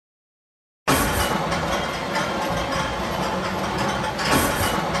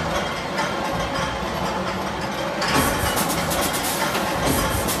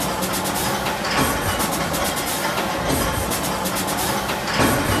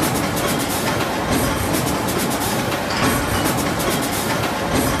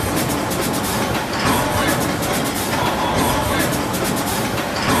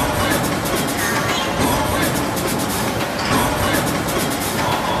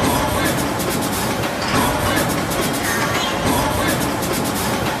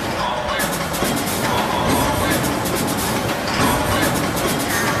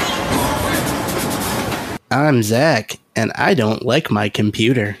I'm Zach, and I don't like my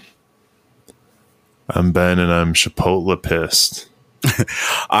computer. I'm Ben, and I'm Chipotle pissed.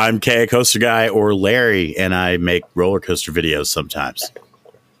 I'm KICoasterGuy or Larry, and I make roller coaster videos sometimes.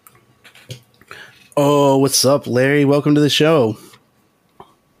 Oh, what's up, Larry? Welcome to the show.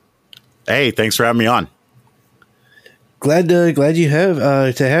 Hey, thanks for having me on. Glad you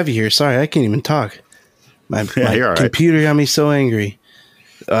have to have you here. Sorry, I can't even talk. My computer got me so angry.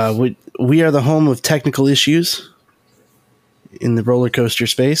 We are the home of technical issues in the roller coaster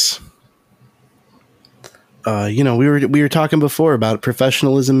space. We were talking before about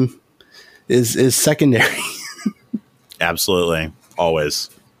professionalism is secondary. Absolutely, always.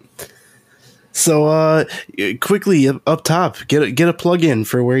 So, quickly up top, get a plug-in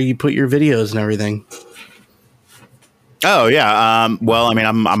for where you put your videos and everything. Oh yeah. Well, I mean,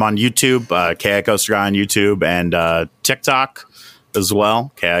 I'm on YouTube, KICoasterGuy on YouTube, and TikTok as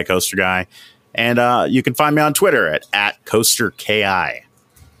well, KICoasterGuy, and you can find me on Twitter at CoasterKI.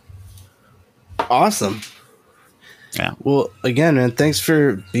 Awesome. Yeah. Well, again, man, thanks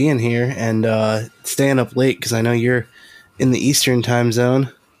for being here and staying up late because I know you're in the Eastern time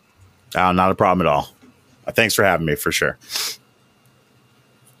zone. Not a problem at all. Thanks for having me, for sure.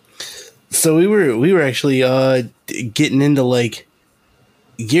 So we were actually getting into like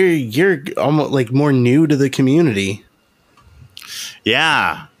you're almost like more new to the community.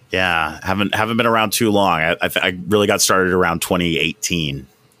 Yeah. Haven't been around too long. I really got started around 2018.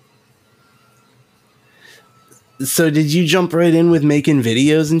 So did you jump right in with making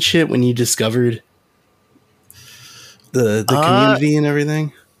videos and shit when you discovered the community and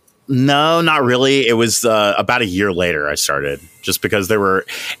everything? No, not really. It was about a year later I started, just because there were,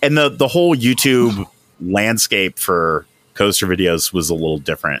 and the whole YouTube landscape for coaster videos was a little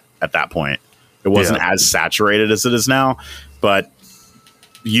different at that point. It wasn't as saturated as it is now, but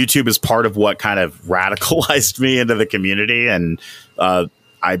YouTube is part of what kind of radicalized me into the community, and I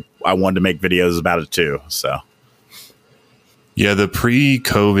wanted to make videos about it too. So, yeah, the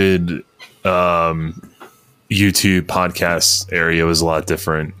pre-COVID YouTube podcast area was a lot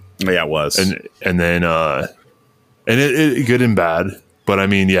different. Yeah, it was, and then it good and bad, but I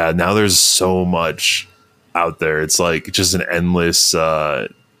mean, yeah, now there's so much out there. It's like just an endless, it's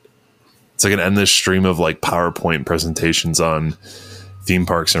like an endless stream of like PowerPoint presentations on theme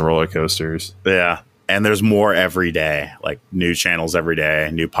parks and roller coasters. Yeah, and there's more every day, like new channels every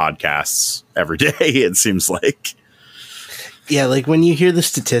day, new podcasts every day. It seems like, yeah, like when you hear the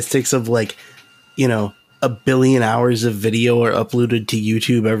statistics of like, 1 billion hours of video are uploaded to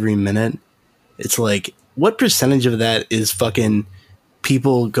YouTube every minute. It's like, what percentage of that is fucking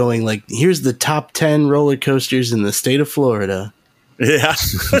people going like, here's the top 10 roller coasters in the state of Florida? Yeah.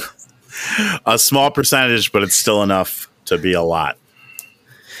 A small percentage, but it's still enough to be a lot.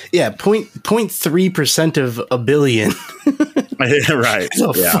 Yeah, 0.3% of a billion. Right. It's a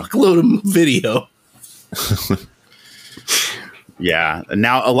fuckload of video. Yeah. And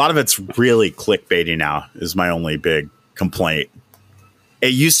now a lot of it's really clickbaity now is my only big complaint.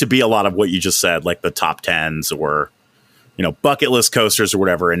 It used to be a lot of what you just said, like the top 10s or, bucket list coasters or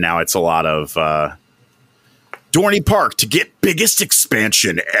whatever. And now it's a lot of Dorney Park to get biggest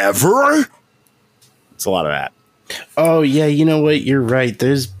expansion ever. It's a lot of that. Oh, yeah. You know what? You're right.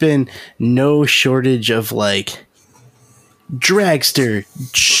 There's been no shortage of like dragster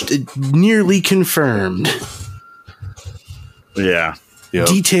nearly confirmed. Yeah. Yep.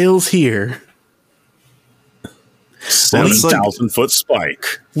 Details here. 7,000-foot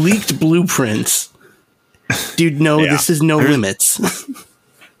spike. Leaked blueprints. Dude, no, this is no limits.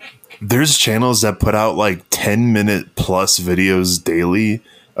 There's channels that put out like 10-minute plus videos daily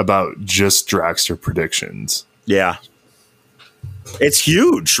about just dragster predictions. Yeah. It's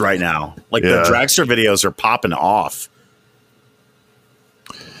huge right now. Like the dragster videos are popping off.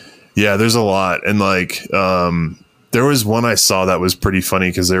 Yeah, there's a lot. And like, there was one I saw that was pretty funny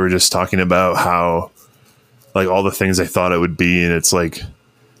because they were just talking about how like all the things they thought it would be. And it's like,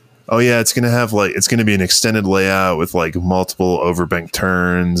 oh yeah, it's going to be an extended layout with like multiple overbank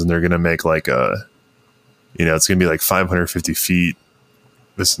turns. And they're going to make like it's going to be like 550 feet,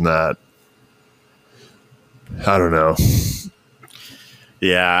 this and that. I don't know.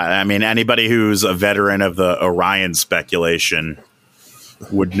 Yeah. I mean, anybody who's a veteran of the Orion speculation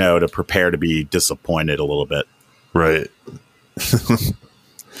would know to prepare to be disappointed a little bit. Right.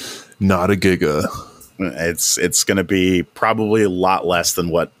 Not a giga. It's going to be probably a lot less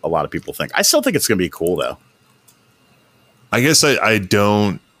than what a lot of people think. I still think it's going to be cool, though. I guess I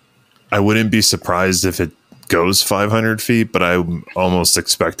wouldn't be surprised if it goes 500 feet, but I'm almost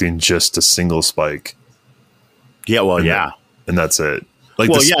expecting just a single spike. Yeah, well, yeah. And that's it. Like,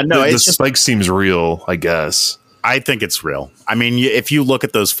 Well, the it's just, spike seems real, I guess. I think it's real. I mean, if you look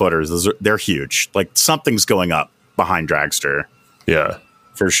at those footers, they're huge. Like, something's going up behind Dragster. Yeah.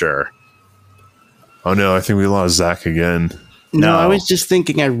 For sure. Oh, no, I think we lost Zach again. No, I was just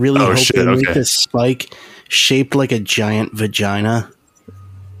thinking I really hope they make okay. this spike shaped like a giant vagina.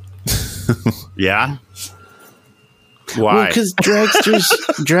 Yeah? Why? Well, because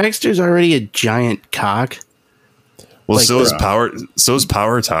Dragster's already a giant cock. Well, like, so is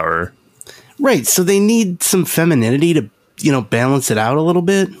Power Tower. Right, so they need some femininity to, balance it out a little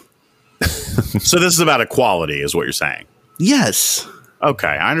bit. So this is about equality, is what you're saying? Yes. Okay,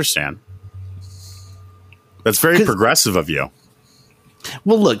 I understand. That's very progressive of you.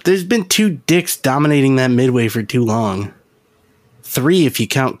 Well, look, there's been 2 dicks dominating that midway for too long. 3 if you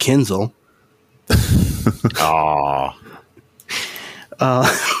count Kinzel. Aw.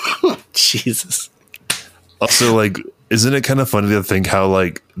 Jesus. Also, like, isn't it kind of funny to think how,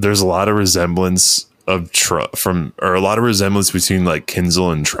 like, there's a lot of resemblance of a lot of resemblance between, like,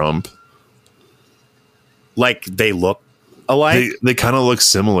 Kinzel and Trump? Like, they look alike? They kind of look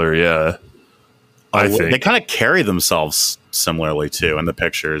similar, yeah. I think. They kind of carry themselves similarly, too, in the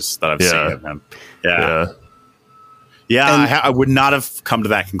pictures that I've seen of him. Yeah, I would not have come to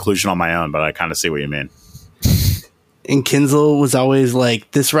that conclusion on my own, but I kind of see what you mean. And Kinzel was always like,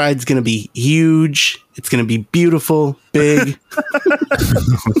 this ride's going to be huge. It's going to be beautiful, big.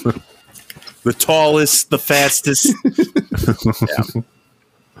 The tallest, the fastest. Yeah.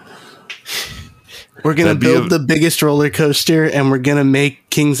 We're going to build the biggest roller coaster, and we're going to make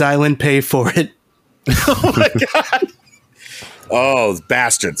Kings Island pay for it. Oh, my God. Oh,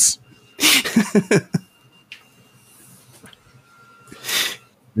 bastards.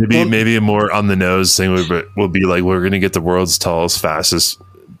 Maybe a more on the nose thing will be like, we're going to get the world's tallest and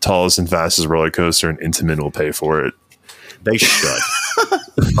fastest roller coaster, and Intamin will pay for it. They should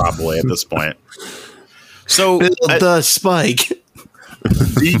probably at this point. So build the spike.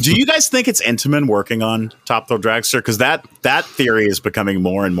 Do you guys think it's Intamin working on Top Thrill Dragster? Because that theory is becoming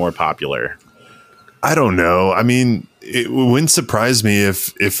more and more popular. I don't know. I mean, it wouldn't surprise me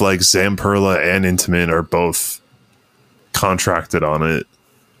if like Zamperla and Intamin are both contracted on it.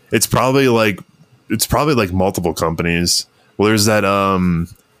 It's probably like multiple companies. Well, there's that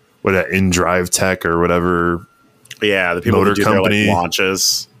InDrive Tech or whatever. Yeah, the people motor that do company their, like,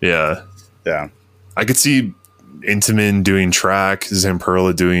 launches. Yeah. I could see Intamin doing track,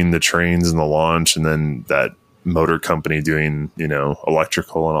 Zamperla doing the trains and the launch, and then that motor company doing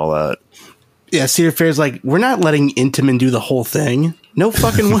electrical and all that. Yeah, Cedar Fair's like, we're not letting Intamin do the whole thing. No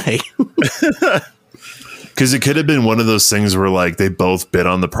fucking way. Because it could have been one of those things where, like, they both bid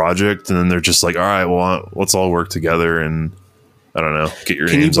on the project, and then they're just like, all right, well, let's all work together and, I don't know, get your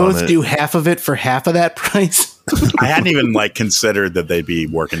names on it. Can you both do half of it for half of that price? I hadn't even, like, considered that they'd be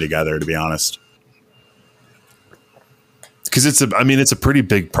working together, to be honest. Because it's a pretty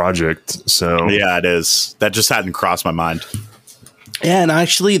big project, so. Yeah, it is. That just hadn't crossed my mind. Yeah, and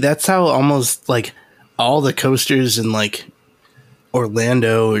actually, that's how almost, like, all the coasters in, like,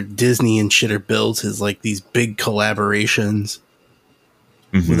 Orlando or Disney and shit are built, is like these big collaborations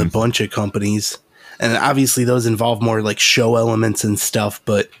with a bunch of companies. And obviously those involve more like show elements and stuff,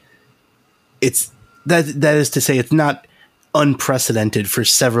 but it's that is to say it's not unprecedented for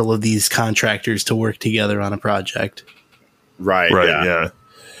several of these contractors to work together on a project. Right. Yeah.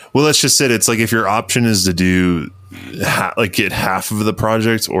 Well, that's just it. It's like if your option is to do get half of the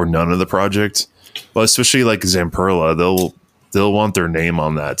project or none of the project, well, especially like Zamperla, they'll want their name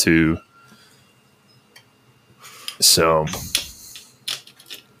on that too. So,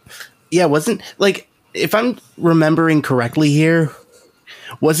 yeah, wasn't like, if I'm remembering correctly here,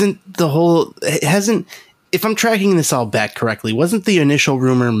 wasn't the whole, if I'm tracking this all back correctly, wasn't the initial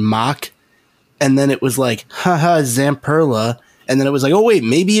rumor Mach, and then it was like, haha, Zamperla, and then it was like, oh wait,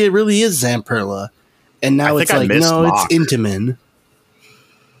 maybe it really is Zamperla, and now it's like, no, Mach. It's Intamin.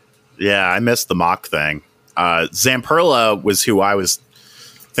 Yeah, I missed the Mach thing. Zamperla was who I was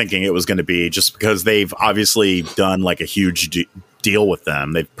thinking it was going to be, just because they've obviously done like a huge deal with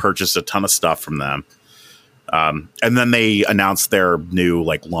them. They've purchased a ton of stuff from them. And then they announced their new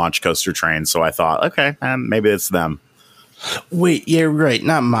like launch coaster train. So I thought, okay, maybe it's them. Wait, yeah, right.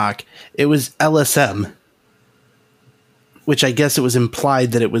 Not Mach. It was LSM, which I guess it was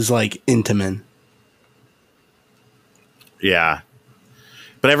implied that it was like Intamin. Yeah.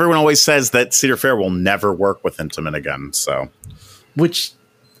 But everyone always says that Cedar Fair will never work with Intamin again. So, which,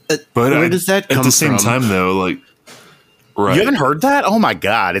 where does that come from? At the same time, though, like Right. You haven't heard that? Oh my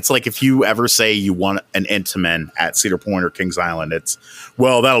God. It's like if you ever say you want an Intamin at Cedar Point or Kings Island, it's,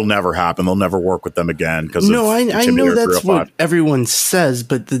 well, that'll never happen. They'll never work with them again. No, I know that's what everyone says,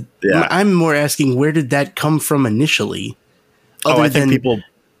 but I'm more asking, where did that come from initially? I think people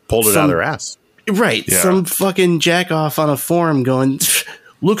pulled it out of their ass. Right. Yeah. Some fucking jack off on a forum going,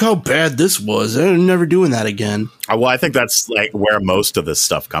 look how bad this was. I'm never doing that again. Well, I think that's like where most of this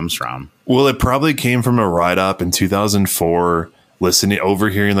stuff comes from. Well, it probably came from a write-up in 2004,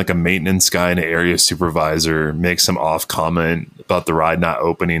 overhearing like a maintenance guy and an area supervisor make some off comment about the ride not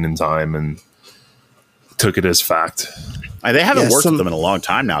opening in time and took it as fact. They haven't worked with them in a long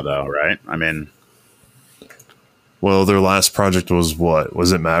time now, though, right? I mean... Well, their last project was what?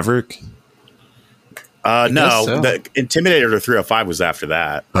 Was it Maverick? No, so. The Intimidator 305 was after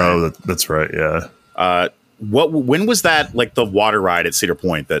that. Right? Oh, that's right. Yeah. When was that? Like the water ride at Cedar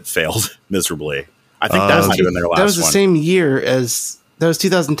Point that failed miserably? I think that might have been their last one. That was the same year as that was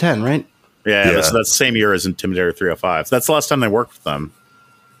 2010, right? Yeah. That's the same year as Intimidator 305. So that's the last time they worked with them.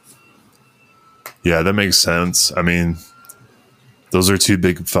 Yeah, that makes sense. I mean, those are two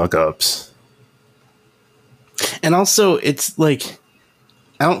big fuck ups. And also, it's like,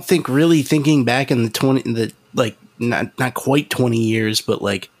 I don't think really thinking back in not quite 20 years, but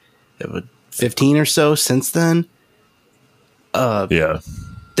like 15 or so since then. There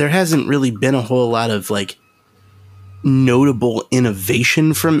hasn't really been a whole lot of like notable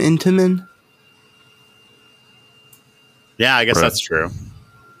innovation from Intamin. Yeah, I guess that's true.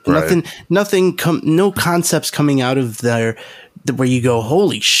 Right. No concepts coming out of there where you go,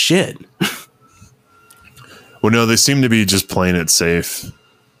 holy shit. Well, no, they seem to be just playing it safe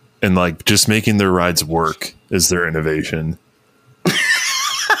and like just making their rides work is their innovation.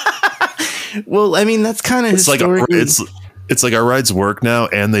 Well, I mean, that's kind of historically... It's like our rides work now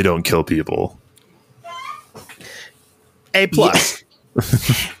and they don't kill people. A+. Yeah.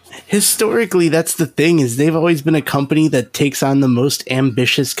 Historically, that's the thing, is they've always been a company that takes on the most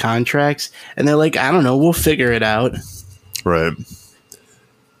ambitious contracts and they're like, I don't know, we'll figure it out. Right.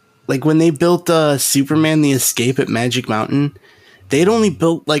 Like when they built Superman the Escape at Magic Mountain, they'd only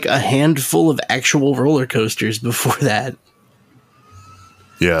built like a handful of actual roller coasters before that.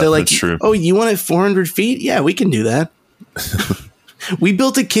 Yeah, they're like, that's true. Oh, you want it 400 feet? Yeah, we can do that. We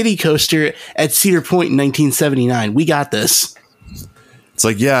built a kiddie coaster at Cedar Point in 1979. We got this. It's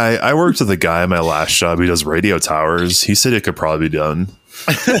like, yeah, I worked with a guy at my last job who does radio towers. He said it could probably be done.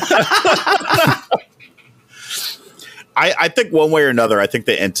 I think one way or another, I think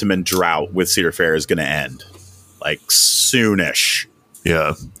the Intamin drought with Cedar Fair is going to end like soonish.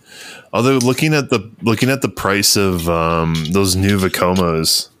 Yeah. Although looking at the price of those new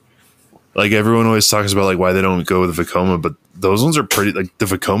Vekomos, like everyone always talks about like why they don't go with the Vekoma, but those ones are pretty, like the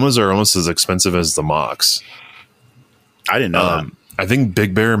Vekomas are almost as expensive as the Mocs. I didn't know that. I think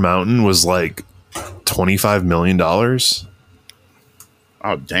Big Bear Mountain was like $25 million.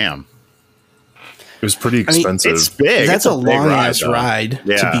 Oh, damn. It was pretty expensive. I mean, it's big. That's a long ass ride,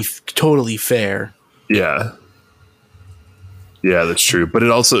 yeah. to be totally fair. Yeah. Yeah, that's true. But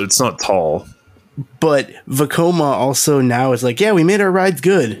it's not tall. But Vekoma also now is like, yeah, we made our rides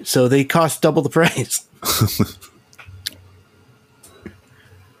good, so they cost double the price.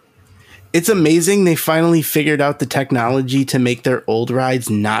 It's amazing they finally figured out the technology to make their old rides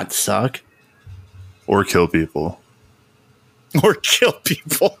not suck. Or kill people.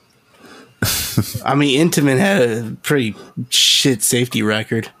 I mean, Intamin had a pretty shit safety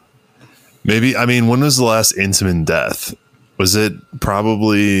record. Maybe, I mean, when was the last Intamin death? Was it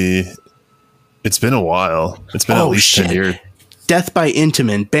probably... It's been a while. It's been at least 10 years. Death by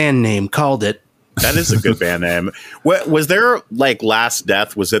Intamin, band name, called it. That is a good band name. Was there, like, last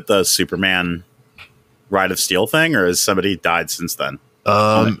death, was it the Superman Ride of Steel thing, or has somebody died since then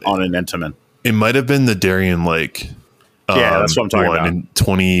on an Intamin? It might have been the Darien Lake. Yeah, that's what I'm talking about. In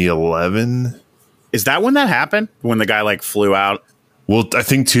 2011. Is that when that happened? When the guy, like, flew out? Well, I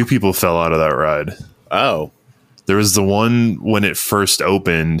think 2 people fell out of that ride. Oh. There was the one when it first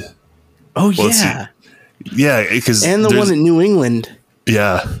opened. Oh, yeah. Yeah, because... And the one in New England.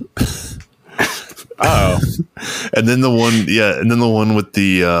 Yeah. Oh. And then the one with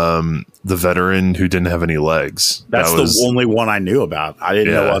the veteran who didn't have any legs. That's the only one I knew about. I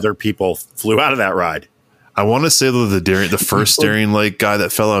didn't know other people flew out of that ride. I want to say though the first Darien Lake guy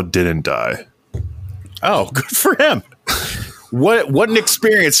that fell out didn't die. Oh, good for him. What an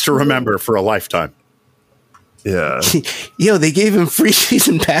experience to remember for a lifetime. Yeah. Yo, they gave him free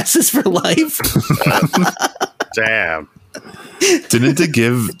season passes for life. Damn. Didn't they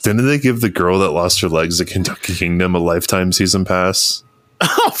give the girl that lost her legs at Kentucky Kingdom a lifetime season pass?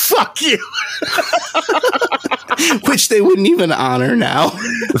 Oh, fuck you. Which they wouldn't even honor now.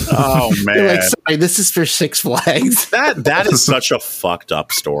 Oh, man. They're like, sorry, this is for Six Flags. That is such a fucked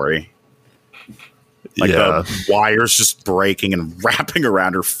up story. Like the wires just breaking and wrapping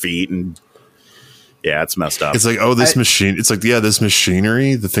around her feet, and yeah, it's messed up. It's like, oh, this machine. It's like, yeah, this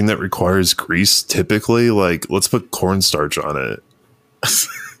machinery, the thing that requires grease, typically, like, let's put cornstarch on it.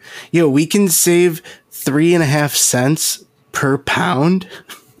 Yo, we can save 3.5 cents per pound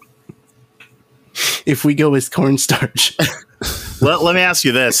if we go with cornstarch. Let me ask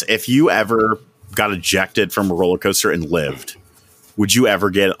you this: if you ever got ejected from a roller coaster and lived, would you ever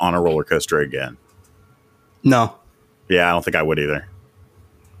get on a roller coaster again? No. Yeah, I don't think I would either.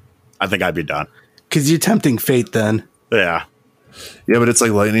 I think I'd be done. Because you're tempting fate then. Yeah. Yeah, but it's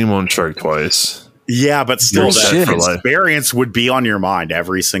like lightning won't strike twice. Yeah, but still, Shit. that experience would be on your mind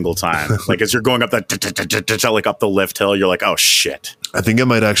every single time. Like as you're going up that, like up the lift hill, you're like, oh shit. I think it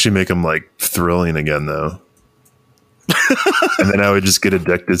might actually make them like thrilling again, though. And then I would just get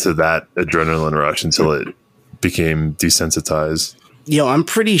addicted to that adrenaline rush until it became desensitized. Yo, I'm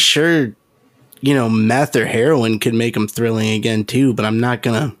pretty sure, meth or heroin could make them thrilling again too, but I'm not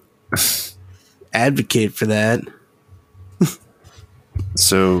going to advocate for that.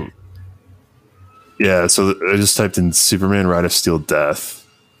 So, yeah, so I just typed in Superman Ride of Steel Death.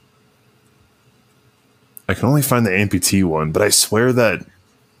 I can only find the amputee one, but I swear it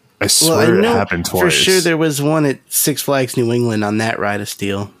happened twice. For sure there was one at Six Flags New England on that Ride of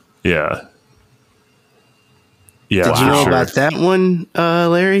Steel. Yeah. Yeah. Did you know about that one,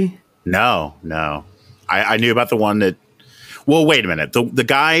 Larry? No. I knew about the one that. Well, wait a minute. The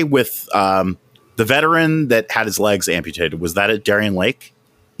guy with the veteran that had his legs amputated, was that at Darien Lake?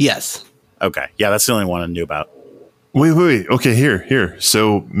 Yes. Okay. Yeah, that's the only one I knew about. Wait. Okay, here.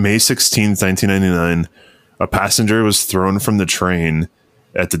 So May 16th, 1999, a passenger was thrown from the train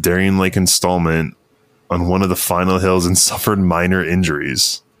at the Darien Lake installment on one of the final hills and suffered minor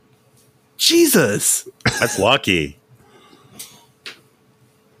injuries. Jesus. That's lucky.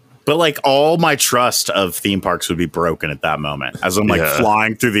 But like all my trust of theme parks would be broken at that moment. As I'm like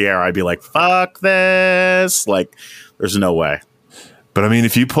flying through the air, I'd be like, fuck this. Like, there's no way. But I mean,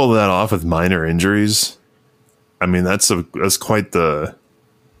 if you pull that off with minor injuries, I mean, that's quite the.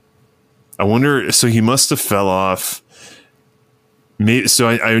 I wonder. So he must have fell off. So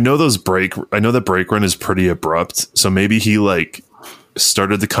I know the brake run is pretty abrupt. So maybe he like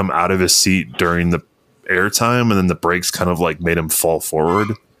started to come out of his seat during the airtime, and then the brakes kind of like made him fall forward,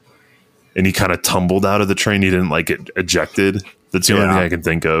 and he kind of tumbled out of the train. He didn't like get ejected. That's the only thing I can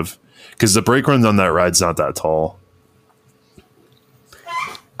think of, because the brake runs on that ride's not that tall.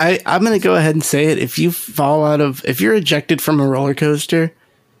 I'm going to go ahead and say it. If you're ejected from a roller coaster,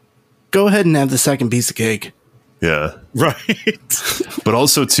 go ahead and have the second piece of cake. Yeah. Right. But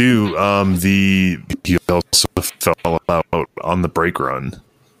also too, he also fell out on the brake run.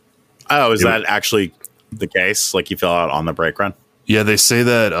 Oh, is that actually the case? Like he fell out on the brake run? Yeah, they say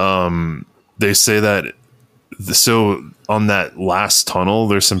that. So on that last tunnel,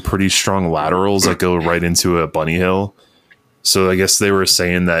 there's some pretty strong laterals that go right into a bunny hill. So I guess they were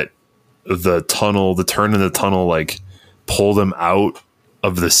saying that the turn in the tunnel, like pulled him out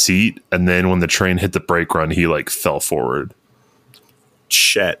of the seat, and then when the train hit the brake run, he like fell forward.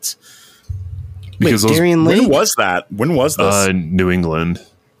 Shit. Because Darien Lake? When was that? When was this? New England.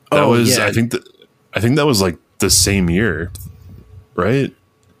 That was. Yeah. I think that was like the same year, right?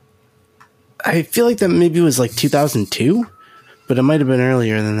 I feel like that maybe was like 2002, but it might have been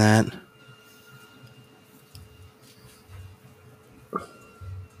earlier than that.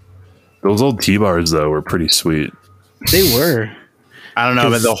 Those old T-bars, though, were pretty sweet. They were. I don't know,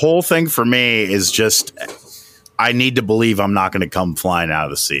 but the whole thing for me is just I need to believe I'm not going to come flying out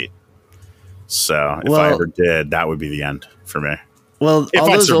of the seat. So if I ever did, that would be the end for me. Well, if all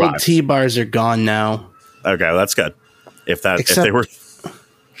those old T-bars are gone now. Okay, well, that's good. If they were.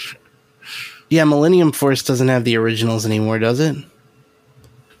 Yeah, Millennium Force doesn't have the originals anymore, does it?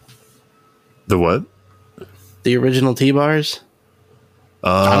 The what? The original T-bars?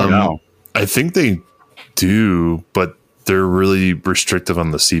 I don't know. I think they do, but they're really restrictive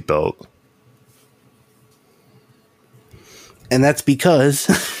on the seatbelt. And that's because...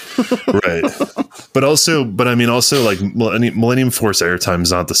 Right. But I mean, also, like, Millennium Force airtime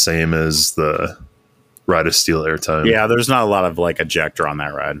is not the same as the Ride of Steel airtime. Yeah, there's not a lot of, like, ejector on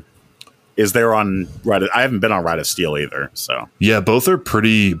that ride. Is there on Ride of... I haven't been on Ride of Steel either, so... Yeah, both are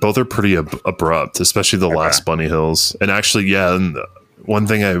pretty abrupt, especially the last bunny hills. And actually, yeah, and one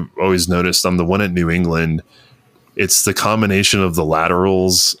thing I always noticed on the one at New England, it's the combination of the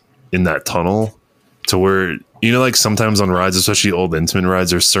laterals in that tunnel to where You know, like sometimes on rides, especially old Intamin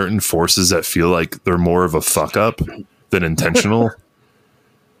rides, there's certain forces that feel like they're more of a fuck up than intentional.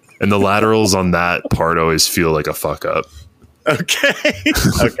 And the laterals on that part always feel like a fuck up. Okay.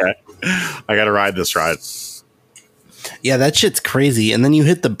 Okay. I got to ride this ride. Yeah, that shit's crazy. And then you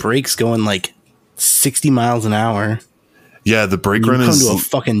hit the brakes going like 60 miles an hour. Yeah, the brake run come is to a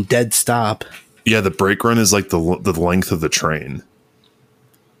fucking dead stop. Yeah, the brake run is like the length of the train.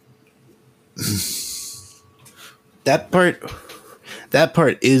 That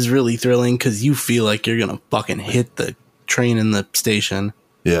part is really thrilling because you feel like you're gonna fucking hit the train in the station.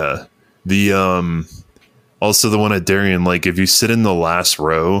 Yeah. The also the one at Darien, like if you sit in the last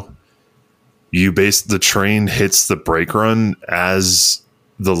row, the train hits the brake run as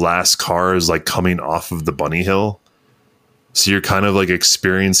the last car is like coming off of the bunny hill. So you're kind of like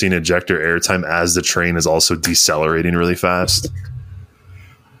experiencing ejector airtime as the train is also decelerating really fast.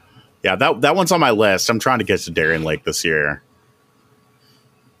 Yeah, that one's on my list. I'm trying to get to Darien Lake this year.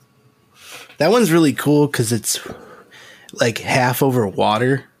 That one's really cool because it's like half over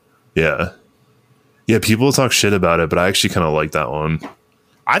water. Yeah. Yeah, people talk shit about it, but I actually kind of like that one.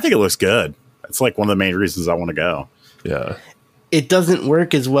 I think it looks good. It's like one of the main reasons I want to go. Yeah. It doesn't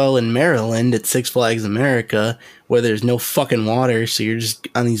work as well in Maryland at Six Flags America, where there's no fucking water, so you're just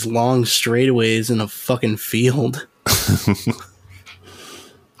on these long straightaways in a fucking field.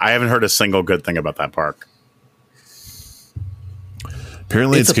 I haven't heard a single good thing about that park.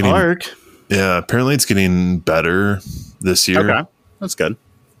 Apparently it's a getting park. Yeah, apparently it's getting better this year. Okay, that's good.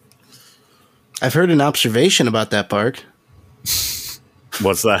 I've heard an observation about that park.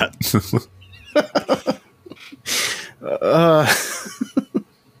 What's that?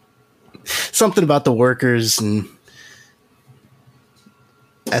 Something about the workers and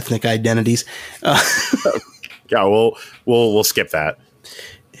ethnic identities. Yeah, we'll skip that.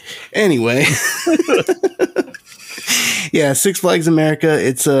 Anyway, yeah, Six Flags America.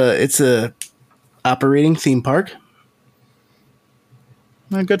 It's a operating theme park.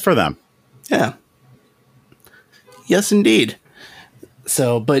 Well, good for them. Yeah. Yes, indeed.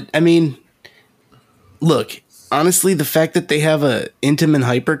 So, but I mean, look, honestly, the fact that they have a Intamin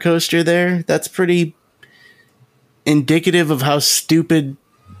hypercoaster there, that's pretty indicative of how stupid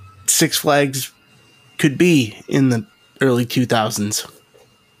Six Flags could be in the early 2000s.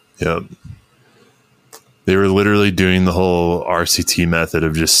 Yep. They were literally doing the whole RCT method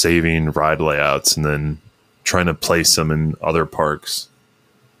of just saving ride layouts and then trying to place them in other parks.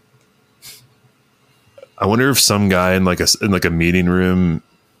 I wonder if some guy in like a meeting room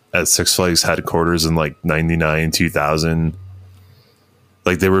at Six Flags headquarters in like 99, 2000,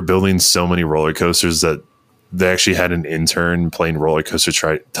 like they were building so many roller coasters that they actually had an intern playing Roller Coaster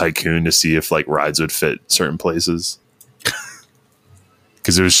Tycoon to see if like rides would fit certain places.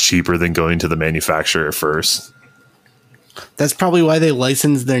 Because it was cheaper than going to the manufacturer first. That's probably why they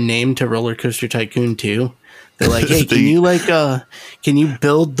licensed their name to Roller Coaster Tycoon too. They're like, hey, can you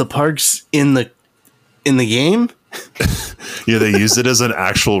build the parks in the game? Yeah, they used it as an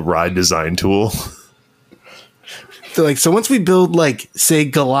actual ride design tool. They're like, so once we build like say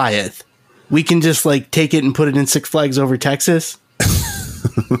Goliath, we can just like take it and put it in Six Flags Over Texas.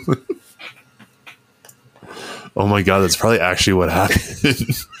 Oh my god, that's probably actually what happened.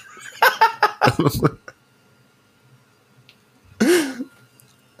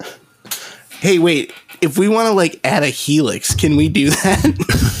 Hey, wait, if we want to like add a helix, can we do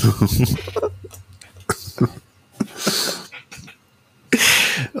that?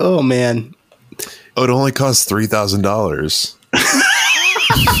 Oh man. Oh, it only costs $3,000.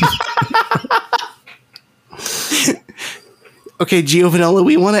 Okay, Giovanella,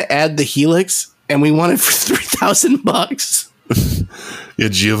 we want to add the helix and we want it for $3,000. Yeah,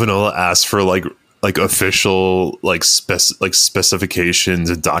 Giovanola asked for like official specifications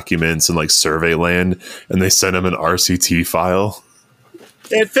and documents and like survey land, and they sent him an RCT file.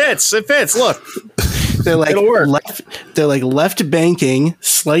 It fits. Look, They're like it'll work. left banking,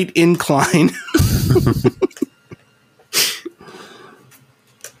 slight incline.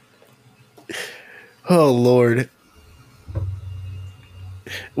 Oh Lord.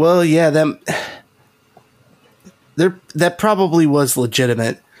 Well, yeah, that probably was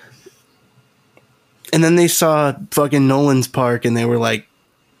legitimate. And then they saw fucking Nolan's Park and they were like,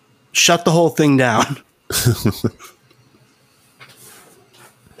 shut the whole thing down.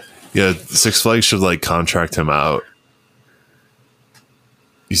 Yeah, Six Flags should like contract him out.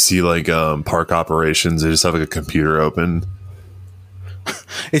 You see like park operations, they just have like a computer open.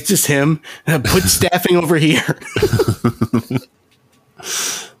 It's just him. Put staffing over here.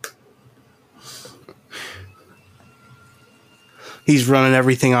 He's running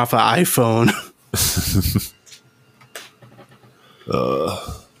everything off an iPhone.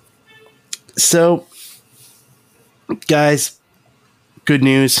 So, guys, good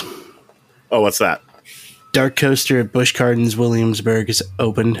news. Oh, what's that? Dark Coaster at Busch Gardens Williamsburg is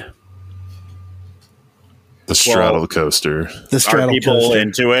opened. The straddle coaster. The straddle Are people coaster.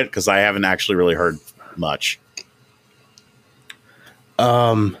 into it? Because I haven't actually really heard much.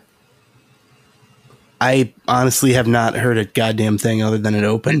 I honestly have not heard a goddamn thing other than it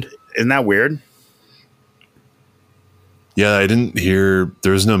opened. Isn't that weird? Yeah, I didn't hear.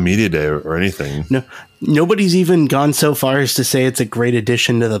 There was no media day or anything. No, nobody's even gone so far as to say it's a great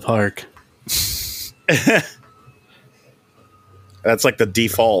addition to the park. That's like the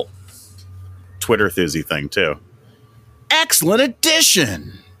default Twitter Thuzy thing, too. Excellent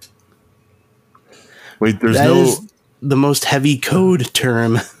addition. Wait, there's That no. is the most heavy code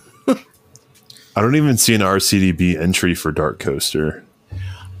term. I don't even see an RCDB entry for Dark Coaster.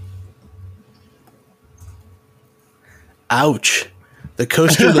 Ouch. The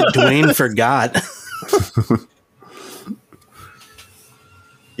coaster that Dwayne forgot.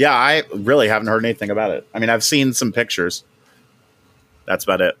 Yeah, I really haven't heard anything about it. I mean, I've seen some pictures. That's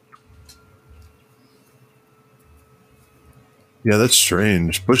about it. Yeah, that's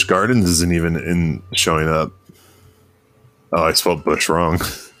strange. Busch Gardens isn't even in showing up. Oh, I spelled Bush wrong.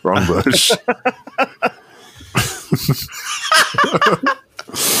 Wrong Bush.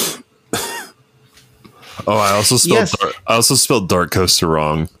 Oh, I also spelled Dark Coaster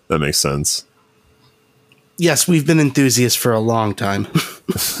wrong. That makes sense. Yes, we've been enthusiasts for a long time.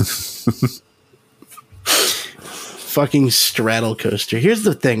 Fucking straddle coaster. Here's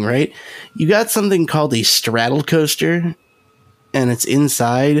the thing, right? You got something called a straddle coaster, and it's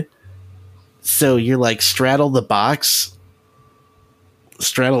inside. So you're like straddle the box,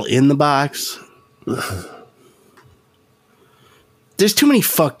 straddle in the box. There's too many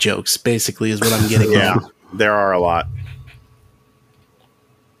fuck jokes, basically, is what I'm getting Yeah, at. there are a lot.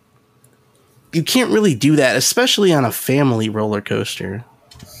 You can't really do that, especially on a family roller coaster.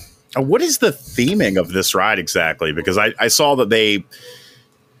 What is the theming of this ride exactly? Because I saw that they...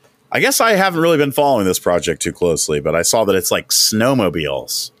 I guess I haven't really been following this project too closely, but I saw that it's like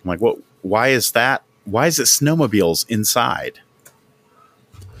snowmobiles. I'm like, what? Why is that? Why is it snowmobiles inside?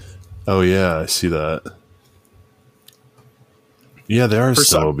 Oh, yeah, I see that. Yeah, there are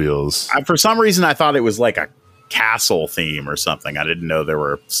snowmobiles. For some reason, I thought it was like a castle theme or something. I didn't know there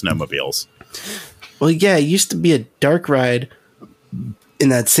were snowmobiles. Well, yeah, it used to be a dark ride in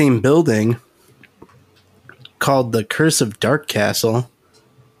that same building called the Curse of Dark Castle.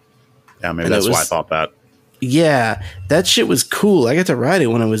 Yeah, maybe that's why I thought that. Yeah, that shit was cool. I got to ride it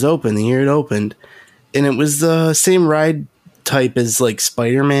when it was open, the year it opened. And it was the same ride type as like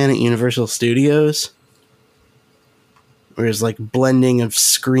Spider-Man at Universal Studios. Where it's like blending of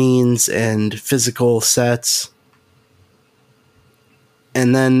screens and physical sets.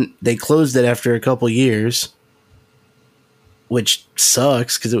 And then they closed it after a couple years, which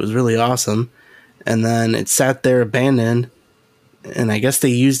sucks because it was really awesome. And then it sat there abandoned. And I guess they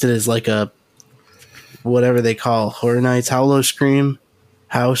used it as like a, whatever they call Horror Nights Hollow Scream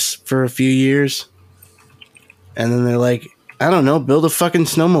house for a few years. And then they're like, I don't know, build a fucking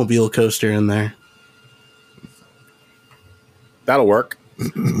snowmobile coaster in there. That'll work.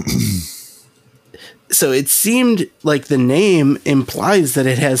 So it seemed like the name implies that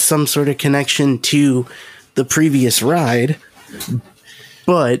it has some sort of connection to the previous ride,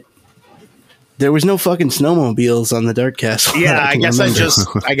 but there was no fucking snowmobiles on the Dark Castle. Yeah, I guess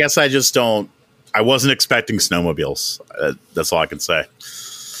I just don't. I wasn't expecting snowmobiles. That's all I can say.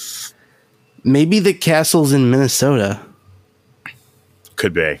 Maybe the castle's in Minnesota.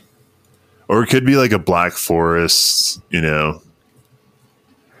 Could be. Or it could be like a Black Forest, Germany.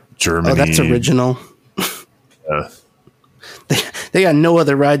 Oh, that's original. Yeah. They got no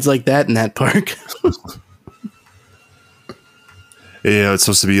other rides like that in that park. It's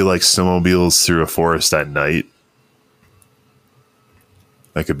supposed to be like snowmobiles through a forest at night.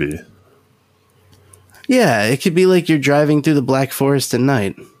 That could be. Yeah, it could be like you're driving through the Black Forest at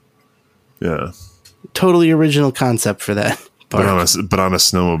night. Yeah. Totally original concept for that park. But on a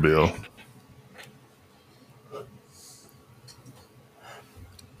snowmobile.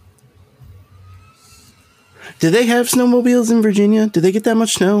 Do they have snowmobiles in Virginia? Do they get that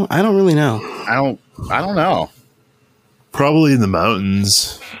much snow? I don't really know. I don't know. Probably in the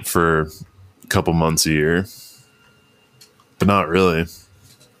mountains for a couple months a year. But not really.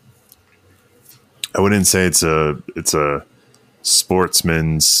 I wouldn't say it's a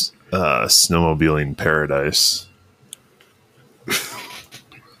sportsman's snowmobiling paradise.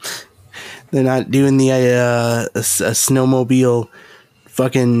 They're not doing the a snowmobile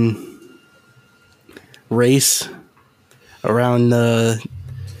fucking race around a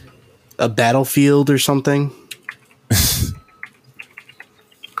battlefield or something.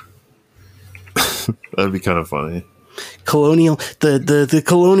 That'd be kind of funny. The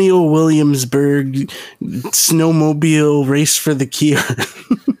Colonial Williamsburg snowmobile race for the cure.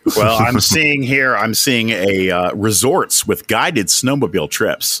 Well, I'm seeing a resorts with guided snowmobile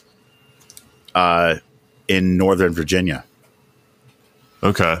trips in Northern Virginia.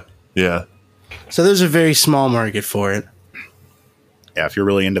 Okay. Yeah. So there's a very small market for it. Yeah, if you're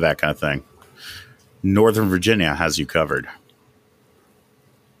really into that kind of thing, Northern Virginia has you covered.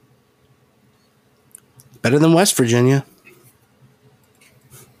 Better than West Virginia.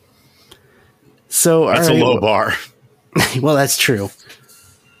 So that's a low bar. Well, that's true.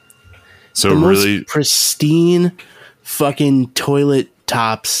 So the really most pristine fucking toilet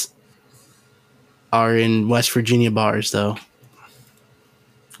tops are in West Virginia bars, though.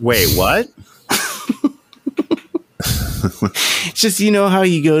 Wait, what? It's just, you know how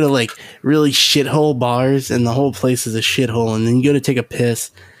you go to like really shithole bars and the whole place is a shithole, and then you go to take a piss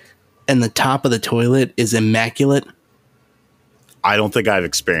and the top of the toilet is immaculate? I don't think I've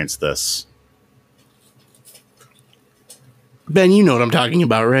experienced this. Ben, you know what I'm talking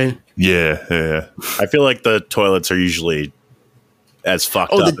about, right? Yeah. I feel like the toilets are usually as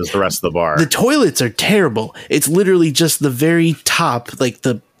fucked up as the rest of the bar. The toilets are terrible. It's literally just the very top, like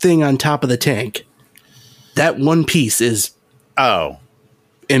the thing on top of the tank. That one piece is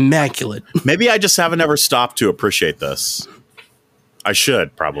immaculate. Maybe I just haven't ever stopped to appreciate this. I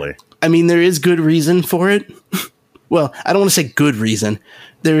should, probably. I mean, there is good reason for it. Well, I don't want to say good reason.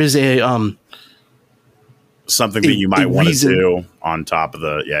 There is a something that you might want to do on top of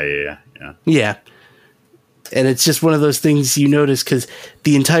the yeah. And it's just one of those things you notice because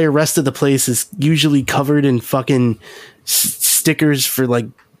the entire rest of the place is usually covered in fucking stickers for like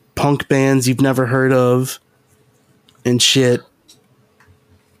punk bands you've never heard of and shit.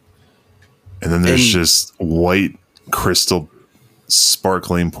 And then there's just white crystal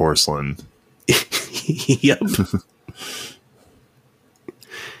sparkling porcelain. Yep.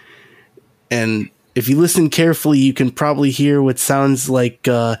 And if you listen carefully, you can probably hear what sounds like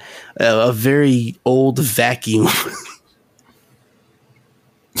a very old vacuum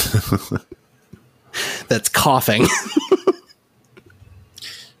that's coughing.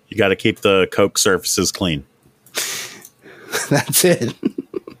 You got to keep the Coke surfaces clean. That's it.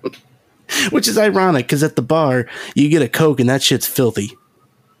 Which is ironic because at the bar, you get a Coke and that shit's filthy.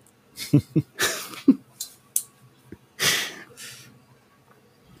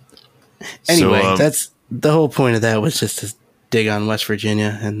 Anyway, that's the whole point of that was just to dig on West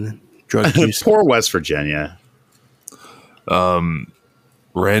Virginia and the drug use. Poor West Virginia.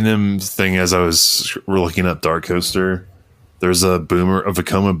 Random thing as I was looking up Dark Coaster, there's a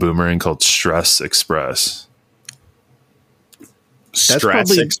Vekoma boomerang called Stress Express.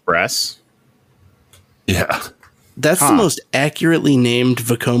 Stress Express? Yeah. That's the most accurately named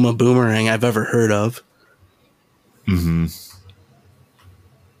Vekoma boomerang I've ever heard of. Mm-hmm.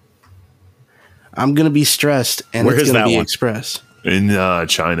 I'm going to be stressed, and Where it's going to be one? Express. In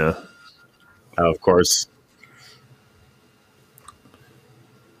China. Oh, of course.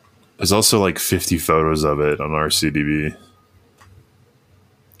 There's also like 50 photos of it on RCDB.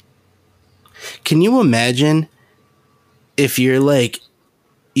 Can you imagine if you're like,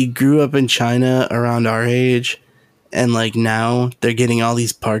 you grew up in China around our age, and like now they're getting all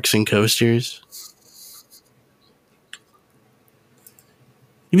these parks and coasters?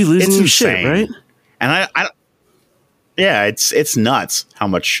 You'd be losing your shit, right? And I yeah, it's nuts how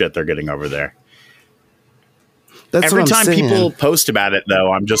much shit they're getting over there. That's every what I'm time saying. people post about it,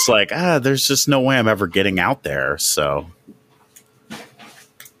 though, I'm just like, there's just no way I'm ever getting out there. So,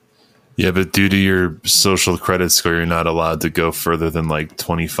 yeah, but due to your social credit score, you're not allowed to go further than like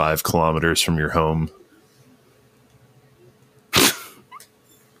 25 kilometers from your home.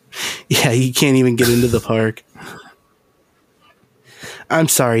 Yeah, you can't even get into the park. I'm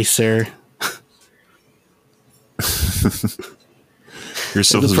sorry, sir. You're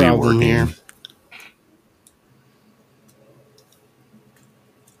supposed to be working here.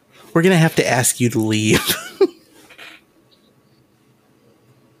 We're going to have to ask you to leave.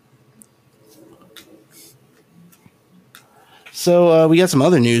 So we got some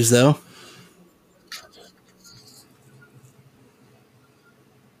other news, though.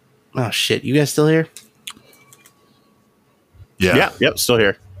 Oh, shit. You guys still here? Yeah. Yep. Still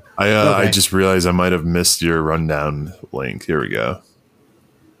here. I just realized I might have missed your rundown link. Here we go.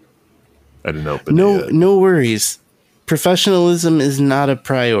 I didn't open it yet. No worries. Professionalism is not a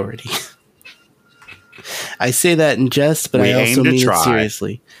priority. I say that in jest, but I also mean it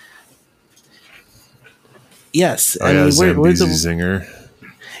seriously. Yes. Oh, yeah, Zambezi Zinger.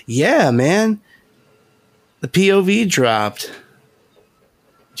 Yeah, man. The POV dropped.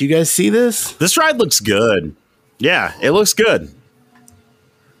 Do you guys see this? This ride looks good. Yeah, it looks good.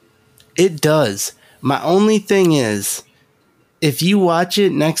 It does. My only thing is, if you watch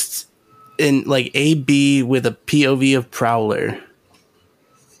it next in like AB with a POV of Prowler,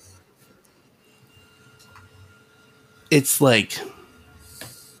 it's like,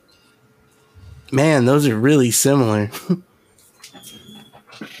 man, those are really similar.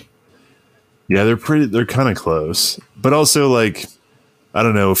 Yeah, they're kind of close. But also, like, I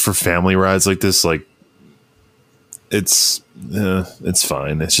don't know, for family rides like this, like, it's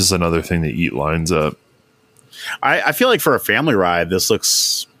fine. It's just another thing to eat lines up. I feel like for a family ride, this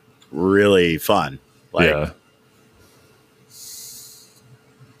looks really fun. Like, yeah.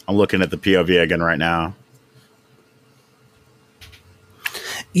 I'm looking at the POV again right now.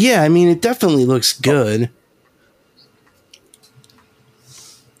 Yeah, I mean, it definitely looks good.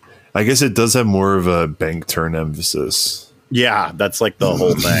 I guess it does have more of a bank turn emphasis. Yeah, that's like the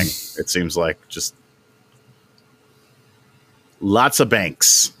whole thing. It seems like just lots of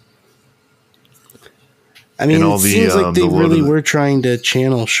banks. I mean, it seems like they really were trying to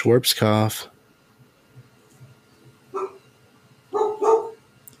channel Schwarzkopf.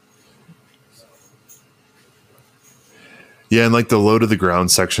 Yeah, and like the low to the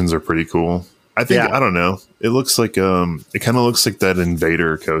ground sections are pretty cool. I think, I don't know. It looks like it kind of looks like that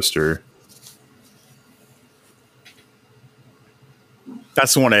Invader coaster.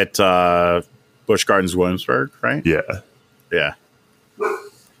 That's the one at Busch Gardens Williamsburg, right? Yeah. Yeah.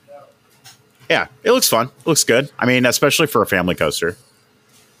 Yeah, it looks fun. It looks good. I mean, especially for a family coaster.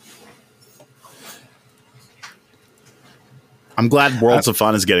 I'm glad Worlds of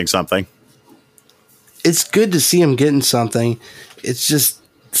Fun is getting something. It's good to see them getting something. It's just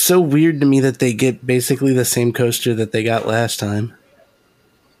so weird to me that they get basically the same coaster that they got last time.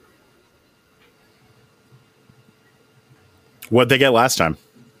 What'd they get last time?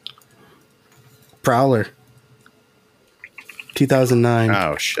 Prowler. 2009.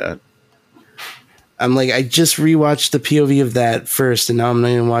 Oh, shit. I'm like, I just rewatched the POV of that first, and now I'm not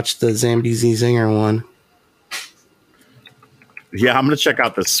even watch the Zambezi Zinger one. Yeah, I'm going to check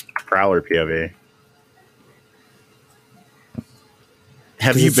out this Prowler POV.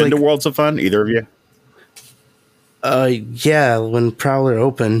 Have you been to Worlds of Fun, either of you? Yeah, when Prowler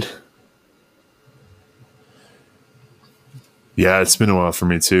opened. Yeah, it's been a while for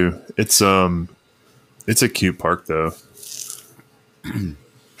me too. It's a cute park though.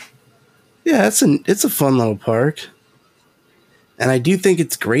 Yeah, it's a fun little park. And I do think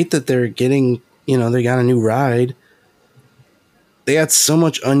it's great that they're getting, they got a new ride. They got so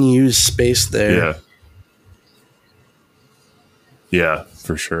much unused space there. Yeah. Yeah,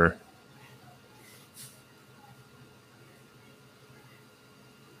 for sure.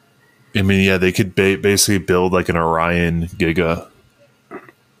 I mean, yeah, they could basically build like an Orion Giga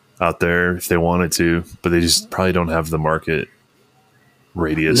out there if they wanted to, but they just probably don't have the market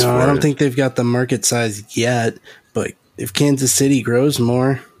radius. No, I don't think they've got the market size yet, but if Kansas City grows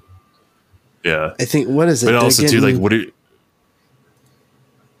more, yeah, I think, what is it? But also too, like,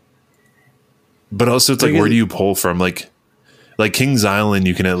 but also it's like, where do you pull from? Like Kings Island,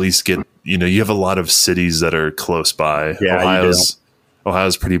 you can at least get, you have a lot of cities that are close by. Yeah,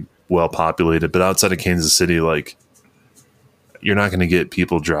 Ohio's pretty well populated, but outside of Kansas City, like, you're not going to get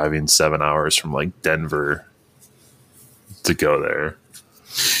people driving 7 hours from like Denver to go there.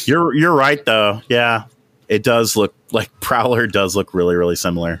 You're right though. Yeah, it does look like Prowler does look really, really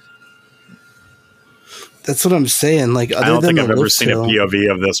similar. That's what I'm saying. Like, I don't think I've ever seen a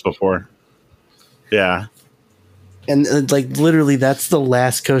POV of this before. Yeah. And like, literally, that's the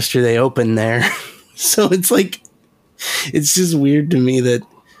last coaster they opened there. So it's like, it's just weird to me that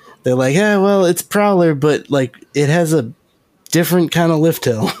they're like, yeah, well, it's Prowler, but like, it has a different kind of lift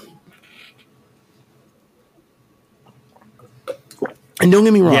hill. And don't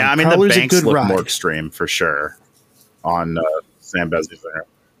get me wrong, yeah, I mean, Prowler's the banks look ride. more extreme for sure on Zambezi there.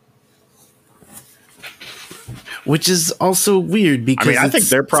 Which is also weird because I think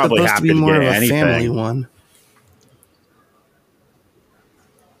they're probably happy to more get of a anything. family one.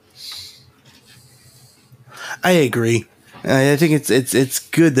 I agree. I think it's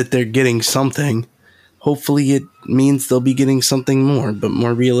good that they're getting something. Hopefully it means they'll be getting something more, but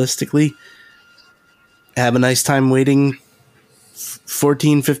more realistically, have a nice time waiting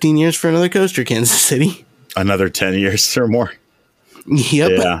 14, 15 years for another coaster, Kansas City. Another 10 years or more.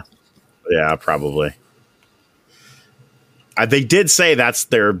 Yep. Yeah, probably. They did say that's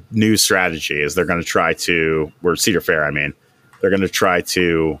their new strategy is they're going to try to, or Cedar Fair, I mean, they're going to try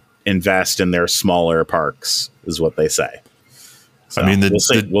to invest in their smaller parks, is what they say. So, I mean,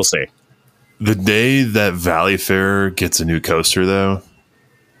 we'll see. The day that Valley Fair gets a new coaster, though,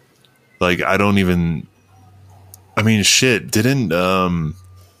 like shit, didn't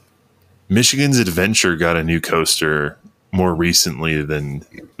Michigan's Adventure got a new coaster more recently than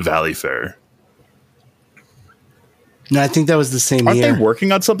Valley Fair? No, I think that was the same Aren't year. they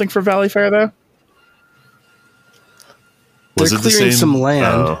working on something for Valley Fair, though? They're clearing some land.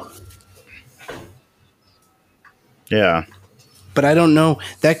 Oh. Yeah. But I don't know.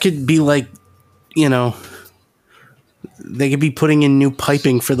 That could be like, they could be putting in new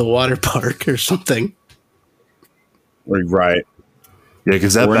piping for the water park or something. Right. Yeah,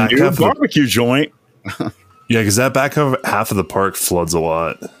 because that back half barbecue joint. Yeah, because that back half of the park floods a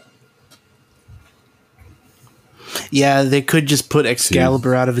lot. Yeah, they could just put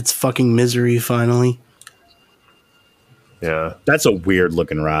Excalibur out of its fucking misery finally. Yeah. That's a weird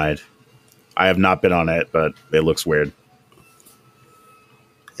looking ride. I have not been on it, but it looks weird.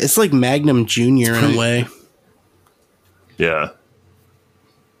 It's like Magnum Jr. in a way. Yeah.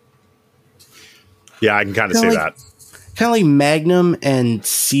 Yeah, I can kind of see that. Kind of like Magnum and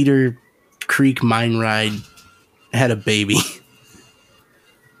Cedar Creek Mine Ride had a baby.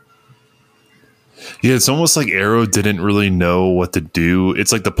 Yeah, it's almost like Arrow didn't really know what to do.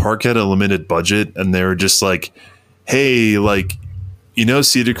 It's like the park had a limited budget, and they were just like, hey, like,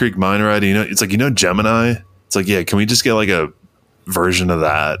 Cedar Creek Mine Ride, it's like, Gemini? It's like, yeah, can we just get like a version of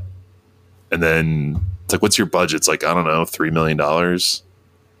that? And then it's like, what's your budget? It's like, I don't know, $3 million.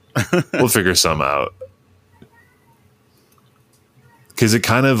 We'll figure some out. Because it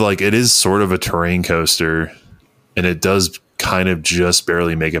kind of like, it is sort of a terrain coaster, and it does kind of just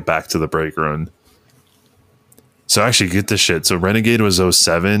barely make it back to the brake run. So actually, get this shit. So Renegade was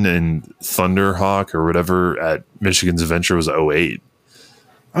 07 and Thunderhawk or whatever at Michigan's Adventure was 08.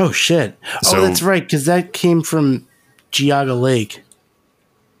 Oh, shit. So, that's right, because that came from Geauga Lake.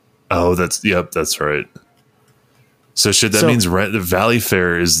 Oh, that's right. So shit, that means Valley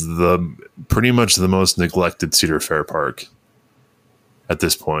Fair is pretty much the most neglected Cedar Fair park at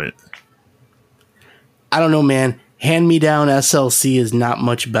this point. I don't know, man. Hand-me-down SLC is not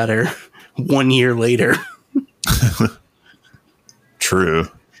much better 1 year later. True.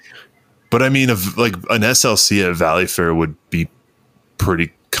 But I mean, if like an SLC at Valley Fair would be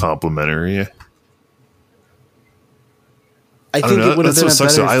pretty complimentary. I think it would have been a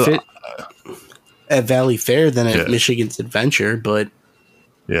better fit at Valley Fair than at Michigan's Adventure, but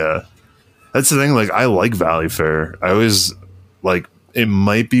yeah, that's the thing. Like, I like Valley Fair. I always like, it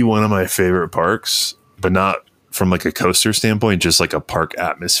might be one of my favorite parks, but not from like a coaster standpoint, just like a park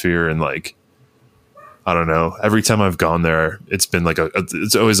atmosphere. And like, I don't know, every time I've gone there, it's been like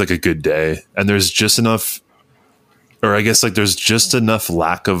it's always like a good day. And there's just enough, or I guess like there's just enough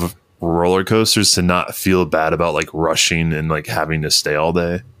lack of roller coasters to not feel bad about like rushing and like having to stay all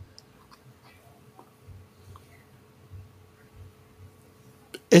day.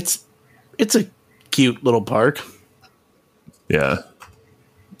 It's a cute little park. Yeah.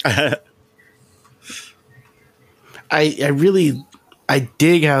 I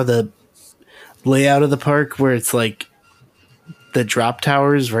dig how the layout of the park where it's like the drop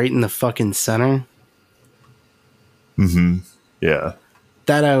towers right in the fucking center. Mm-hmm. Yeah.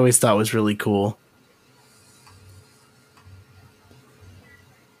 That I always thought was really cool.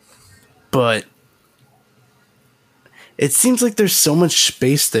 But it seems like there's so much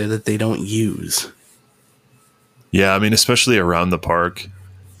space there that they don't use. Yeah, I mean, especially around the park.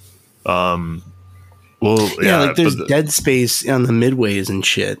 Well, yeah, like there's dead space on the midways and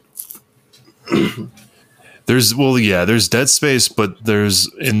shit. There's dead space, but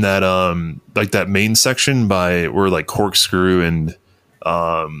there's in that like that main section by where like Corkscrew and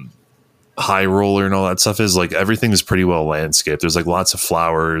High Roller and all that stuff is, like everything is pretty well landscaped. There's like lots of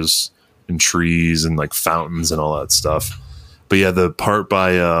flowers and trees and like fountains and all that stuff. But yeah, the part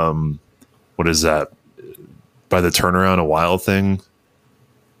by what is that? By the Turnaround a Wild thing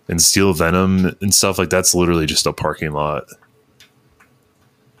and Steel Venom and stuff, like that's literally just a parking lot.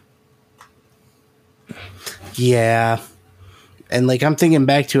 Yeah. And like I'm thinking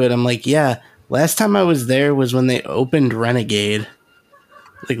back to it, I'm like, yeah, last time I was there was when they opened Renegade.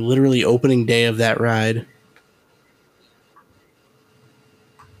 Like literally opening day of that ride.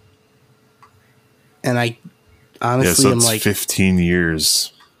 And I honestly am like 15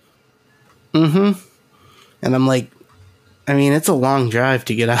 years. Mm-hmm. And I'm like, I mean, it's a long drive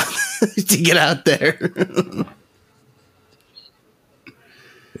to get out to get out there.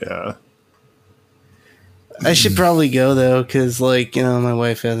 Yeah. I should probably go though, because like, you know, my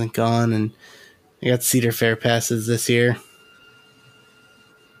wife hasn't gone and I got Cedar Fair passes this year.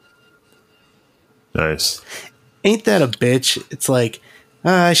 Nice. Ain't that a bitch? It's like,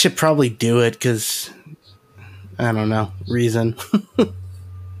 I should probably do it because, I don't know, reason.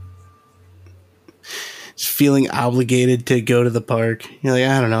 Just feeling obligated to go to the park. You're like,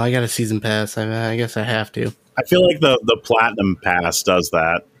 I don't know, I got a season pass. I guess I have to. I feel like the Platinum Pass does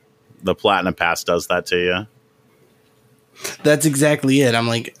that. The Platinum Pass does that to you. That's exactly it. I'm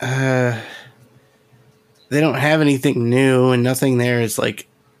like, they don't have anything new and nothing there is like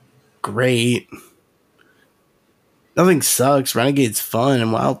great. Nothing sucks. Renegade's fun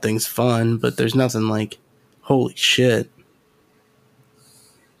and Wild Thing's fun, but there's nothing like, holy shit.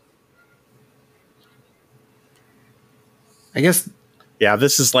 I guess. Yeah,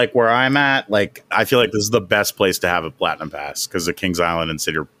 this is like where I'm at. Like, I feel like this is the best place to have a Platinum Pass because of Kings Island and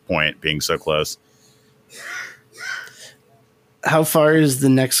Cedar Point being so close. How far is the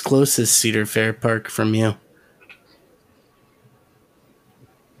next closest Cedar Fair park from you?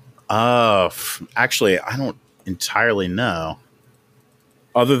 Actually, I don't entirely know.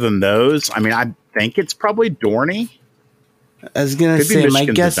 Other than those, I mean, I think it's probably Dorney. I was going to say, my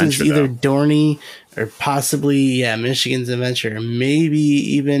guess Adventure, is either though. Dorney or possibly, Michigan's Adventure. Maybe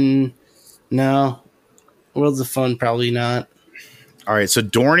even, no, Worlds of Fun, probably not. All right, so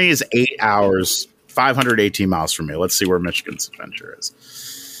Dorney is 8 hours, 518 miles from me. Let's see where Michigan's Adventure is.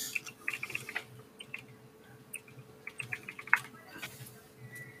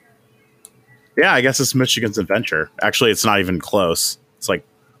 Yeah, I guess it's Michigan's Adventure. Actually, it's not even close. It's like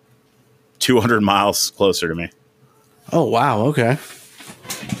 200 miles closer to me. Oh, wow, okay.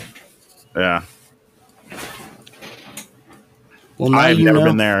 Yeah. Well, now I've you never know.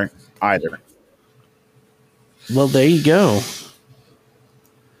 been there either. Well, there you go.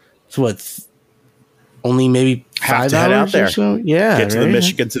 So what? Only maybe Have 5 to head out hours there. or so? Yeah, Get to the right?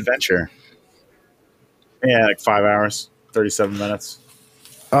 Michigan's Adventure. Yeah, like 5 hours, 37 minutes.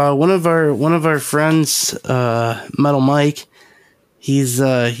 One of our friends, Metal Mike, he's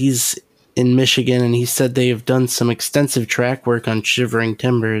in Michigan, and he said they have done some extensive track work on Shivering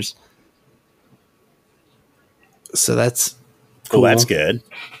Timbers. So that's cool. Well, that's good.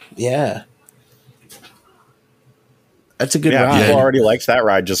 Yeah, that's a good Yeah, ride. people already liked that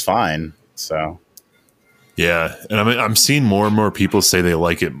ride just fine. So Yeah, and I'm seeing more and more people say they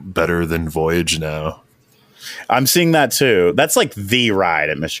like it better than Voyage now. I'm seeing that too. That's like the ride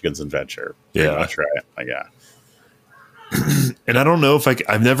at Michigan's Adventure. Pretty Yeah. much, right? Like, yeah. And I don't know if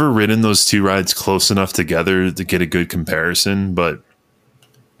I've never ridden those two rides close enough together to get a good comparison, but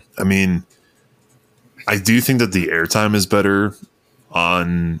I mean, I do think that the airtime is better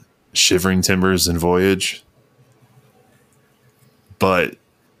on Shivering Timbers than Voyage. But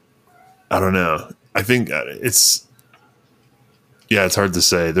I don't know. I think it's hard to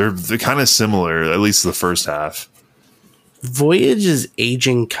say. They're kind of similar, at least the first half. Voyage is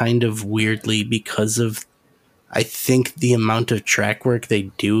aging kind of weirdly because of, I think, the amount of track work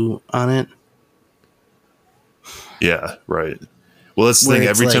they do on it. Yeah, right. Well, that's the thing.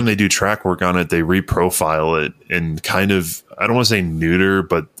 Every time they do track work on it, they reprofile it and kind of, I don't want to say neuter,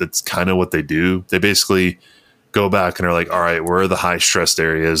 but that's kind of what they do. They basically go back and are like, all right, where are the high stressed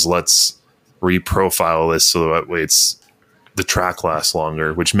areas? Let's reprofile this so that way the track lasts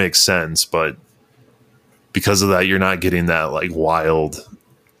longer, which makes sense. But because of that, you're not getting that like wild,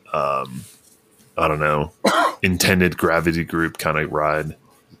 I don't know, intended gravity group kind of ride.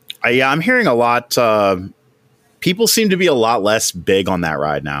 I'm hearing a lot. People seem to be a lot less big on that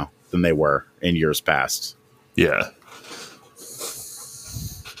ride now than they were in years past. Yeah.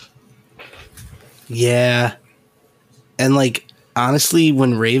 Yeah. And like, honestly,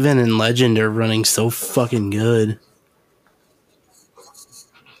 when Raven and Legend are running so fucking good.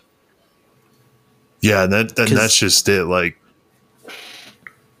 Yeah, that's just it. Like,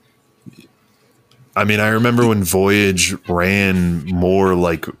 I mean, I remember when Voyage ran more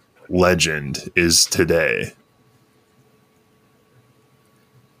like Legend is today.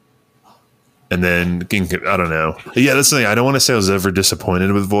 And then, I don't know. Yeah, that's the thing. I don't want to say I was ever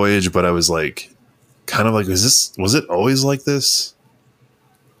disappointed with Voyage, but I was like, kind of like, was it always like this?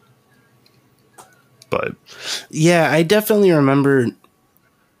 But yeah, I definitely remember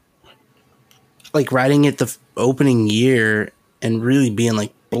like riding it the opening year and really being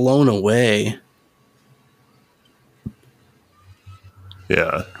like blown away.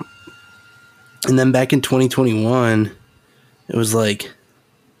 Yeah. And then back in 2021, it was like,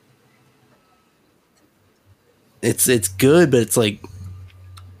 it's good, but it's like,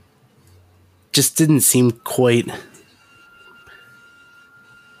 just didn't seem quite,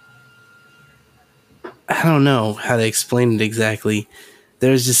 I don't know how to explain it exactly.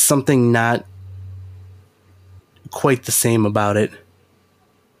 There's just something not quite the same about it.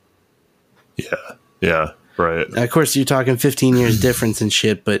 Yeah. Yeah, right. Now, of course, you're talking 15 years difference and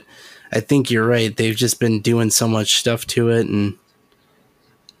shit, but I think you're right. They've just been doing so much stuff to it, and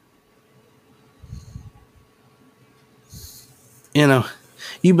you know,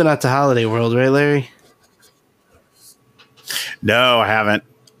 you've been out to Holiday World, right, Larry? No, I haven't.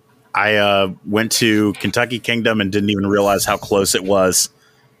 I went to Kentucky Kingdom and didn't even realize how close it was.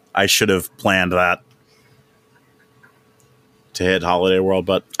 I should have planned that to hit Holiday World,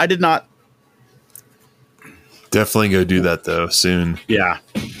 but I did not. Definitely go do that though soon. Yeah.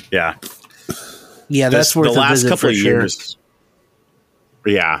 Yeah, that's worth the a last visit couple for of sure. years.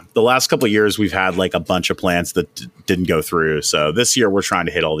 Yeah, the last couple of years we've had like a bunch of plans that didn't go through. So this year we're trying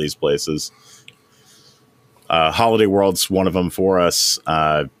to hit all these places. Holiday World's one of them for us.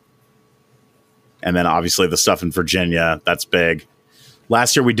 And then obviously the stuff in Virginia, that's big.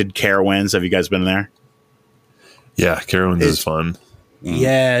 Last year we did Carowinds. Have you guys been there? Yeah, Carowinds is fun.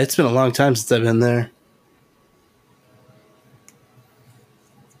 Yeah, it's been a long time since I've been there.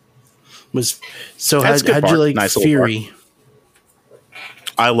 How'd you like nice Fury?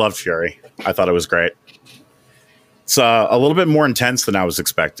 I loved Fury. I thought it was great. It's a little bit more intense than I was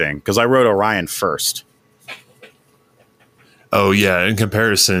expecting because I rode Orion first. Oh yeah, in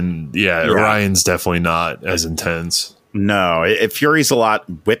comparison, Orion's definitely not as intense. No, Fury's a lot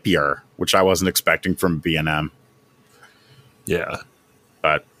whippier, which I wasn't expecting from B&M. Yeah.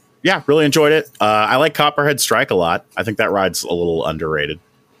 But yeah, really enjoyed it. I like Copperhead Strike a lot. I think that ride's a little underrated.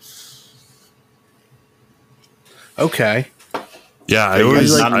 Okay. Yeah, I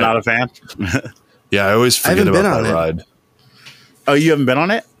always not a fan. Yeah, I always forget about that ride. Oh, you haven't been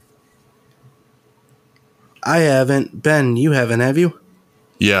on it? I haven't. Ben, you haven't, have you?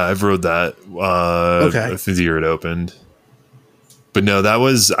 Yeah, I've rode that. Okay. I think the year it opened. But no,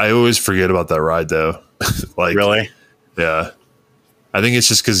 I always forget about that ride though. Like, really? Yeah. I think it's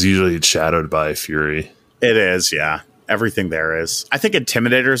just because usually it's shadowed by Fury. It is, yeah. Everything there is. I think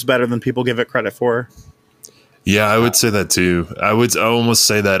Intimidator is better than people give it credit for. Yeah, I would say that too. I would almost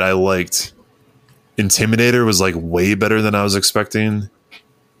say that I liked Intimidator was like way better than I was expecting.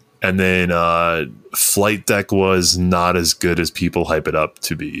 And then Flight Deck was not as good as people hype it up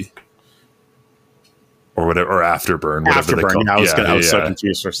to be. Or whatever, or Afterburn. Afterburn, I was so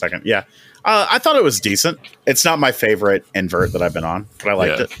confused for a second. Yeah. I thought it was decent. It's not my favorite invert that I've been on, but I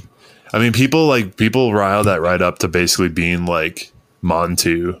liked it. I mean, people rile that ride up to basically being like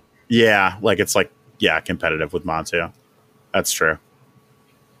Montu. Yeah, like it's like, competitive with Montu. That's true.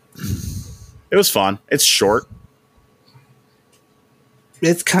 It was fun. It's short.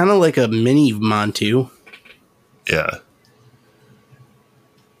 It's kind of like a mini Montu. Yeah.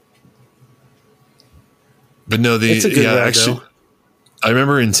 But no, it's a good ride, actually, though. I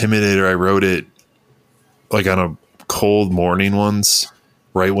remember Intimidator. I rode it like on a cold morning once,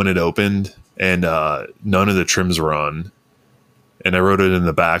 right when it opened, and none of the trims were on. And I rode it in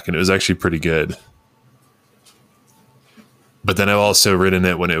the back, and it was actually pretty good. But then I've also ridden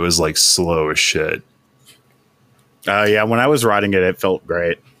it when it was like slow as shit. Yeah, when I was riding it, it felt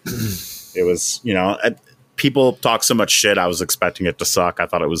great. It was, people talk so much shit. I was expecting it to suck. I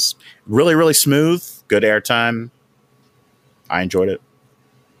thought it was really, really smooth, good airtime. I enjoyed it.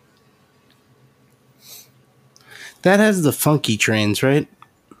 That has the funky trains, right?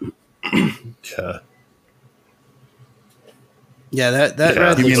 Yeah. Yeah, that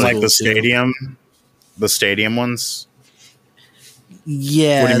ride you looks mean like cool the stadium ones?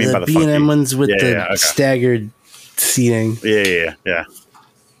 Yeah, What do you mean by the B&M funky? ones with the staggered seating. Yeah.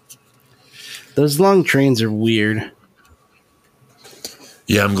 Those long trains are weird.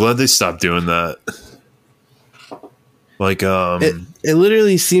 Yeah, I'm glad they stopped doing that. Like, it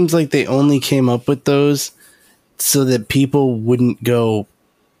literally seems like they only came up with those so that people wouldn't go,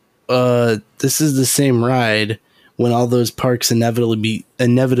 this is the same ride when all those parks inevitably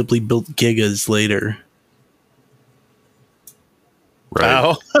built gigas later. Right.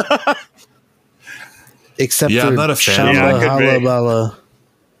 Oh. Except for I'm not a fan. Shamba Hala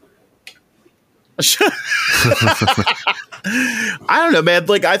I don't know, man.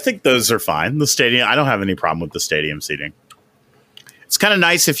 Like, I think those are fine. The stadium, I don't have any problem with the stadium seating. It's kind of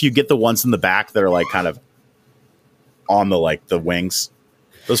nice if you get the ones in the back that are like kind of on the wings.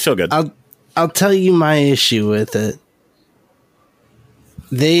 Those feel good. I'll tell you my issue with it.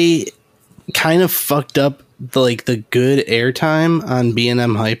 They kind of fucked up the good airtime on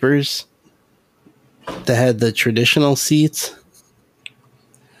B&M Hypers that had the traditional seats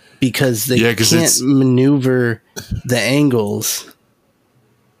because they can't maneuver the angles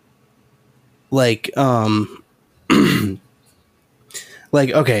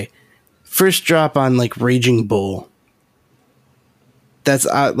okay, first drop on Raging Bull, that's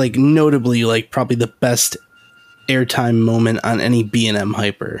like notably like probably the best airtime moment on any B&M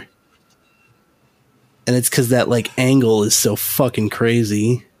hyper. And it's because that like angle is so fucking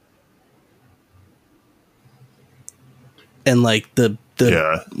crazy. And like the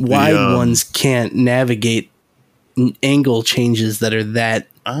wide ones can't navigate angle changes that are that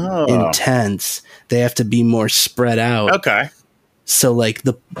intense. They have to be more spread out. Okay. So like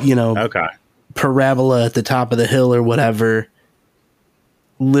the, parabola at the top of the hill or whatever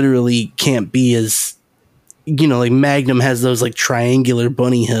literally can't be as, like Magnum has those like triangular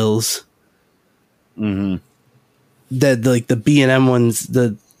bunny hills. Mm-hmm. That like the B&M ones,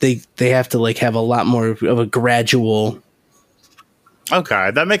 they have to like have a lot more of a gradual.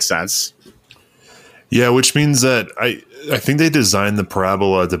 Okay, that makes sense. Yeah, which means that I think they designed the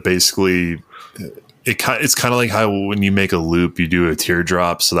parabola to basically it's kind of like how when you make a loop, you do a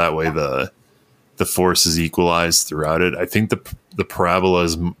teardrop, so that way the force is equalized throughout it. I think the parabola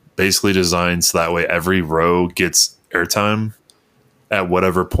is basically designed so that way every row gets airtime at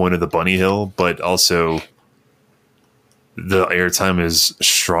whatever point of the bunny hill, but also the airtime is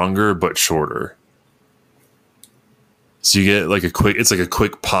stronger but shorter. So you get like it's like a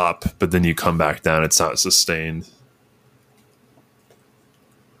quick pop, but then you come back down. It's not sustained.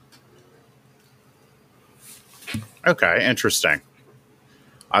 Okay, interesting.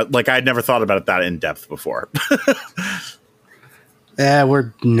 I'd never thought about it that in depth before. Yeah, we're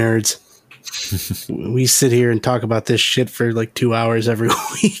nerds. We sit here and talk about this shit for like 2 hours every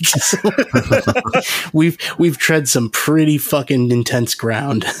week. So we've tread some pretty fucking intense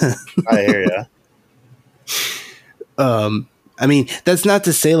ground. I hear ya. I mean, that's not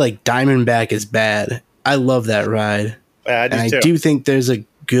to say like Diamondback is bad. I love that ride. Yeah, I do think there's a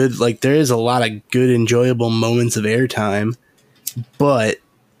good, like there is a lot of good, enjoyable moments of airtime, but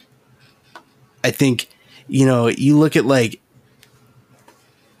I think, you look at like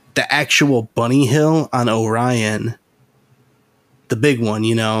the actual bunny hill on Orion, the big one,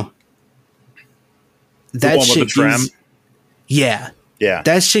 that one shit with the tram? Yeah.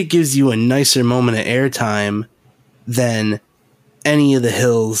 That shit gives you a nicer moment of airtime than any of the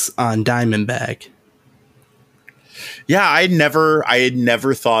hills on Diamondback. Yeah, I had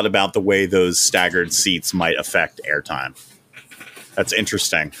never thought about the way those staggered seats might affect airtime. That's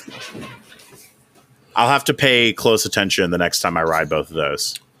interesting. I'll have to pay close attention the next time I ride both of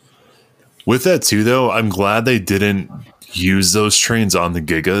those. With that too, though, I'm glad they didn't use those trains on the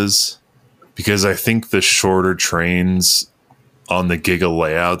Gigas, because I think the shorter trains on the Giga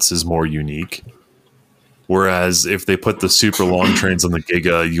layouts is more unique. Whereas if they put the super long trains on the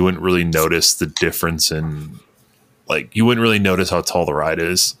Giga, you wouldn't really notice the difference in, like, you wouldn't really notice how tall the ride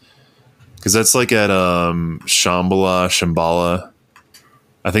is. Because that's like at Shambhala.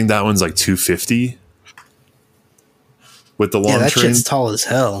 I think that one's like 250 with the long that train. shit's tall as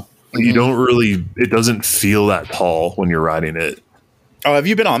hell. You don't really, it doesn't feel that tall when you're riding it. Oh, have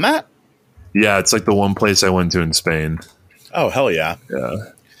you been on that? Yeah, it's like the one place I went to in Spain. Oh, hell yeah. Yeah.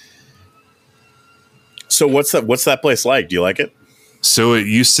 So what's that place like? Do you like it? So it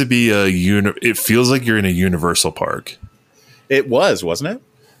used to be it feels like you're in a Universal Park. It was, wasn't it?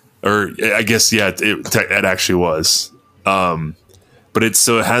 Or I guess, yeah, it actually was. But it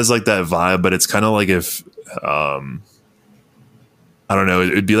has like that vibe, but it's kind of like if, I don't know,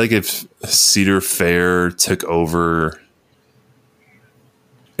 it'd be like if Cedar Fair took over.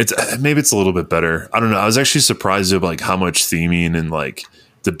 Maybe it's a little bit better. I don't know. I was actually surprised at like how much theming and like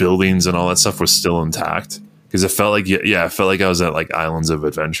the buildings and all that stuff was still intact, because it felt like I felt like I was at like Islands of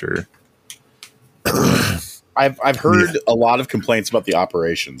Adventure. I've heard a lot of complaints about the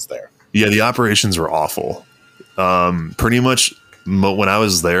operations there. Yeah, the operations were awful. Pretty much when I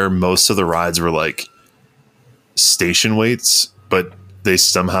was there, most of the rides were like station waits, but they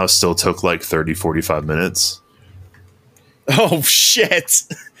somehow still took like 30-45 minutes. Oh shit.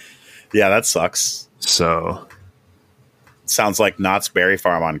 Yeah, that sucks. So sounds like Knott's Berry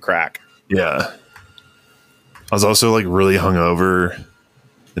Farm on crack. Yeah. I was also like really hungover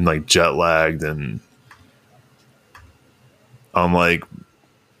and like jet lagged and on like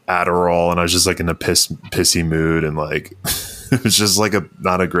Adderall, and I was just like in a pissy mood, and like it was just like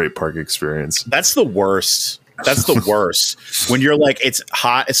not a great park experience. That's the worst. That's the worst. When you're like, it's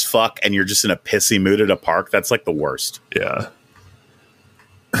hot as fuck and you're just in a pissy mood at a park. That's like the worst. Yeah.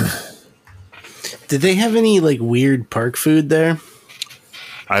 Did they have any like weird park food there?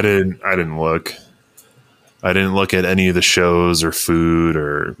 I didn't look. I didn't look at any of the shows or food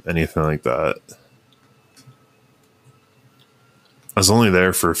or anything like that. I was only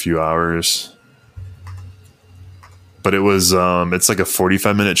there for a few hours. But it was it's like a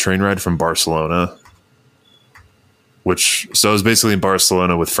 45-minute train ride from Barcelona. So I was basically in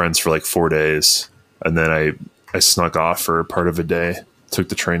Barcelona with friends for like 4 days, and then I snuck off for part of a day. Took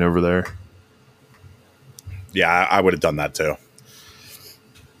the train over there. Yeah, I would have done that too.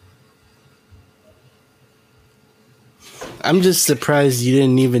 I'm just surprised you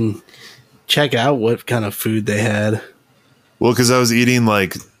didn't even check out what kind of food they had. Well, because I was eating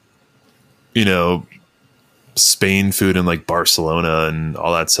like, Spain food in like Barcelona and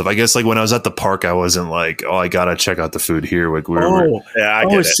all that stuff. I guess like when I was at the park, I wasn't like, oh, I gotta check out the food here. Like I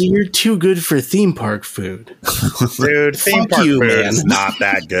get it. So you're too good for theme park food, dude. Theme park food is not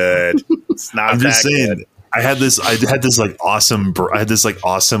that good. It's not. I'm just saying. Good. I had this like awesome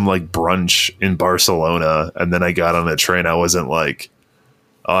brunch in Barcelona, and then I got on a train. I wasn't like,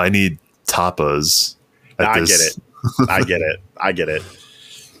 oh, I need tapas. I get it.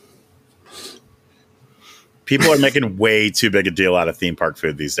 People are making way too big a deal out of theme park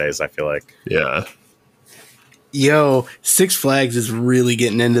food these days, I feel like. Yeah. Yo, Six Flags is really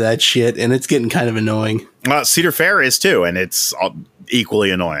getting into that shit, and it's getting kind of annoying. Cedar Fair is too, and it's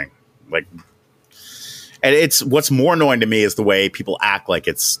equally annoying. Like, and it's what's more annoying to me is the way people act like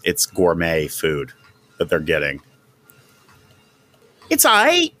it's gourmet food that they're getting. It's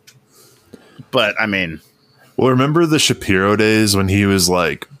aight, but I mean, well, remember the Shapiro days when he was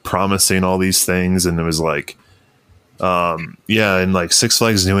like promising all these things, and it was like, in like Six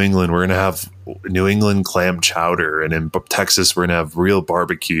Flags New England, we're gonna have New England clam chowder, and in Texas, we're gonna have real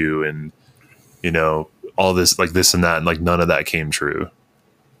barbecue, and all this like this and that, and like none of that came true.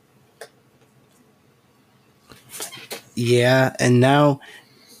 Yeah, and now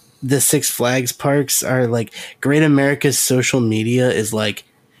the Six Flags parks are like, Great America's social media is like,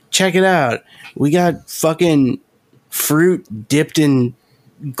 check it out, we got fucking fruit dipped in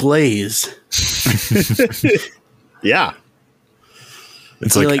glaze. Yeah,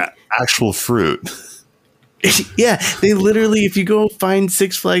 it's like actual fruit. Yeah, they literally, if you go find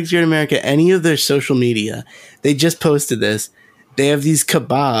Six Flags Great America, any of their social media, they just posted this. They have these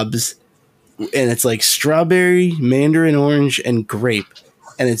kebabs, and it's like strawberry, mandarin orange, and grape.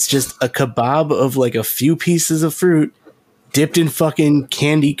 And it's just a kebab of like a few pieces of fruit dipped in fucking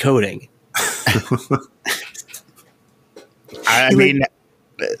candy coating. I mean,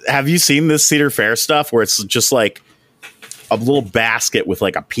 have you seen this Cedar Fair stuff where it's just like a little basket with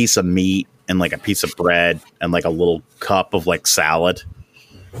like a piece of meat and like a piece of bread and like a little cup of like salad?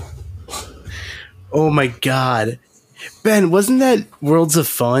 Oh my God. Ben, wasn't that Worlds of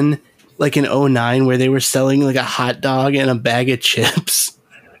Fun like in 2009 where they were selling like a hot dog and a bag of chips?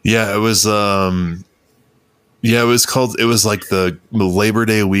 Yeah, it was it was like the Labor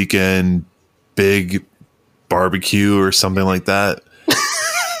Day weekend big barbecue or something like that.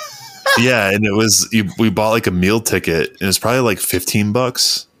 Yeah, and it was we bought like a meal ticket, and it was probably like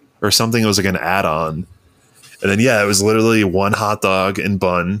 $15 or something. It was like an add-on. And then it was literally one hot dog and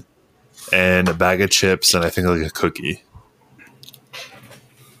bun and a bag of chips and I think like a cookie.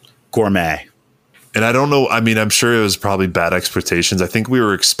 Gourmet. And I don't know, I mean, I'm sure it was probably bad expectations. I think we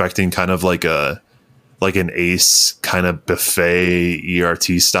were expecting kind of like an Ace kind of buffet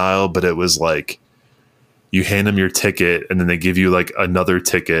ERT style, but it was like you hand them your ticket and then they give you like another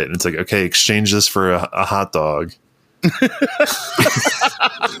ticket and it's like, okay, exchange this for a hot dog.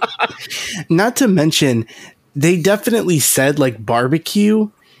 Not to mention, they definitely said like barbecue.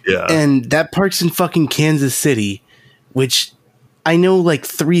 Yeah. And that park's in fucking Kansas City, which I know like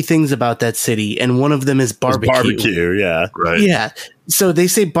 3 things about that city, and one of them is barbecue. Barbecue, yeah. Right. Yeah. So they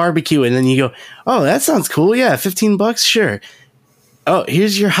say barbecue, and then you go, oh, that sounds cool. Yeah, $15, sure. Oh,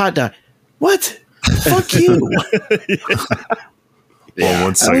 here's your hot dog. What? Fuck you. Well,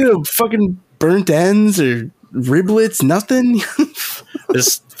 once I don't know, fucking burnt ends or riblets, nothing.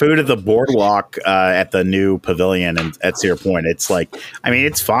 This food at the boardwalk at the new pavilion and at Cedar Point, it's like, I mean,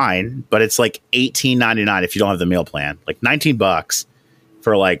 it's fine, but it's like $18.99 if you don't have the meal plan. Like $19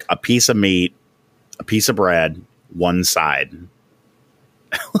 for like a piece of meat, a piece of bread, one side.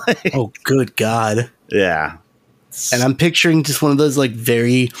 Oh, good God. Yeah. And I'm picturing just one of those like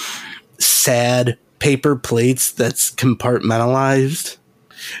very sad paper plates that's compartmentalized.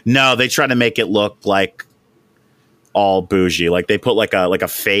 No, they try to make it look like all bougie. Like they put like a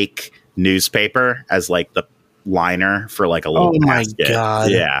fake newspaper as like the liner for like a little basket. My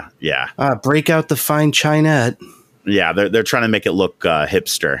God. Yeah. Break out the fine chinette. Yeah, they're trying to make it look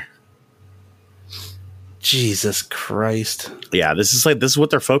hipster. Jesus Christ. Yeah, this is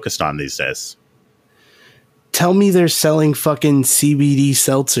what they're focused on these days. Tell me they're selling fucking CBD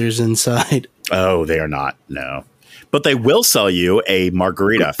seltzers inside. Oh, they are not. No. But they will sell you a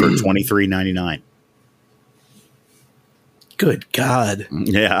margarita for $23.99. Good God.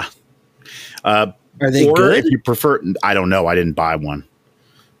 Yeah. Are they or good? if you prefer, I don't know. I didn't buy one.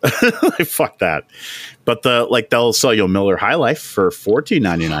 Fuck that. But they'll sell you a Miller High Life for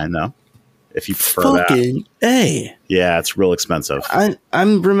 $14.99 though, if you prefer Fucking that. hey. Yeah, it's real expensive.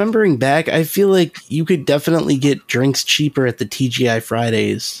 I'm remembering back. I feel like you could definitely get drinks cheaper at the TGI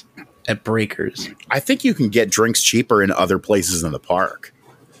Fridays at Breakers. I think you can get drinks cheaper in other places in the park.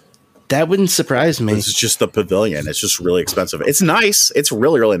 That wouldn't surprise me. This is just the pavilion. It's just really expensive. It's nice. It's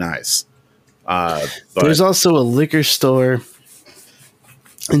really, really nice. But There's also a liquor store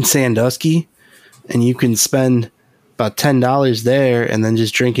in Sandusky, and you can spend about $10 there and then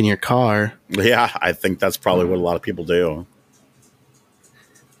just drink in your car. yeah, I think that's probably what a lot of people do.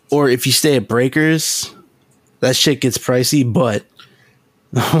 Or if you stay at Breakers, that shit gets pricey, but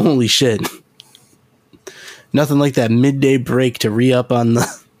holy shit. Nothing like that midday break to re-up on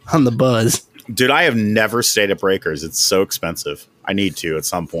the buzz. Dude, I have never stayed at Breakers. It's so expensive. I need to at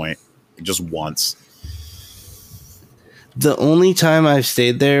some point. Just once. The only time I've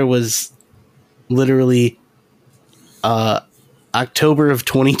stayed there was literally October of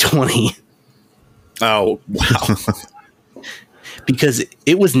 2020. Oh, wow. Because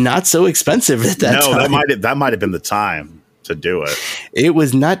it was not so expensive at that time. No, that might have been the time to do it. It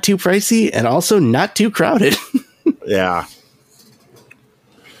was not too pricey and also not too crowded. Yeah.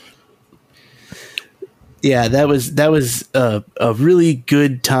 Yeah, that was a really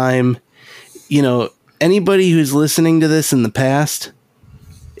good time. You know, anybody who's listening to this in the past,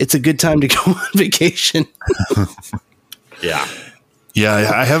 it's a good time to go on vacation. Yeah.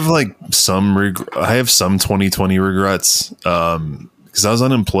 Yeah, I have like I have some 2020 regrets because I was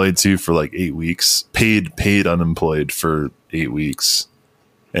unemployed too for like 8 weeks, paid unemployed for 8 weeks,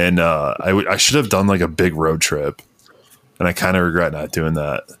 and I should have done like a big road trip, and I kind of regret not doing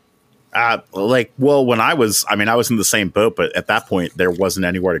that. When I was in the same boat, but at that point there wasn't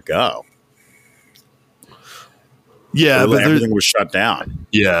anywhere to go. Yeah, but everything was shut down.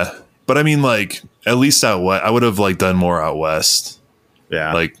 Yeah, but I mean, like at least out west, I would have like done more out west.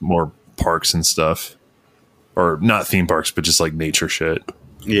 Yeah, like more parks and stuff, or not theme parks, but just like nature shit.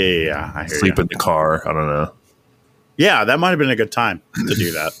 Yeah. I hear Sleep in the car. I don't know. Yeah, that might have been a good time to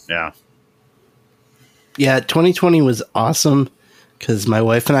do that. Yeah. Yeah, 2020 was awesome because my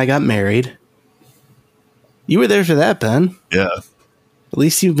wife and I got married. You were there for that, Ben. Yeah. At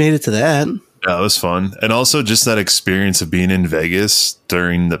least you made it to that. Yeah, it was fun. And also just that experience of being in Vegas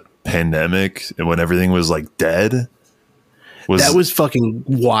during the pandemic and when everything was like dead. That was fucking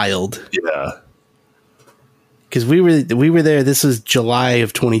wild. Yeah. Because we were there. This was July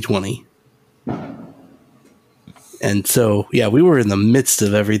of 2020. And so, yeah, we were in the midst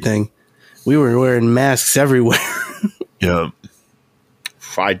of everything. We were wearing masks everywhere. Yeah.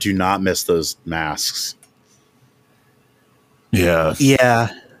 I do not miss those masks. Yeah.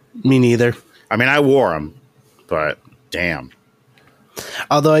 Yeah, me neither. I mean, I wore them, but damn.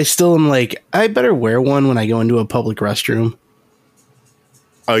 Although I still am like, I better wear one when I go into a public restroom.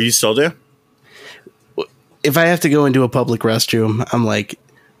 Oh, you still do? If I have to go into a public restroom, I'm like,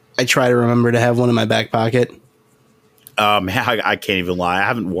 I try to remember to have one in my back pocket. I can't even lie. I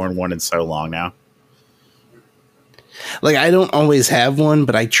haven't worn one in so long now. Like, I don't always have one,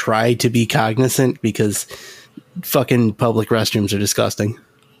 but I try to be cognizant because fucking public restrooms are disgusting.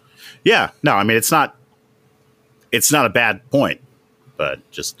 Yeah. No, I mean, it's not a bad point, but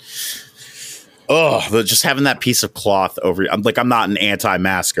just having that piece of cloth over. I'm not an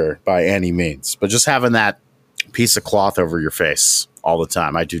anti-masker by any means, but just having that piece of cloth over your face all the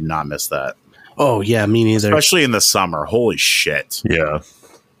time, I do not miss that. Oh yeah, me neither. Especially in the summer. Holy shit. Yeah.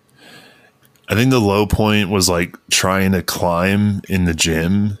 I think the low point was like trying to climb in the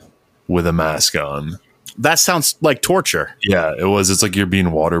gym with a mask on. That sounds like torture. Yeah, it was. It's like you're being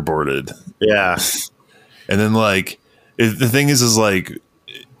waterboarded. Yeah. And then like the thing is like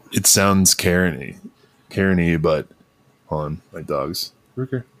it sounds Karen-y, but hold on, my dogs.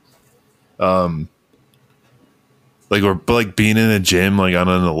 Okay. Like being in a gym, like on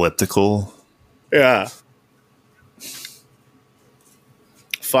an elliptical. Yeah.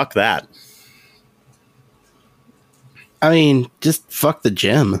 Fuck that. I mean, just fuck the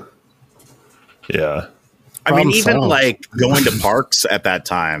gym. Yeah. I mean, even solved. like going to parks at that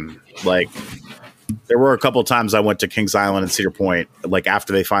time, like there were a couple of times I went to Kings Island and Cedar Point, like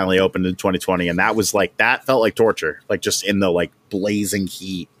after they finally opened in 2020. And that felt like torture, like just in the like blazing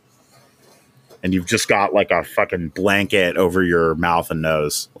heat. And you've just got like a fucking blanket over your mouth and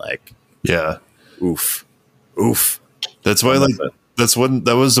nose. Like, Yeah. oof. That's why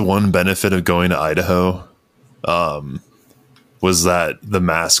that was the one benefit of going to Idaho. Was that the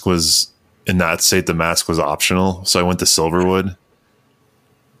mask was in that state, the mask was optional. So I went to Silverwood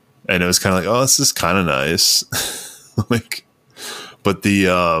and it was kind of like, oh, this is kind of nice. Like, but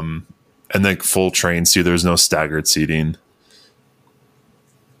and then full trains too. There's no staggered seating.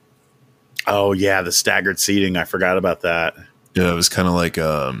 Oh yeah, the staggered seating. I forgot about that. Yeah, it was kind of like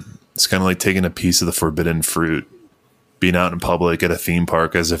it's kind of like taking a piece of the forbidden fruit, being out in public at a theme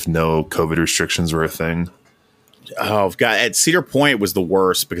park as if no COVID restrictions were a thing. Oh God, at Cedar Point was the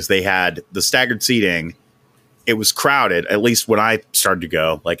worst because they had the staggered seating. It was crowded, at least when I started to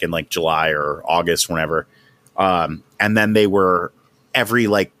go, like in like July or August, whenever. And then they were every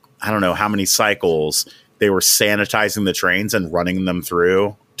like, I don't know how many cycles, they were sanitizing the trains and running them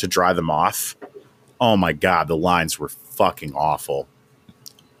through to dry them off. Oh my God, the lines were fucking awful.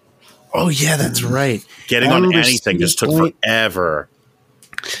 Oh yeah, that's right. Getting on anything just took forever.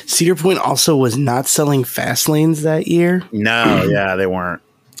 Cedar Point also was not selling fast lanes that year. No, yeah, they weren't.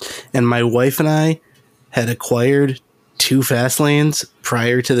 And my wife and I had acquired 2 fast lanes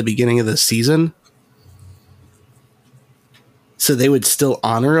prior to the beginning of the season. So they would still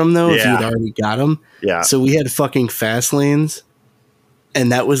honor them, though, if you'd already got them. Yeah. So we had fucking fast lanes,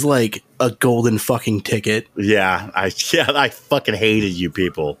 and that was like a golden fucking ticket. Yeah, I fucking hated you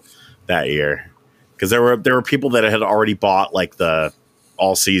people that year because there were people that had already bought like the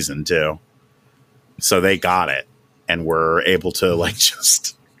all season too, so they got it and were able to like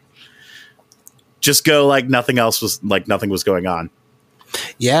just go like nothing was going on.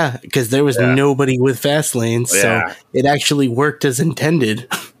 Yeah, because there was nobody with fast lanes, so it actually worked as intended.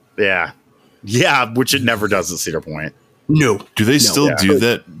 Yeah, which it never does at Cedar Point. No. Do they still do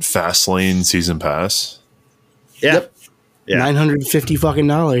that fast lane season pass? Yeah. Yep. Yeah. $950 fucking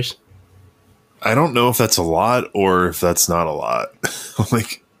dollars. I don't know if that's a lot or if that's not a lot.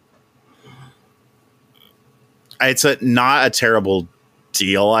 Like, it's not a terrible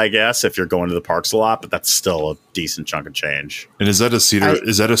deal, I guess, if you're going to the parks a lot, but that's still a decent chunk of change. And is that a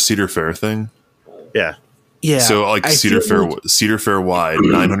Cedar Fair thing? Yeah. Yeah. So like Cedar Fair wide,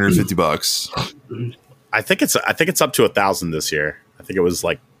 $950. I think it's up to 1,000 this year. I think it was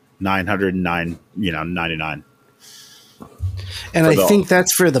like 909, 99. And I think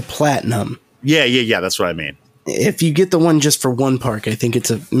that's for the platinum. Yeah. That's what I mean. If you get the one just for one park, I think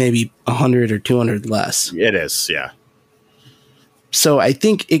it's maybe 100 or 200 less. It is, yeah. So I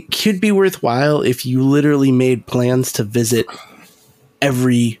think it could be worthwhile if you literally made plans to visit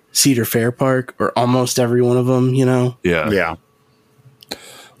every Cedar Fair park or almost every one of them, Yeah. Yeah.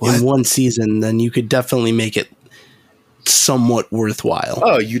 In one season, then you could definitely make it somewhat worthwhile.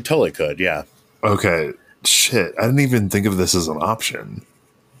 Oh, you totally could, yeah. Okay. Shit. I didn't even think of this as an option.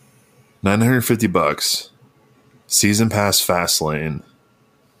 $950. Season pass fast lane.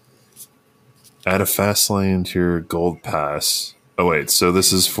 Add a fast lane to your gold pass. Oh wait, so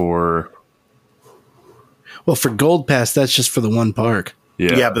this is for... Well, for gold pass, that's just for the one park.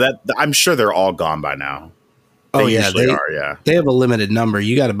 Yeah, but I'm sure they're all gone by now. They usually are, yeah. They have a limited number.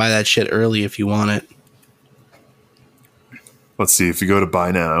 You got to buy that shit early if you want it. Let's see, if you go to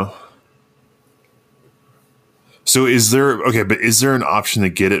buy now. So is there an option to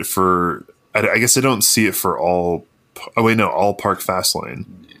get it for... I guess I don't see it for all... Oh wait, no, all park fast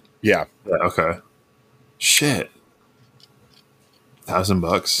lane. Yeah. Okay. Shit.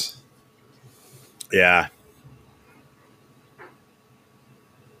 $1,000. Yeah.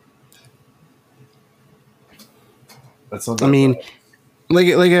 That's not I mean, like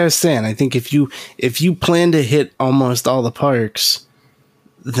I was saying, I think if you plan to hit almost all the parks,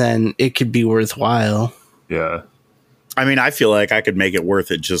 then it could be worthwhile. Yeah. I mean, I feel like I could make it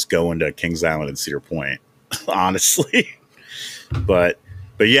worth it just going to Kings Island and Cedar Point, honestly. But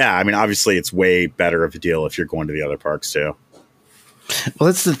yeah, I mean, obviously it's way better of a deal if you're going to the other parks too. Well,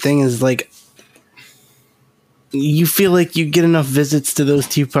 that's the thing is like, you feel like you get enough visits to those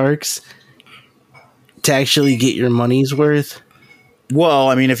 2 parks to actually get your money's worth. Well,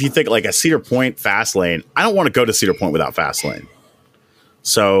 I mean, if you think like a Cedar Point fast lane, I don't want to go to Cedar Point without fast lane.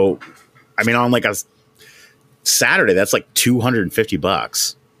 So, I mean, on like a Saturday, that's like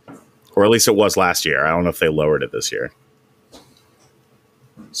 $250, or at least it was last year. I don't know if they lowered it this year.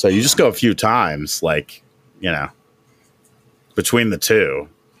 So you just go a few times, like, between the two,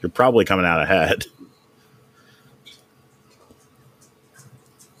 you're probably coming out ahead.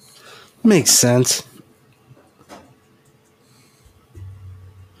 Makes sense.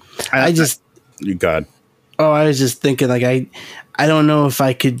 You got. Oh, I was just thinking, like, I don't know if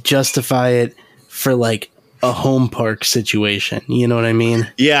I could justify it for like a home park situation. You know what I mean?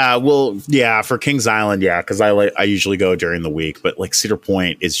 Yeah, well, yeah, for Kings Island, yeah, because I usually go during the week, but like Cedar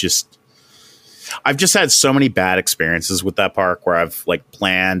Point is just. I've just had so many bad experiences with that park where I've like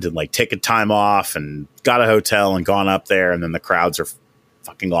planned and like taken time off and got a hotel and gone up there, and then the crowds are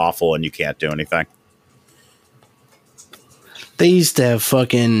fucking awful and you can't do anything. They used to have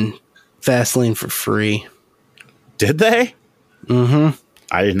fucking Fastlane for free. Did they? Mm-hmm.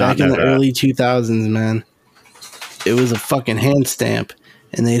 I did not Back in know the that. early 2000s, man. It was a fucking hand stamp,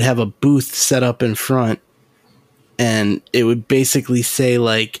 and they'd have a booth set up in front, and it would basically say,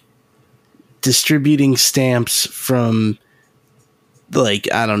 like, distributing stamps from,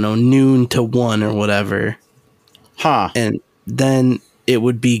 like, I don't know, noon to 1 or whatever. Huh. And then it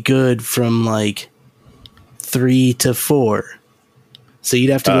would be good from, like, 3 to 4. So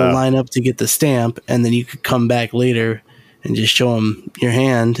you'd have to go line up to get the stamp, and then you could come back later and just show them your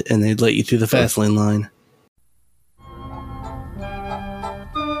hand, and they'd let you through the Fastlane line.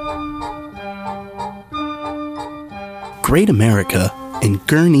 Great America in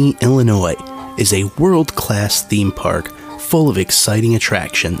Gurnee, Illinois is a world-class theme park full of exciting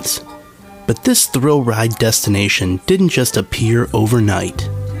attractions. But this thrill ride destination didn't just appear overnight.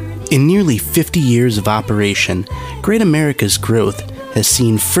 In nearly 50 years of operation, Great America's growth has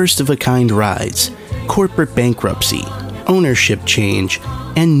seen first-of-a-kind rides, corporate bankruptcy, ownership change,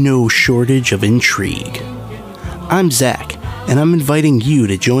 and no shortage of intrigue. I'm Zach, and I'm inviting you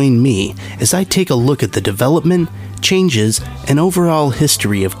to join me as I take a look at the development, changes, and overall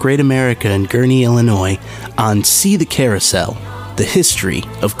history of Great America in Gurnee, Illinois on See the Carousel, the history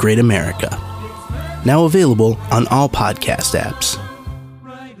of Great America. Now available on all podcast apps.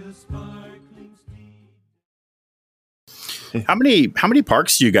 How many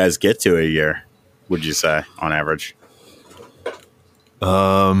parks do you guys get to a year, would you say, on average?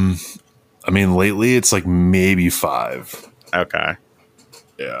 I mean, lately it's like maybe 5. Okay.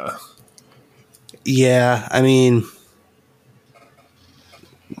 Yeah. Yeah, I mean,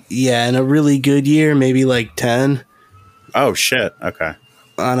 yeah, in a really good year, maybe like 10. Oh shit. Okay.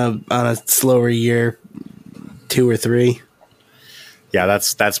 On a slower year, 2 or 3. Yeah,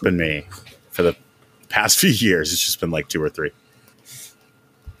 that's been me for the past few years. It's just been like 2 or 3.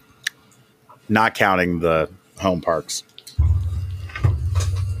 Not counting the home parks.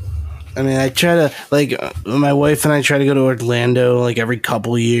 I mean, I try to, like, my wife and I try to go to Orlando like every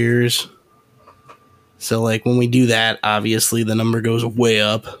couple years. So, like, when we do that, obviously the number goes way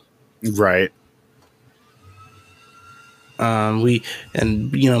up. Right. My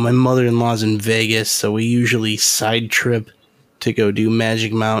mother-in-law's in Vegas, so we usually side trip to go do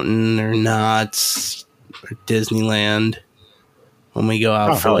Magic Mountain or Knott's or Disneyland when we go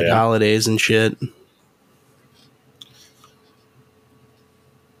out for like holidays and shit.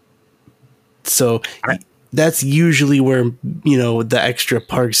 So that's usually where, the extra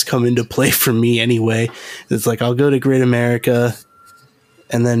parks come into play for me anyway. It's like I'll go to Great America,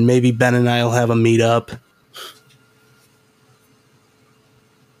 and then maybe Ben and I will have a meetup.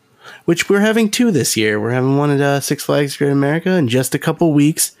 Which we're having 2 this year. We're having one at Six Flags Great America in just a couple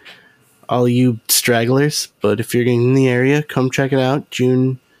weeks. All you stragglers, but if you're in the area, come check it out.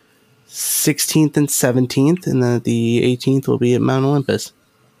 June 16th and 17th, and then the 18th will be at Mount Olympus.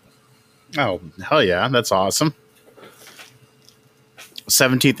 Oh, hell yeah. That's awesome.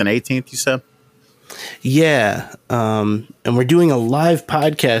 17th and 18th, you said? Yeah. And we're doing a live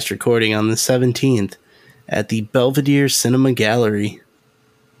podcast recording on the 17th at the Belvedere Cinema Gallery.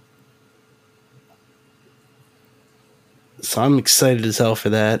 So I'm excited as hell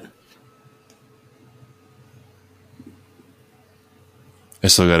for that. I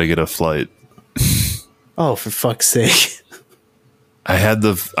still got to get a flight. Oh, for fuck's sake. I had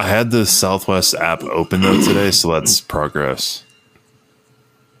the Southwest app open though today, so that's progress.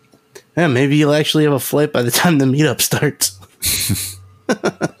 Yeah, maybe you'll actually have a flight by the time the meetup starts.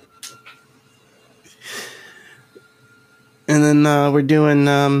 And then we're doing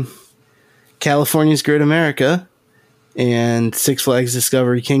California's Great America and Six Flags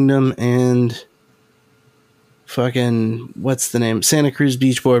Discovery Kingdom and fucking, what's the name? Santa Cruz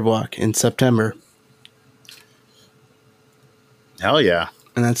Beach Boardwalk in September. Hell yeah.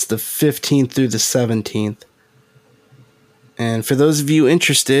 And that's the 15th through the 17th. And for those of you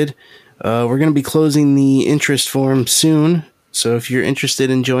interested, we're going to be closing the interest form soon. So if you're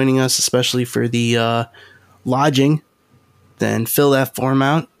interested in joining us, especially for the lodging, then fill that form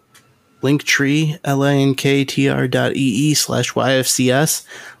out. Linktree, linktr.ee/YFCS.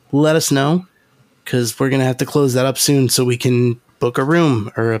 Let us know, because we're going to have to close that up soon so we can book a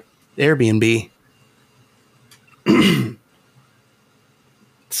room or a Airbnb.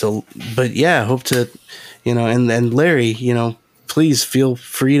 So, but yeah, hope to, and Larry, please feel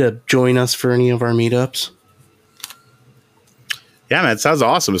free to join us for any of our meetups. Yeah, man, it sounds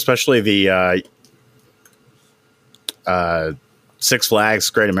awesome, especially the Six Flags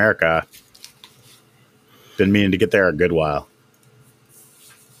Great America. Been meaning to get there a good while.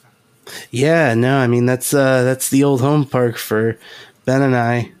 Yeah, no, I mean that's the old home park for Ben and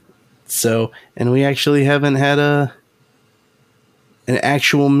I. So, and we actually haven't had an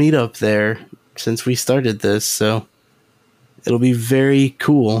actual meetup there since we started this, so it'll be very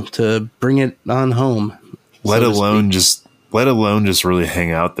cool to bring it on home. Let alone just really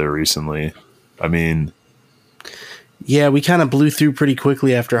hang out there recently. I mean, yeah, we kind of blew through pretty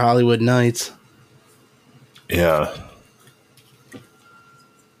quickly after Hollywood Nights. Yeah.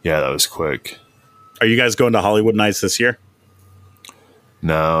 Yeah, that was quick. Are you guys going to Hollywood Nights this year?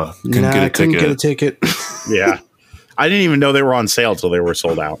 No, couldn't get a ticket. Yeah. I didn't even know they were on sale till they were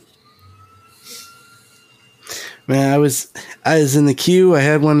sold out. Man, I was in the queue. I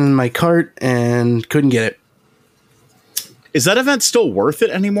had one in my cart and couldn't get it. Is that event still worth it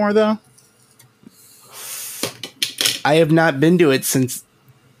anymore, though? I have not been to it since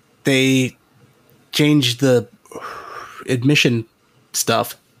they changed the admission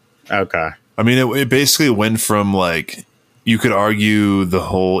stuff. Okay. I mean, it basically went from like, you could argue the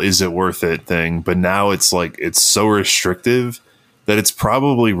whole "is it worth it" thing, but now it's like it's so restrictive that it's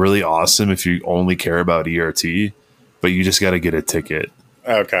probably really awesome if you only care about ERT, but you just got to get a ticket.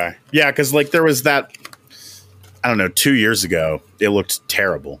 Okay. Yeah, because like there was that, I don't know, 2 years ago, it looked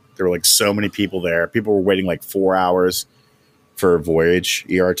terrible. There were like so many people there. People were waiting like 4 hours for Voyage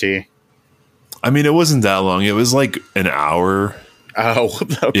ERT. I mean, it wasn't that long. It was like an hour. Oh,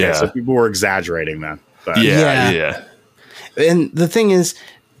 okay. Yeah. So people were exaggerating then. But. Yeah. And the thing is,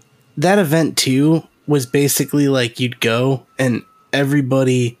 that event too was basically like you'd go and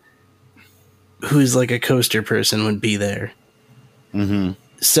everybody who's like a coaster person would be there. Mm-hmm.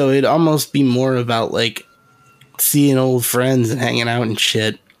 So it'd almost be more about like seeing old friends and hanging out and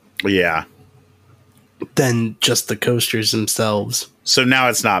shit. Yeah. Than just the coasters themselves. So now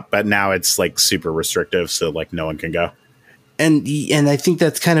it's not, but now it's like super restrictive, so like no one can go. And I think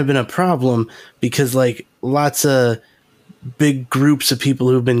that's kind of been a problem because like lots of big groups of people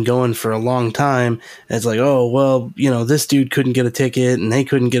who've been going for a long time, it's like, oh, well, you know, this dude couldn't get a ticket and they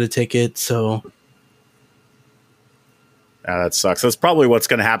couldn't get a ticket, so That sucks. That's probably what's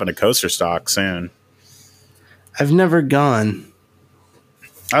going to happen to Coaster Stock soon. I've never gone.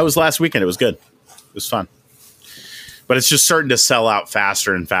 I was last weekend. It was good. It was fun. But it's just starting to sell out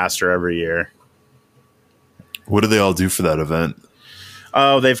faster and faster every year. What do they all do for that event?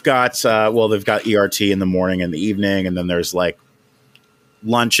 Oh, they've got ERT in the morning and the evening, and then there's like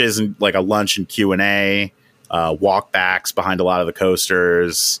lunches and like a lunch and Q&A, walkbacks behind a lot of the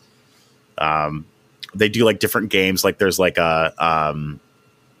coasters. They do like different games. Like there's like a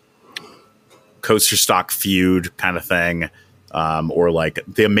Coaster Stock feud kind of thing, or like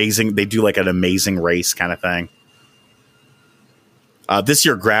they do like an amazing race kind of thing. This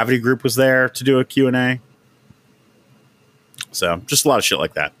year, Gravity Group was there to do a Q&A. So just a lot of shit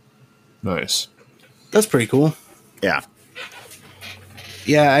like that. Nice. That's pretty cool. Yeah.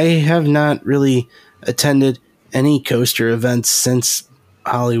 Yeah, I have not really attended any coaster events since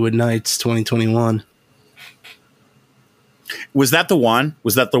Hollywood Nights 2021. Was that the one?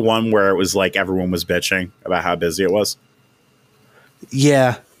 Was that the one where it was like everyone was bitching about how busy it was?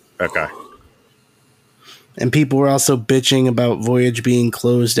 Yeah. Okay. And people were also bitching about Voyage being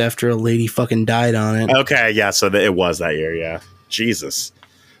closed after a lady fucking died on it. Okay, yeah, so it was that year, yeah. Jesus.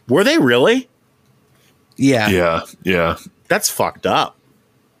 Were they really? Yeah. Yeah. That's fucked up.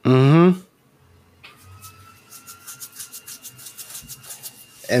 Mm-hmm.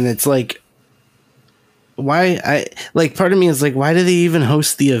 And it's like, part of me is like, why do they even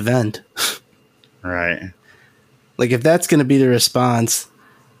host the event? Right. Like, if that's going to be the response,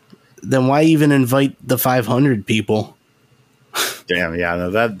 then why even invite the 500 people? Damn, yeah,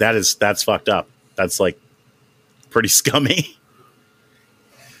 no, that's fucked up. That's like pretty scummy.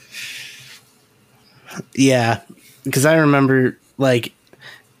 Yeah, because I remember like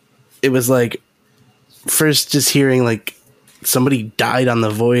it was like first just hearing like somebody died on the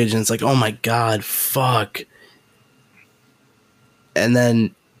Voyage, and it's like, oh my god, fuck. And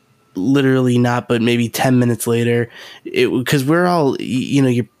then literally not, but maybe 10 minutes later, because we're all, you know,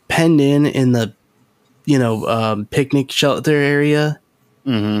 you're penned in the, you know, picnic shelter area.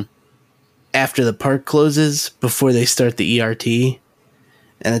 Mm-hmm. After the park closes, before they start the ERT.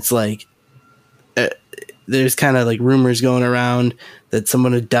 And it's like, there's kind of like rumors going around that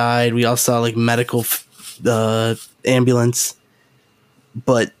someone had died. We all saw like medical ambulance,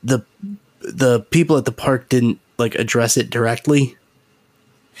 but the people at the park didn't like address it directly.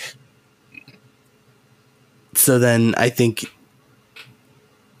 So then I think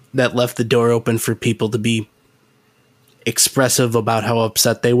that left the door open for people to be expressive about how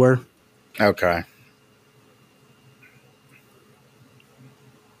upset they were. Okay.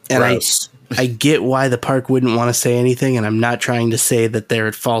 And Gross. I get why the park wouldn't want to say anything, and I'm not trying to say that they're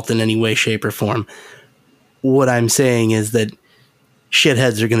at fault in any way, shape, or form. What I'm saying is that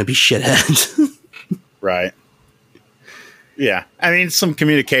shitheads are going to be shitheads. Right. Yeah. I mean, some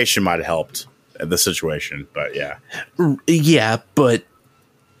communication might have helped in the situation, but yeah. Yeah, but,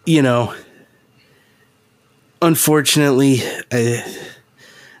 you know, unfortunately,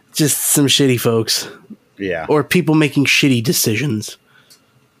 just some shitty folks. Yeah. Or people making shitty decisions.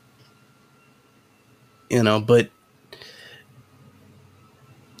 You know, but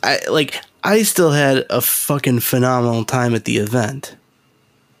I still had a fucking phenomenal time at the event.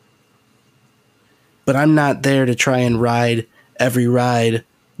 But I'm not there to try and ride every ride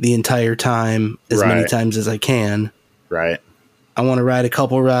the entire time as many times as I can. Right. I want to ride a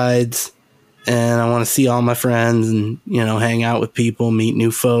couple rides, and I want to see all my friends and, you know, hang out with people, meet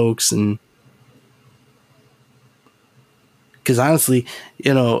new folks. And because honestly,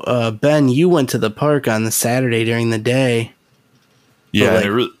 you know, Ben, you went to the park on the Saturday during the day. Yeah, like,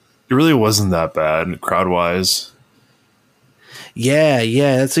 it really wasn't that bad crowd wise. Yeah,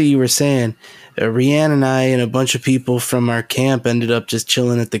 that's what you were saying. Rianne and I and a bunch of people from our camp ended up just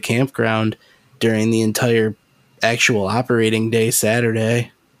chilling at the campground during the entire actual operating day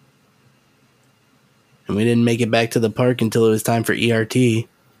Saturday. And we didn't make it back to the park until it was time for ERT.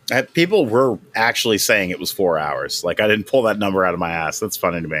 People were actually saying it was 4 hours. Like, I didn't pull that number out of my ass. That's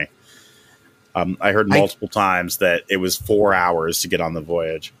funny to me. I heard multiple times that it was 4 hours to get on the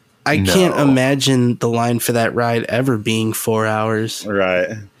voyage. I can't imagine the line for that ride ever being 4 hours. Right.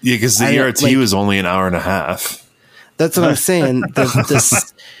 Yeah, because the ERT was only an hour and a half. That's what I'm saying.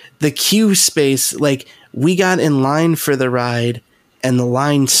 The queue space, like, we got in line for the ride, and the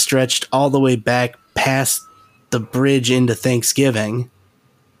line stretched all the way back past the bridge into Thanksgiving.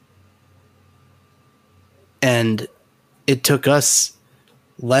 And it took us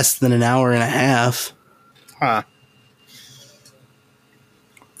less than an hour and a half. Huh.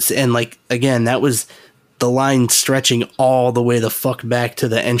 And, like, again, that was the line stretching all the way the fuck back to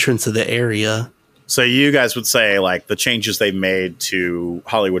the entrance of the area. So you guys would say, like, the changes they made to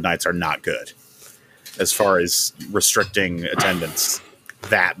Hollywood Nights are not good as far as restricting attendance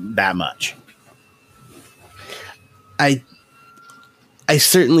that much. I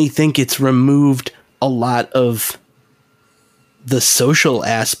certainly think it's removed a lot of the social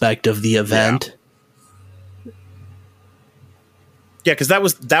aspect of the event. Yeah, because that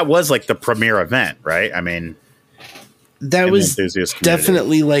was like the premier event, right? I mean, that was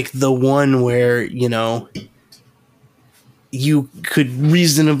definitely like the one where, you know, you could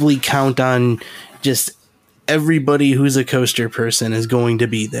reasonably count on just everybody who's a coaster person is going to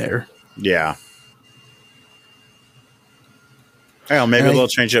be there. Yeah. Well, maybe they'll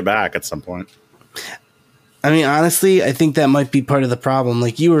change it back at some point. I mean, honestly, I think that might be part of the problem.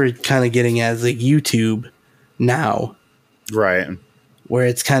 Like you were kind of getting at, like, YouTube now. Right. Where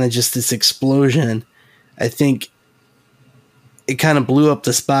it's kind of just this explosion. I think it kind of blew up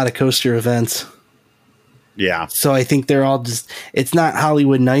the spot of coaster events. Yeah. So I think they're all just, it's not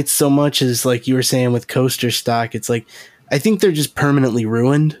Hollywood Nights so much as, like you were saying with coaster stock. It's like, I think they're just permanently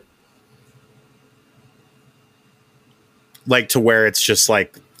ruined. Like, to where it's just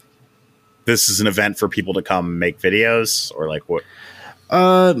like, this is an event for people to come make videos, or like what?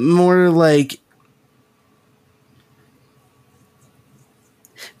 More like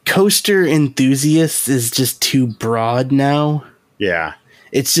coaster enthusiasts is just too broad now. Yeah.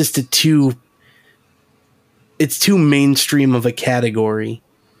 It's just it's too mainstream of a category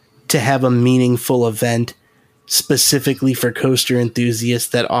to have a meaningful event specifically for coaster enthusiasts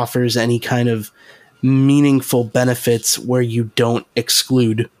that offers any kind of meaningful benefits where you don't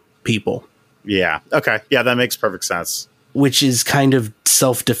exclude people. Yeah. Okay. Yeah, that makes perfect sense. Which is kind of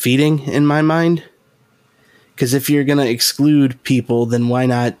self-defeating in my mind. Because if you're going to exclude people, then why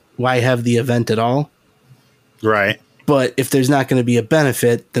have the event at all? Right. But if there's not going to be a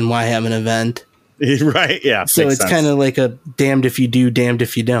benefit, then why have an event? Right. Yeah. So it's kind of like a damned if you do, damned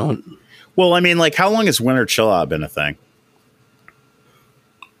if you don't. Well, I mean, like, how long has Winter Chill Out been a thing?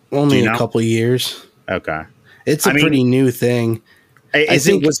 Only a couple years. Okay. It's a pretty new thing.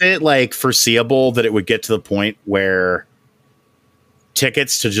 Was it like foreseeable that it would get to the point where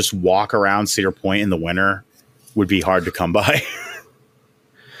tickets to just walk around Cedar Point in the winter would be hard to come by?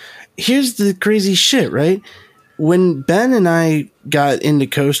 Here's the crazy shit, right? When Ben and I got into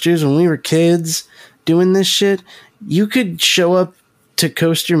coasters when we were kids doing this shit, you could show up to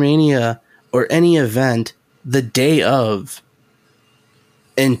Coaster Mania or any event the day of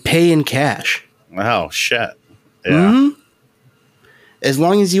and pay in cash. Oh, shit. Yeah. Mm-hmm. As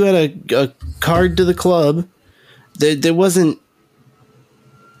long as you had a card to the club, there wasn't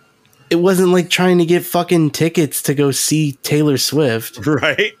it wasn't like trying to get fucking tickets to go see Taylor Swift.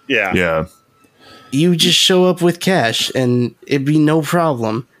 Right? Yeah. Yeah. You just show up with cash and it'd be no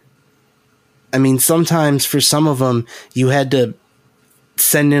problem. I mean, sometimes for some of them, you had to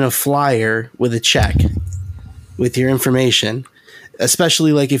send in a flyer with a check with your information.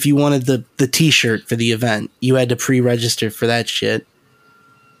 Especially like if you wanted the t-shirt for the event, you had to pre-register for that shit.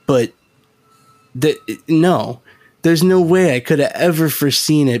 But no, there's no way I could have ever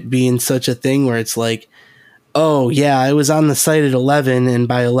foreseen it being such a thing where it's like, oh yeah, I was on the site at 11 and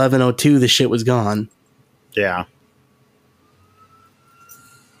by 11:02 the shit was gone. Yeah.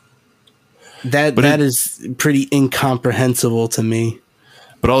 That is pretty incomprehensible to me.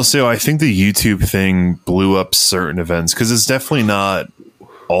 But also, I think the YouTube thing blew up certain events because it's definitely not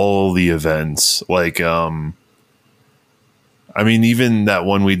all the events. Like, I mean, even that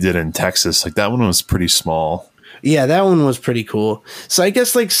one we did in Texas, like that one was pretty small. Yeah, that one was pretty cool. So I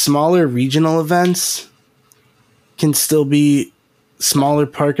guess like smaller regional events can still be smaller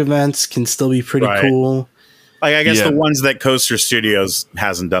park events can still be pretty cool. Like, I guess the ones that Coaster Studios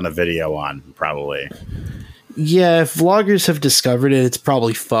hasn't done a video on, probably. Yeah, if vloggers have discovered it, it's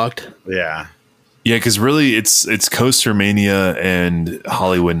probably fucked. Yeah. Yeah, because really it's Coaster Mania and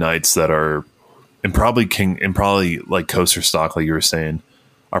Hollywood Nights that are, and probably like Coaster Stock, like you were saying,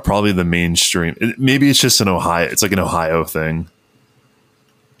 are probably the mainstream. Maybe it's just an Ohio. It's like an Ohio thing.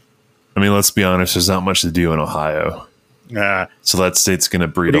 I mean, let's be honest. There's not much to do in Ohio. So that state's going to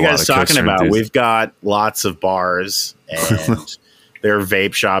breed a lot of coaster. What are you guys talking about? We've got lots of bars and there are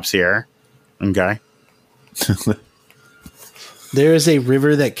vape shops here. Okay. There is a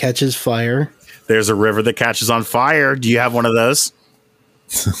river that catches fire. There's a river that catches on fire. Do you have one of those?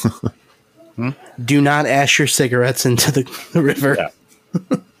 Do not ash your cigarettes into the river.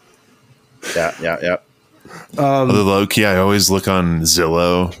 Yeah. Although low-key, I always look on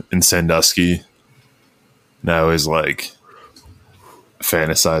Zillow in Sandusky, and I always like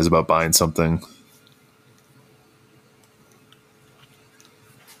fantasize about buying something.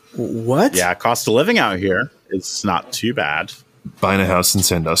 What? Yeah, cost of living out here, it's not too bad. Buying a house in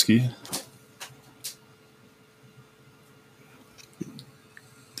Sandusky?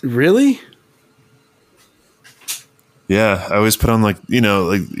 Really? Yeah, I always put on like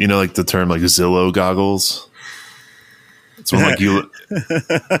the term like Zillow goggles. It's when like you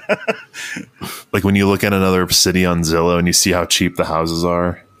like when you look at another city on Zillow and you see how cheap the houses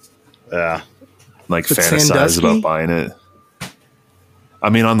are. Yeah. Like But fantasize Sandusky? about buying it. I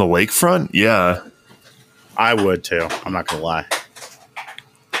mean, on the lakefront, yeah. I would too. I'm not gonna lie.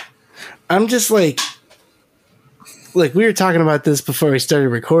 I'm just like we were talking about this before we started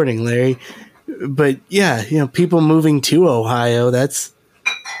recording, Larry. But yeah, people moving to Ohio,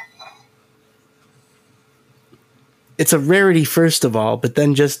 it's a rarity first of all, but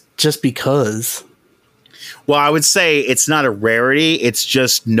then just because. Well, I would say it's not a rarity. It's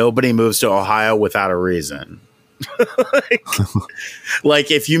just nobody moves to Ohio without a reason. like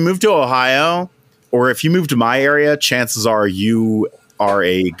if you move to Ohio or if you move to my area, chances are you are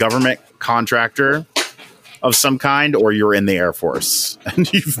a government contractor of some kind or you're in the Air Force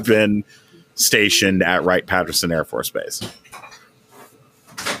and you've been stationed at Wright-Patterson Air Force Base.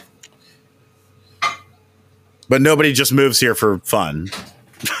 But nobody just moves here for fun.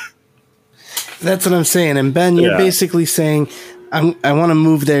 That's what I'm saying. And Ben, you're basically saying I want to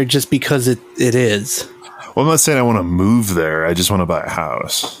move there just because it is. Well, I'm not saying I want to move there. I just want to buy a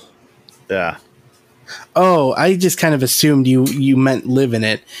house. Yeah. Oh, I just kind of assumed you meant live in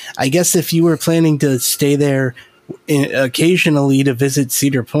it. I guess if you were planning to stay there occasionally to visit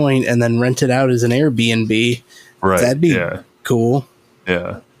Cedar Point and then rent it out as an Airbnb, right? That'd be cool.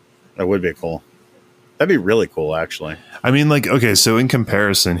 Yeah. That would be cool. That'd be really cool, actually. I mean, like, okay, so in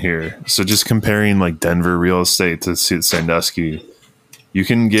comparison here, so just comparing like Denver real estate to Sandusky, you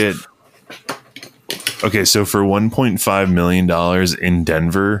can get, okay, so for $1.5 million in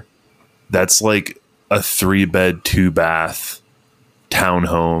Denver, that's like a 3-bed, 2-bath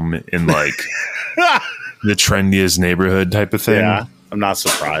townhome in like the trendiest neighborhood type of thing. Yeah, I'm not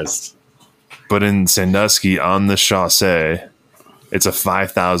surprised. But in Sandusky on the chaussee, it's a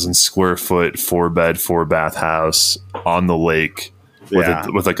 5,000 square foot 4-bed, 4-bath house on the lake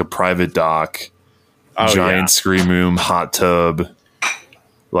with like a private dock, giant screen room, hot tub,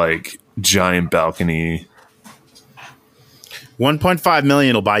 like giant balcony. 1.5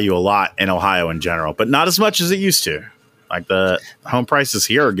 million will buy you a lot in Ohio in general, but not as much as it used to. Like the home prices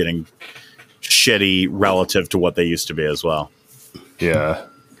here are getting shitty relative to what they used to be as well. Yeah.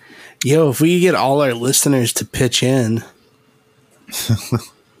 Yo, if we could get all our listeners to pitch in,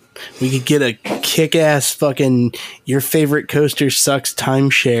 we could get a kick-ass fucking your favorite coaster sucks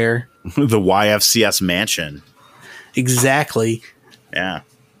timeshare The YFCS mansion. Exactly. Yeah.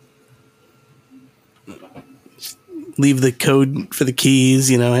 Leave the code for the keys.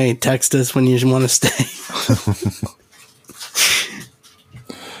 Hey, text us when you want to stay.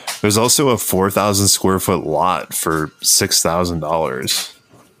 There's also a 4,000 square foot lot for $6,000.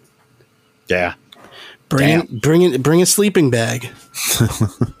 Yeah. Bring a sleeping bag.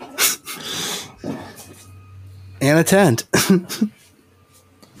 And a tent.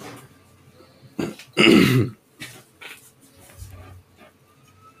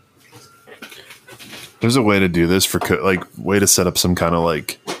 There's a way to do this for way to set up some kind of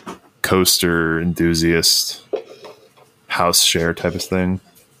like coaster enthusiast house share type of thing.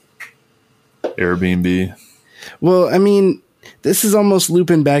 Airbnb. Well, I mean, this is almost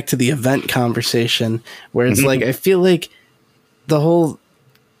looping back to the event conversation where it's like, I feel like the whole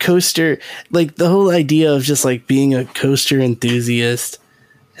coaster, like the whole idea of just like being a coaster enthusiast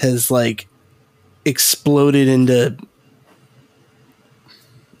has like exploded into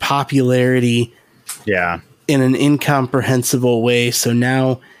popularity. Yeah. In an incomprehensible way. So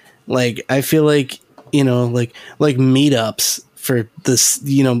now, like, I feel like, like meetups for this,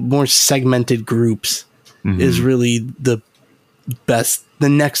 more segmented groups is really the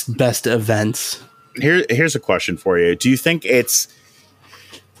next best events. Here's a question for you. Do you think it's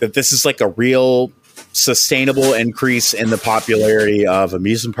that this is like a real sustainable increase in the popularity of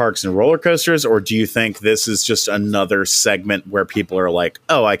amusement parks and roller coasters, or do you think this is just another segment where people are like,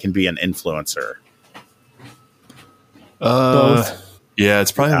 oh, I can be an influencer? Both. Yeah,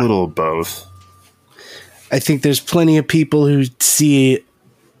 it's probably a little of both. I think there's plenty of people who see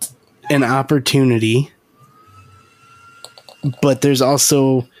an opportunity, but there's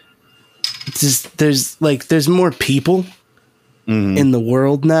also there's more people in the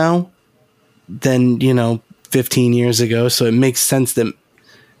world now than 15 years ago, so it makes sense that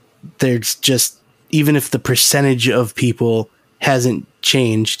there's just, even if the percentage of people hasn't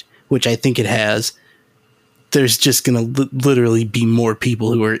changed, which I think it has, there's just going to literally be more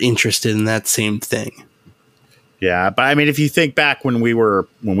people who are interested in that same thing. Yeah, but I mean, if you think back when we were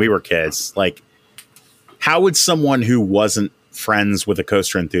kids, like, how would someone who wasn't friends with a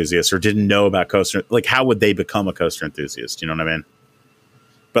coaster enthusiast or didn't know about coaster, like, how would they become a coaster enthusiast? You know what I mean?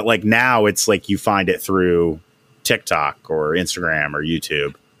 But like now, it's like you find it through TikTok or Instagram or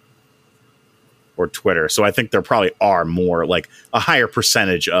YouTube or Twitter. So I think there probably are more, like a higher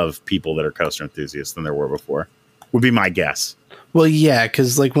percentage of people that are coaster enthusiasts than there were before, would be my guess. Well, yeah,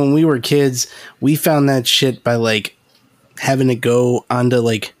 because like when we were kids, we found that shit by like having to go onto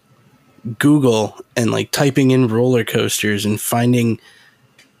like Google and like typing in roller coasters and finding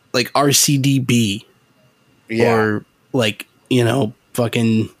like RCDB or like,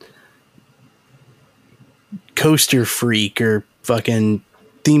 fucking Coaster Freak or fucking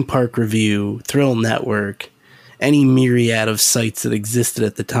Theme Park Review, Thrill Network, any myriad of sites that existed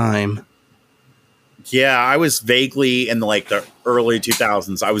at the time. Yeah, I was vaguely in the early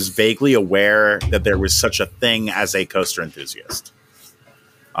 2000s. I was vaguely aware that there was such a thing as a coaster enthusiast.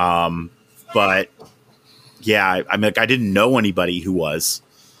 But yeah, I mean, like, I didn't know anybody who was.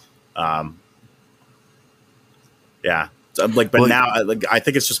 Yeah, so, like, but now, I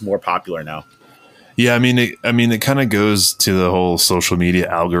think it's just more popular now. Yeah, I mean, it kind of goes to the whole social media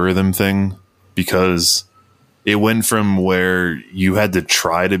algorithm thing, because it went from where you had to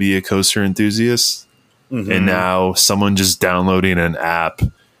try to be a coaster enthusiast, and now someone just downloading an app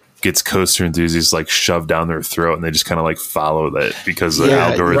gets coaster enthusiasts like shoved down their throat, and they just kind of like follow that because the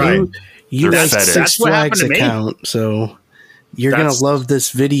algorithm. You like Six what happened Flags to me. account, so you're gonna love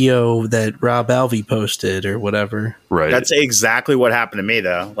this video that Rob Alvey posted or whatever. Right. That's exactly what happened to me,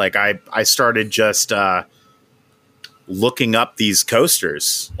 though. Like I started just looking up these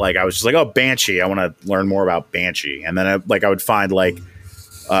coasters. Like I was just like, oh, Banshee. I want to learn more about Banshee, and then I would find like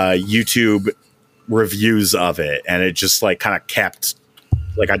YouTube reviews of it, and it just like kind of kept,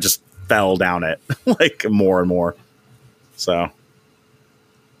 like, I just fell down it like more and more. So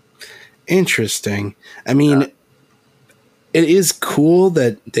interesting. I mean, it is cool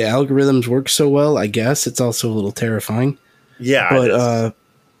that the algorithms work so well. I guess it's also a little terrifying. Yeah, but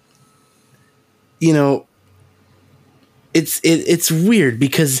it's weird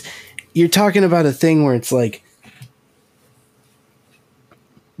because you're talking about a thing where it's like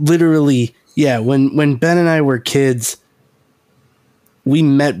literally, yeah. When Ben and I were kids, we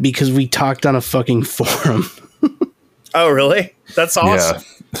met because we talked on a fucking forum. Oh, really? That's awesome. Yeah.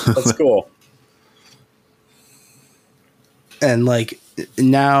 That's cool. And like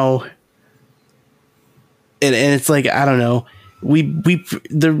now, and it's like, I don't know.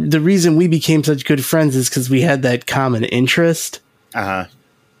 The reason we became such good friends is because we had that common interest.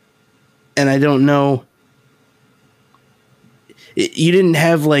 And I don't know. You didn't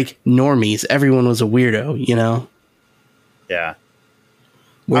have like normies. Everyone was a weirdo, you know? Yeah.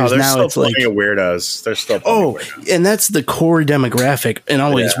 Whereas there's now still it's like, plenty of weirdos. There's still plenty of weirdos. and that's the core demographic and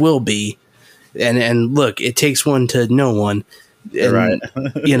always Yeah. will be. And look, it takes one to know one. And, Right.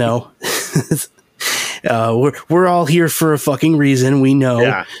 you know, we're all here for a fucking reason. We know.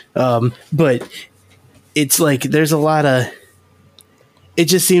 Yeah. But it's like, there's a lot of, it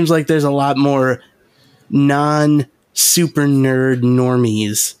just seems like there's a lot more non super nerd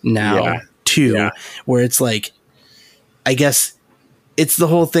normies now too, where it's like, I guess it's the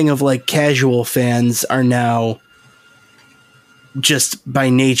whole thing of like casual fans are now just by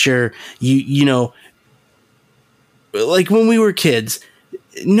nature, you know, like when we were kids,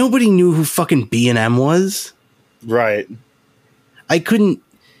 nobody knew who fucking B&M was. Right. I couldn't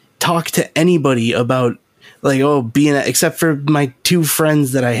talk to anybody about like, oh, B&M, except for my two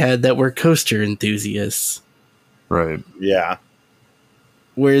friends that I had that were coaster enthusiasts. Right. Yeah.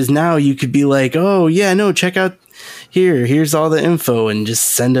 Whereas now you could be like, oh yeah, no, check out here's all the info, and just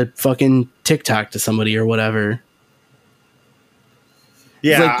send a fucking TikTok to somebody or whatever.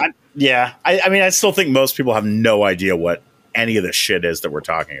 Yeah. I mean, I still think most people have no idea what any of the shit is that we're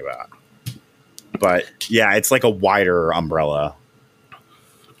talking about. But yeah, it's like a wider umbrella.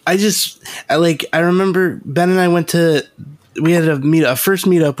 I remember Ben and I we had a first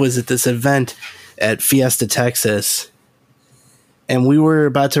meetup was at this event at Fiesta, Texas. And we were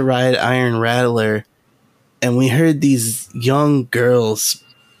about to ride Iron Rattler, and we heard these young girls,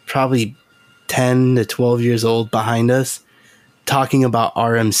 probably 10 to 12 years old behind us, talking about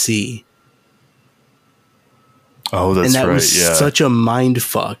RMC. Oh, that's and that right. was Yeah. such a mind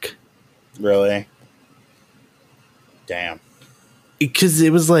fuck. Really? Damn. Because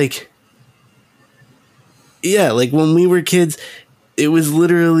it was like, yeah, like when we were kids, it was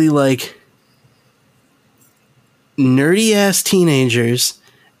literally like nerdy ass teenagers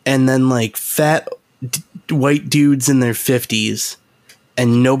and then like fat white dudes in their 50s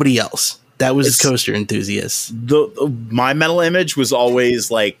and nobody else. That was coaster enthusiasts. My mental image was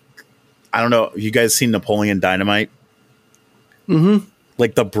always like, I don't know, you guys seen Napoleon Dynamite? Mm-hmm.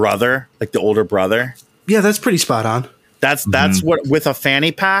 Like the brother, like the older brother. Yeah, that's pretty spot on. That's what, with a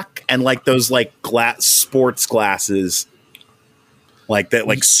fanny pack and like those like sports glasses, like that,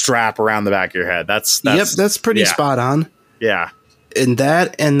 like strap around the back of your head. That's pretty spot on. Yeah. And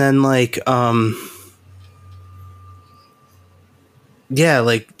that, and then like, yeah,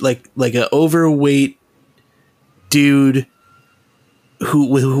 like an overweight dude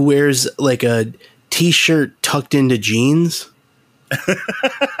who wears like a t-shirt tucked into jeans.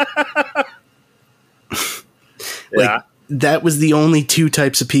 Yeah. That was the only two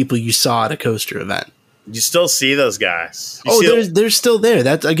types of people you saw at a coaster event. You still see those guys. They're still there.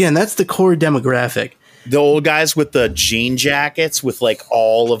 That's the core demographic. The old guys with the jean jackets with like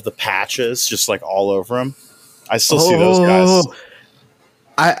all of the patches just like all over them. I still see those guys.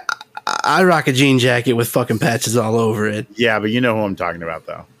 I rock a jean jacket with fucking patches all over it. Yeah, but you know who I'm talking about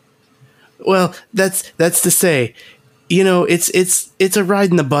though. Well, that's to say, you know, it's a ride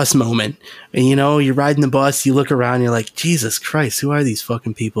in the bus moment. And you know, you're riding the bus, you look around, you're like, Jesus Christ, who are these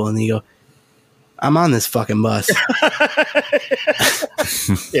fucking people? And you go, I'm on this fucking bus.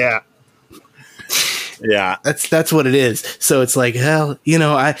 Yeah. Yeah. That's what it is. So it's like, hell, you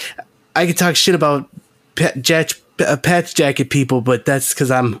know, I could talk shit about patch jacket people, but that's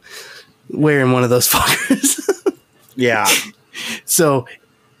because I'm wearing one of those fuckers. Yeah. So,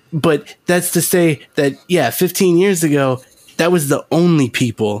 but that's to say that, yeah, 15 years ago, that was the only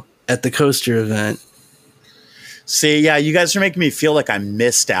people at the coaster event. See, yeah, you guys are making me feel like I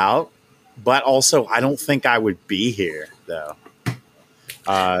missed out, but also I don't think I would be here though.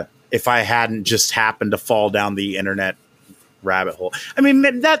 If I hadn't just happened to fall down the internet rabbit hole. I mean,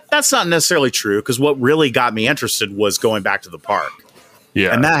 that's not necessarily true, because what really got me interested was going back to the park.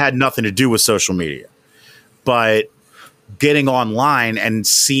 Yeah. And that had nothing to do with social media. But getting online and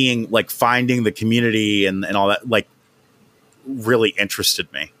seeing, like, finding the community and all that, like, really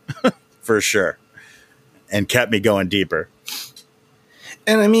interested me for sure, and kept me going deeper.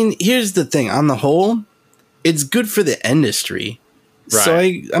 And I mean, here's the thing. On the whole, it's good for the industry. Right. So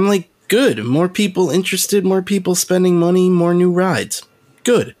I'm like, good. More people interested, more people spending money, more new rides.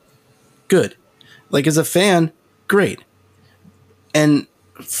 Good. Like, as a fan, great. And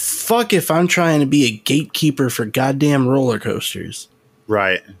fuck if I'm trying to be a gatekeeper for goddamn roller coasters.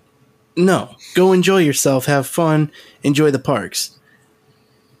 Right. No. Go enjoy yourself, have fun, enjoy the parks.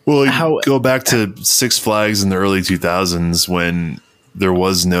 Well, go back to Six Flags in the early 2000s when there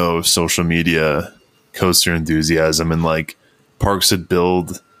was no social media coaster enthusiasm, and like parks would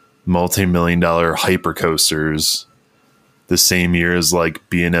build multi-million-dollar hyper coasters the same year as like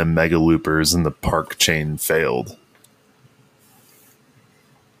B&M Mega Loopers, and the park chain failed.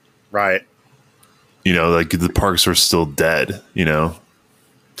 Right. You know, like the parks were still dead, you know?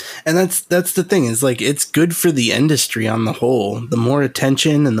 And that's the thing, is like, it's good for the industry on the whole. The more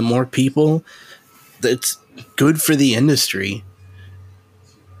attention and the more people, it's good for the industry.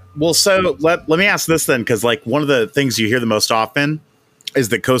 Well, so let me ask this then, because like one of the things you hear the most often is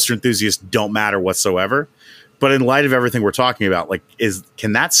that coaster enthusiasts don't matter whatsoever. But in light of everything we're talking about, like,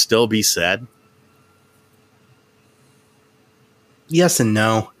 can that still be said? Yes and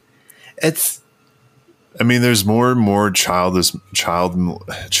no. I mean, there's more and more childless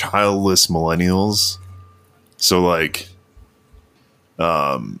millennials. So like,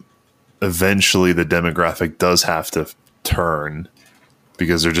 eventually the demographic does have to turn,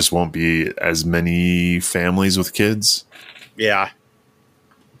 because there just won't be as many families with kids. Yeah.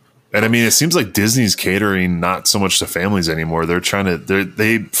 And I mean, it seems like Disney's catering not so much to families anymore. They're trying to,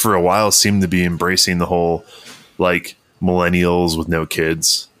 they for a while seem to be embracing the whole like millennials with no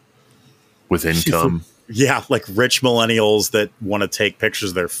kids with income. Yeah, like rich millennials that want to take pictures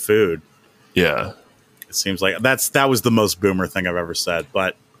of their food. Yeah. It seems like that was the most boomer thing I've ever said,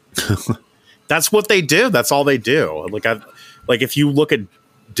 but that's what they do. That's all they do. Like if you look at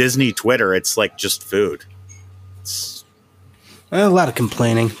Disney Twitter, it's like just food. It's, a lot of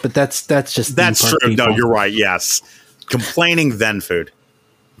complaining, but that's just true. People. No, you're right. Yes, complaining then food.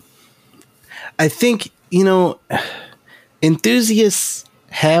 I think, you know, enthusiasts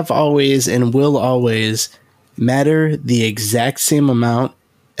have always and will always matter the exact same amount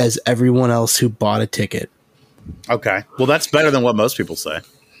as everyone else who bought a ticket. Okay, well, that's better than what most people say.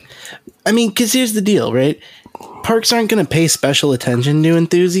 I mean, because here's the deal, right? Parks aren't going to pay special attention to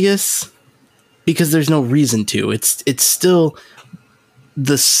enthusiasts because there's no reason to. It's still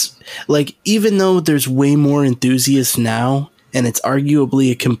this, like, even though there's way more enthusiasts now, and it's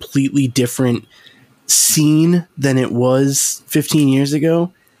arguably a completely different scene than it was 15 years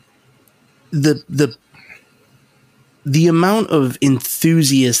ago, the amount of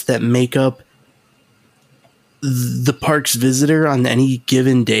enthusiasts that make up the park's visitor on any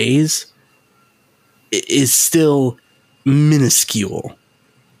given days is still minuscule.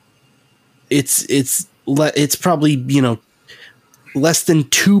 It's probably, you know, less than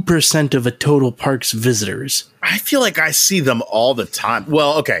 2% of a total park's visitors. I feel like I see them all the time.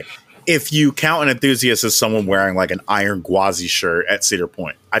 Well, okay, if you count an enthusiast as someone wearing like an Iron Gwazi shirt at Cedar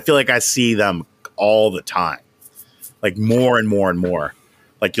Point, I feel like I see them all the time, like more and more and more.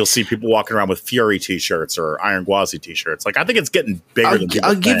 Like you'll see people walking around with Fury t-shirts or Iron Gwazi t-shirts. Like I think it's getting bigger than people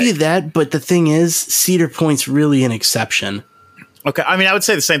I'll give you that, but the thing is, Cedar Point's really an exception. Okay, I mean, I would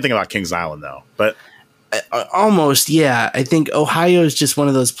say the same thing about Kings Island, though. But almost, yeah. I think Ohio is just one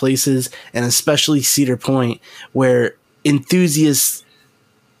of those places, and especially Cedar Point, where enthusiasts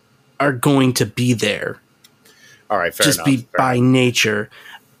are going to be there. All right, fair enough. Just by nature.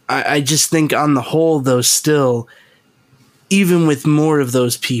 I just think on the whole, though, still, even with more of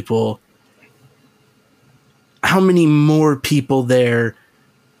those people, how many more people there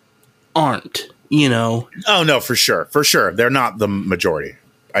aren't, you know? Oh, no, for sure. For sure. They're not the majority.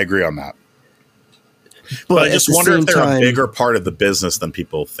 I agree on that. But I just wonder if they're a bigger part of the business than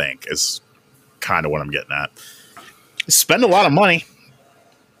people think is kind of what I'm getting at. Spend a lot of money.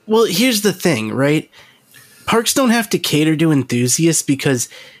 Well, here's the thing, right? Parks don't have to cater to enthusiasts because,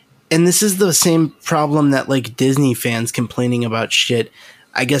 and this is the same problem that like Disney fans complaining about shit,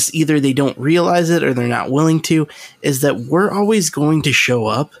 I guess either they don't realize it or they're not willing to, is that we're always going to show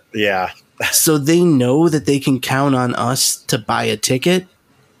up. Yeah. So they know that they can count on us to buy a ticket.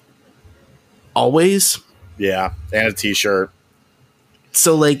 Always. Yeah. And a t-shirt.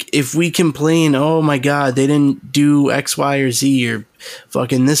 So like if we complain, oh my God, they didn't do X, Y, or Z, or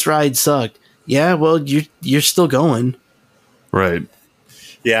fucking this ride sucked. Yeah, well, you're still going. Right.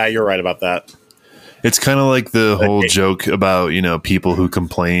 Yeah, you're right about that. It's kind of like the whole joke about, you know, people who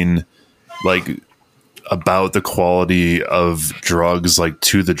complain like about the quality of drugs, like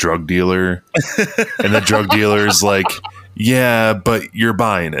to the drug dealer, and the drug dealer's like, yeah, but you're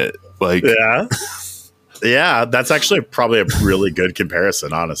buying it. Like, yeah. Yeah, that's actually probably a really good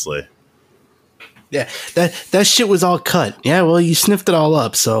comparison, honestly. Yeah, that shit was all cut. Yeah, well, you sniffed it all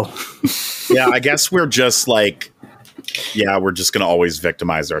up, so. Yeah, I guess we're just like, yeah, we're just going to always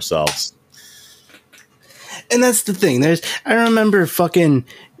victimize ourselves. And that's the thing. I remember fucking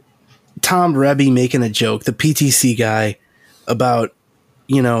Tom Rebbe making a joke, the PTC guy, about,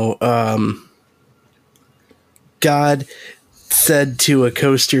 you know, God said to a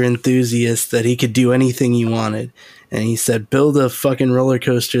coaster enthusiast that he could do anything he wanted. and he said, build a fucking roller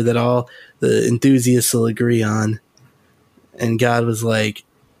coaster that all the enthusiasts will agree on. And God was like,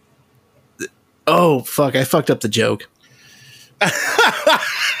 oh, fuck, I fucked up the joke.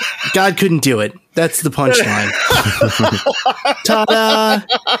 God couldn't do it. That's the punchline. Ta-da!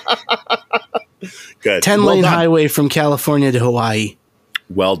 Good. 10-lane highway from California to Hawaii.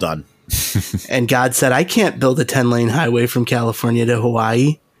 Well done. And God said, I can't build a 10-lane highway from California to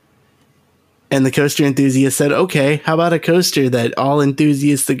Hawaii. And the coaster enthusiast said, okay, how about a coaster that all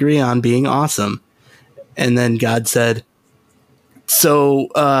enthusiasts agree on being awesome? And then God said,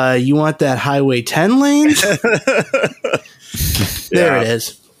 so you want that highway 10 lanes? There it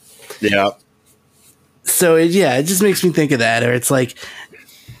is. Yeah. So, it just makes me think of that. Or it's like,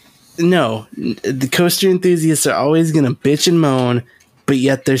 no, the coaster enthusiasts are always going to bitch and moan, but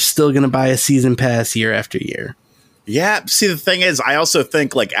yet they're still going to buy a season pass year after year. Yeah. See, the thing is, I also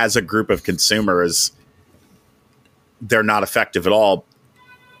think like as a group of consumers, they're not effective at all.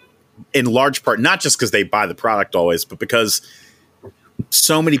 In large part, not just because they buy the product always, but because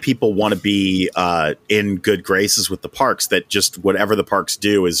so many people want to be in good graces with the parks that just whatever the parks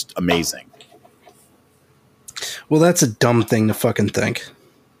do is amazing. Well, that's a dumb thing to fucking think.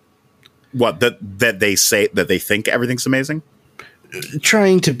 What, that they say that they think everything's amazing?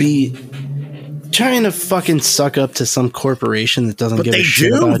 Trying to fucking suck up to some corporation that doesn't give a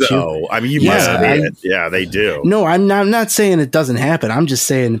shit about you. I mean, you must admit it. Yeah, they do. No, I'm not saying it doesn't happen. I'm just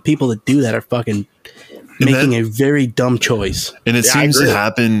saying the people that do that are fucking making a very dumb choice. And it seems to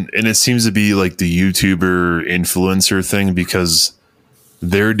happen, and it seems to be like the YouTuber influencer thing, because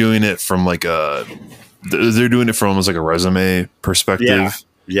they're doing it from like they're doing it from almost like a resume perspective.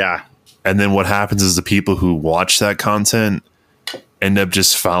 Yeah. And then what happens is the people who watch that content end up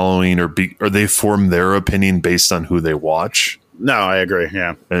just following or they form their opinion based on who they watch. No, I agree.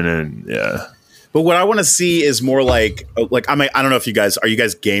 Yeah. And then, But what I want to see is more like I don't know if are you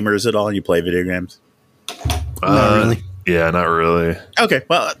guys gamers at all and you play video games? Not really. Yeah, not really. Okay.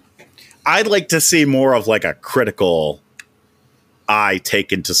 Well, I'd like to see more of like a critical eye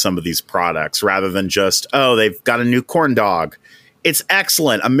taken to some of these products rather than just, oh, they've got a new corn dog. It's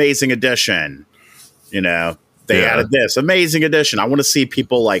excellent. Amazing addition. You know, they added this amazing addition. I want to see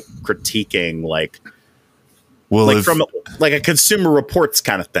people like critiquing, from like a Consumer Reports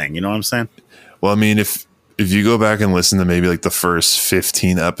kind of thing. You know what I'm saying? Well, I mean, if you go back and listen to maybe like the first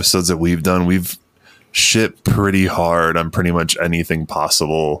 15 episodes that we've done, we've shit pretty hard on pretty much anything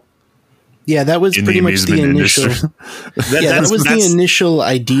possible. Yeah, that was pretty much the initial. That was the initial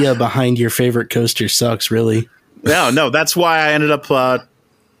idea behind your favorite coaster sucks, really. No, that's why I ended up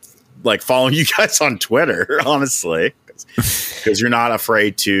following you guys on Twitter, honestly, because you're not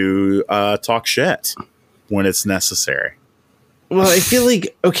afraid to talk shit when it's necessary. Well, I feel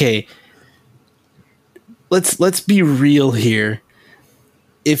like, okay, let's be real here.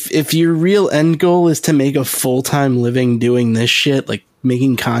 If your real end goal is to make a full-time living doing this shit, like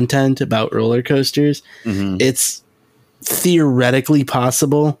making content about roller coasters, it's theoretically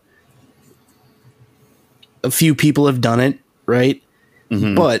possible. A few people have done it, right?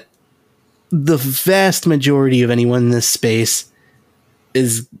 But the vast majority of anyone in this space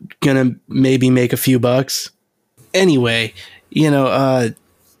is gonna maybe make a few bucks. Anyway, the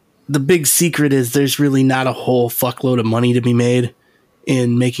big secret is there's really not a whole fuckload of money to be made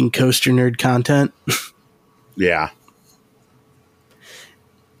in making coaster nerd content. Yeah.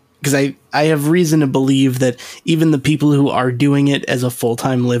 Because I have reason to believe that even the people who are doing it as a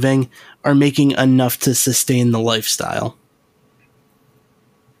full-time living are making enough to sustain the lifestyle.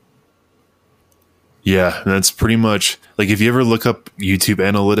 Yeah, that's pretty much like if you ever look up YouTube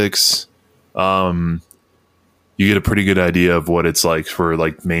analytics, you get a pretty good idea of what it's like for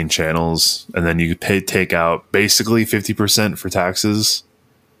like main channels, and then you take out basically 50% for taxes.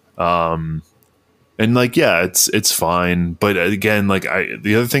 And like, yeah, it's fine. But again, like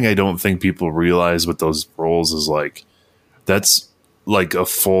the other thing I don't think people realize with those roles is like, that's like a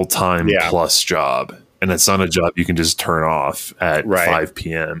full-time plus job. And it's not a job you can just turn off at 5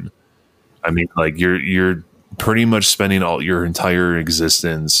 PM. I mean, like you're pretty much spending all your entire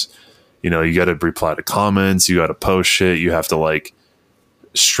existence. You know, you got to reply to comments, you got to post shit. You have to like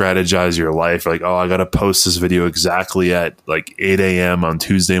strategize your life. Like, oh, I got to post this video exactly at like 8 AM on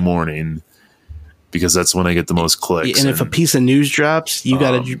Tuesday morning, because that's when I get the most clicks. And if a piece of news drops, you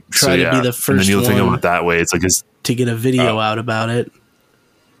got to try to be the first one. And then you'll think about it that way. It's like to get a video out about it.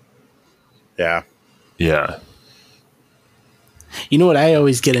 Yeah. Yeah. You know what I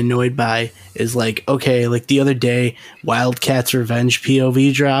always get annoyed by is like, okay, like the other day, Wildcats Revenge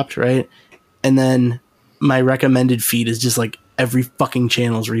POV dropped, right? And then my recommended feed is just like every fucking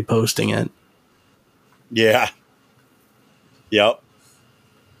channel's reposting it. Yeah. Yep.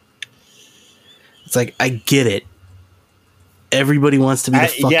 It's like, I get it. Everybody wants to be the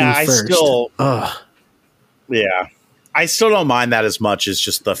fucking first. Ugh. Yeah. I still don't mind that as much as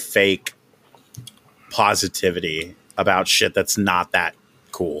just the fake positivity about shit that's not that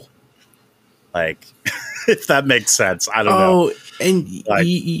cool. Like, if that makes sense. I don't know. Oh, and Like,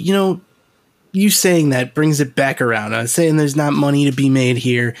 you know, you saying that brings it back around. I was saying there's not money to be made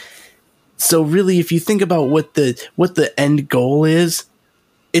here. So really, if you think about what the end goal is,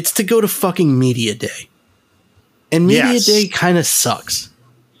 it's to go to fucking Media Day. And Media Day kind of sucks.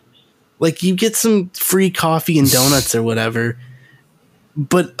 Like, you get some free coffee and donuts or whatever,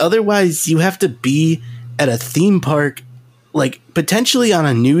 but otherwise you have to be at a theme park, like potentially on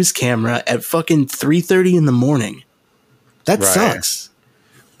a news camera at fucking 3:30 in the morning. That sucks.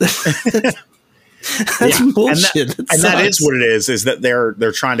 That's bullshit. And that is what it is that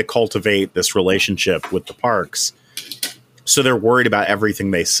they're trying to cultivate this relationship with the parks. So they're worried about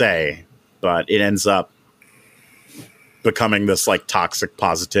everything they say, but it ends up becoming this like toxic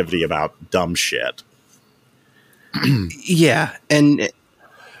positivity about dumb shit. Yeah, and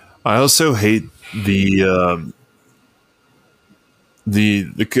I also hate the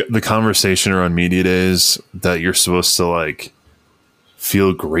conversation around media days that you're supposed to like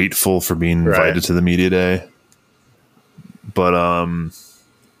feel grateful for being invited to the media day. But I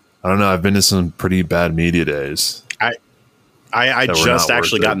don't know. I've been to some pretty bad media days. I just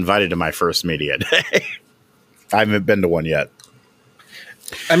actually got invited to my first media day. I haven't been to one yet.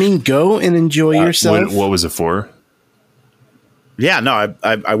 I mean, go and enjoy yourself. What was it for? Yeah, no,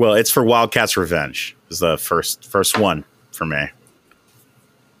 I will. It's for Wildcats Revenge. It's the first one for me.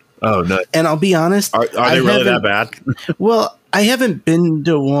 Oh, no. And I'll be honest. Are they really that bad? Well, I haven't been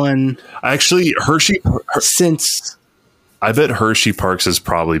to one. Actually, since. I bet Hershey Parks is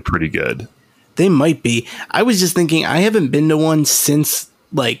probably pretty good. They might be. I was just thinking, I haven't been to one since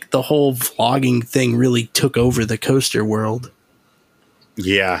like the whole vlogging thing really took over the coaster world.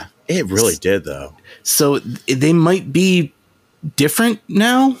 Yeah, it really did though. So they might be different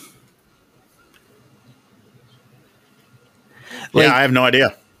now. Like, yeah, I have no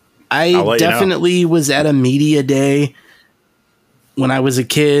idea. I definitely was at a media day when I was a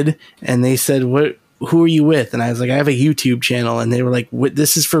kid, and they said, who are you with? And I was like, I have a YouTube channel. And they were like,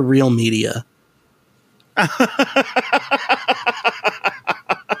 this is for real media.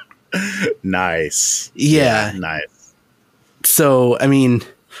 Nice. Yeah. Nice. So, I mean,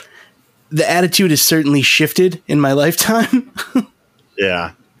 the attitude has certainly shifted in my lifetime.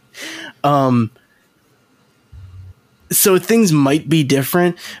 Yeah. So things might be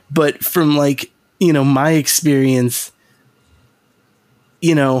different, but from like, you know, my experience,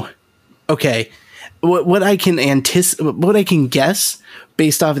 you know, okay, what I can what I can guess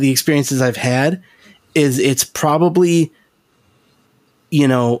based off of the experiences I've had is it's probably, you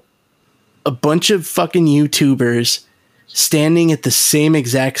know, a bunch of fucking YouTubers standing at the same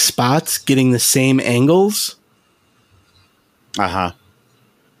exact spots, getting the same angles. Uh-huh.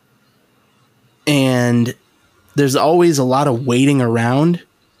 And there's always a lot of waiting around.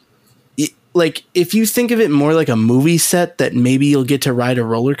 Like, if you think of it more like a movie set that maybe you'll get to ride a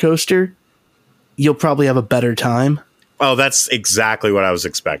roller coaster, you'll probably have a better time. Oh, that's exactly what I was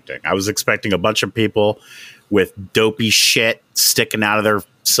expecting. I was expecting a bunch of people with dopey shit sticking out of their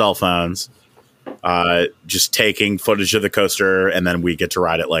cell phones, just taking footage of the coaster, and then we get to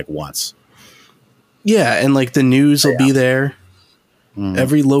ride it like once. Yeah, and like the news will be there. Mm.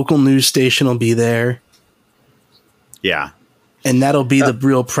 Every local news station will be there. Yeah. And that'll be the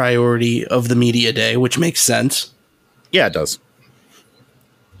real priority of the media day, which makes sense. Yeah, it does.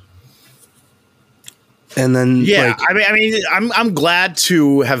 And then, yeah, like, I mean, I'm glad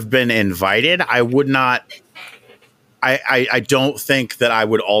to have been invited. I would not. I don't think that I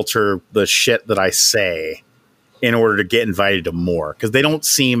would alter the shit that I say in order to get invited to more, because they don't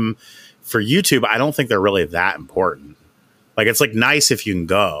seem, for YouTube, I don't think they're really that important. Like, it's like nice if you can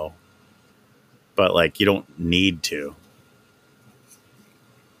go, but like you don't need to.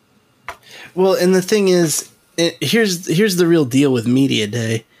 Well, and the thing is, here's the real deal with Media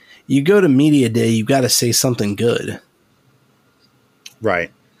Day. You go to Media Day, you got to say something good.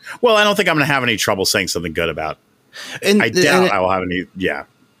 Right. Well, I don't think I'm going to have any trouble saying something good about it. And I doubt I will have any. Yeah.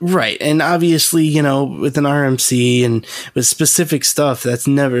 Right. And obviously, you know, with an RMC and with specific stuff, that's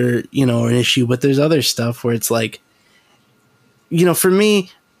never, you know, an issue. But there's other stuff where it's like, you know, for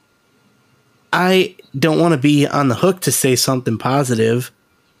me, I don't want to be on the hook to say something positive,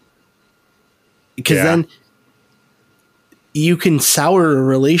 because then you can sour a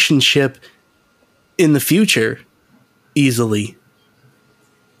relationship in the future easily.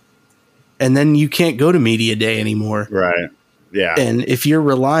 And then you can't go to Media Day anymore. Right. Yeah. And if you're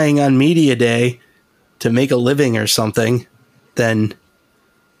relying on media day to make a living or something, then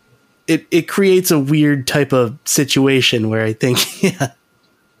it creates a weird type of situation where I think,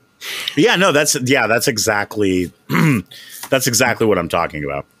 Yeah, no, that's exactly that's exactly what I'm talking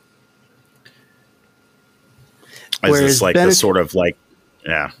about. Is this like the sort of like,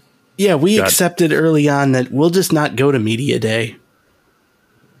 yeah. Yeah, we accepted early on that we'll just not go to media day.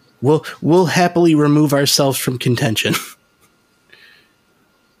 We'll happily remove ourselves from contention.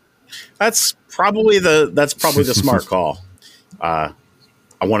 That's probably the smart call.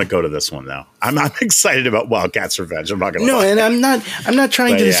 I want to go to this one though. I'm excited about Wildcats Revenge. I'm not gonna lie. And I'm not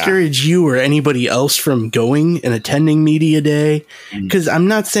trying to discourage you or anybody else from going and attending media day, because I'm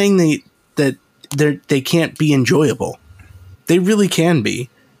not saying that they can't be enjoyable. They really can be.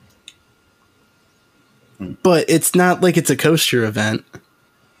 But it's not like it's a coaster event.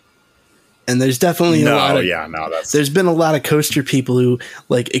 And there's definitely there's been a lot of coaster people who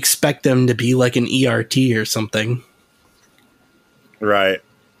like expect them to be like an ERT or something. Right.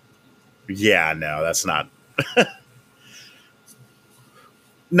 Yeah, no, that's not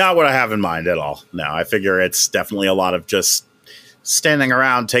not what I have in mind at all. No, I figure it's definitely a lot of just standing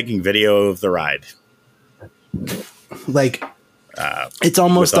around taking video of the ride. Like, it's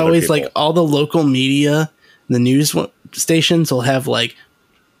almost always like all the local media, the news stations will have like,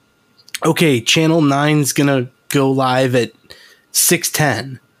 okay, Channel 9's gonna go live at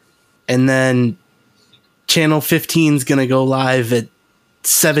 6:10, and then Channel 15's gonna go live at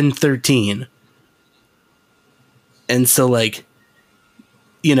 7:13. And so, like,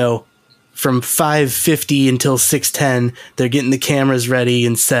 you know, from 5:50 until 6:10, they're getting the cameras ready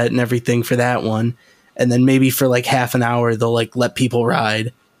and set and everything for that one. And then maybe for like half an hour, they'll like let people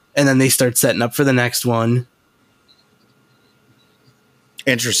ride, and then they start setting up for the next one.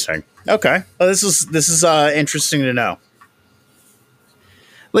 Interesting. Okay. Well, this is interesting to know.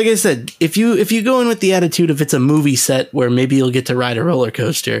 Like I said, if you go in with the attitude of it's a movie set where maybe you'll get to ride a roller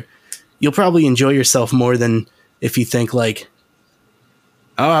coaster, you'll probably enjoy yourself more than if you think like,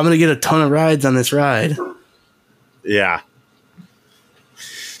 oh, I'm going to get a ton of rides on this ride. Yeah.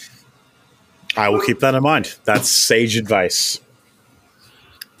 I will keep that in mind. That's sage advice.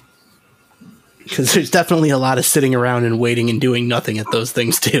 Because there's definitely a lot of sitting around and waiting and doing nothing at those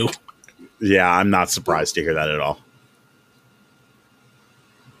things too. Yeah, I'm not surprised to hear that at all.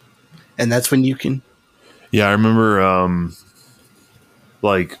 And that's when you can. Yeah, I remember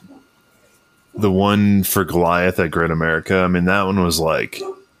like the one for Goliath at Great America. I mean, that one was like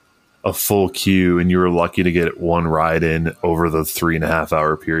a full queue, and you were lucky to get one ride in over the 3.5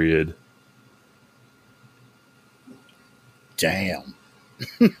 hour period. Damn.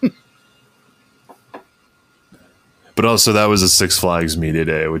 But also, that was a Six Flags Media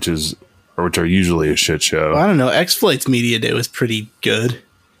Day, which are usually a shit show. Well, I don't know. X-Flight's Media Day was pretty good.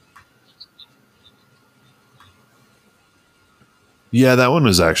 Yeah, that one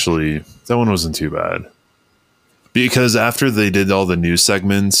wasn't too bad. Because after they did all the news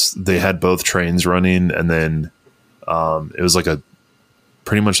segments, they had both trains running, and then it was like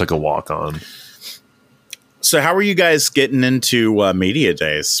pretty much like a walk-on. So how were you guys getting into media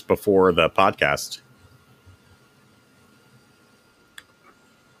days before the podcast?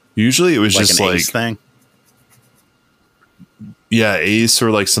 Usually it was like just an like Ace thing. Yeah, Ace, or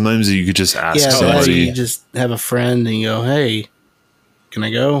like sometimes you could just ask somebody. You just have a friend and you go, "Hey, can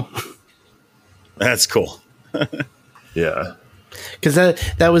I go?" That's cool. Yeah, because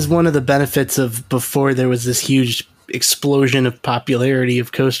that was one of the benefits of before there was this huge explosion of popularity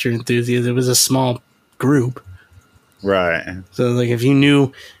of coaster enthusiasts. It was a small group, right? So like if you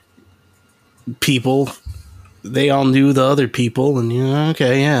knew people, they all knew the other people, and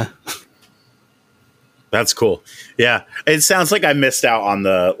okay, yeah. That's cool. Yeah, it sounds like I missed out on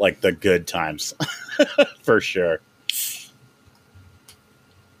the good times for sure.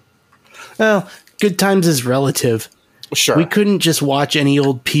 Well, good times is relative. Sure, we couldn't just watch any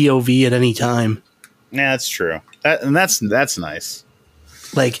old POV at any time. Yeah, that's true. That's nice.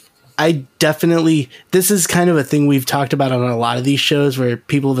 Like, I definitely, this is kind of a thing we've talked about on a lot of these shows where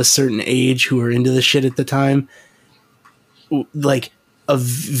people of a certain age who were into the shit at the time, like a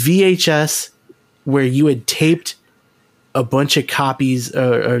VHS where you had taped a bunch of copies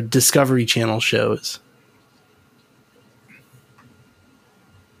or Discovery Channel shows.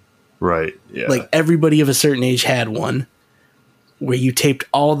 Right. Yeah. Like everybody of a certain age had one where you taped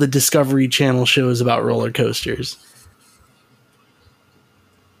all the Discovery Channel shows about roller coasters.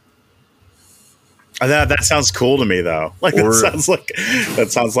 That sounds cool to me, though. That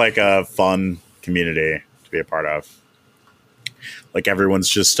sounds like a fun community to be a part of. Like everyone's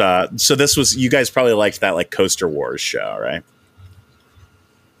just so this was, you guys probably liked that like Coaster Wars show, right?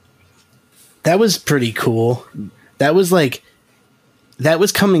 That was pretty cool. That was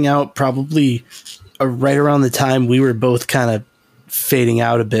coming out probably right around the time we were both kind of fading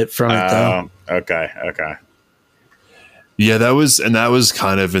out a bit from it, though. Okay. Yeah, that was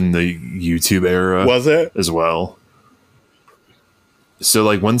kind of in the YouTube era. Was it? As well. So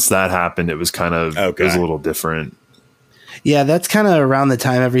like once that happened, it was kind of it was a little different. Yeah, that's kind of around the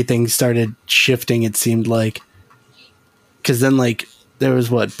time everything started shifting, it seemed like. Because then, like, there was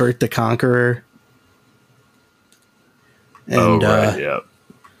Bert the Conqueror. And, yeah.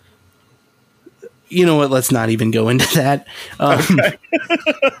 You know what? Let's not even go into that.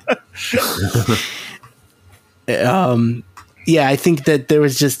 Yeah, I think that there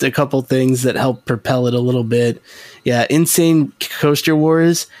was just a couple things that helped propel it a little bit. Yeah, Insane Coaster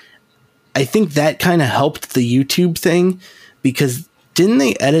Wars. I think that kind of helped the YouTube thing because didn't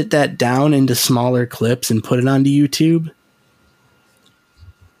they edit that down into smaller clips and put it onto YouTube?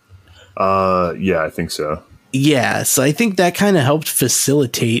 Yeah, I think so. Yeah, so I think that kind of helped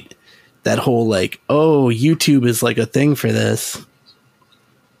facilitate that whole YouTube is like a thing for this.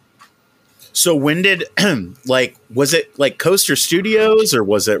 So when did was it like Coaster Studios or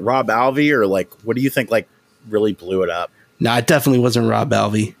was it Rob Alvey or what do you think really blew it up? No, it definitely wasn't Rob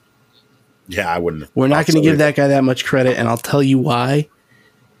Alvey. Yeah, I wouldn't. We're not going to give that guy that much credit, and I'll tell you why.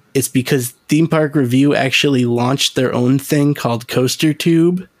 It's because Theme Park Review actually launched their own thing called Coaster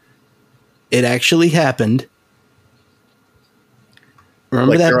Tube. It actually happened.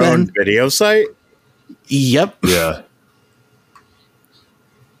 Remember that, their Ben? own video site? Yep. Yeah.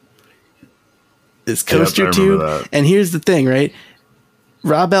 It's Coaster Tube. And here's the thing, right?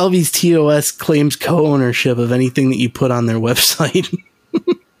 Rob Alvey's TOS claims co-ownership of anything that you put on their website.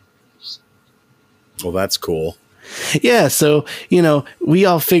 Well, that's cool. Yeah, so, we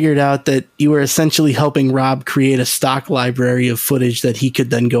all figured out that you were essentially helping Rob create a stock library of footage that he could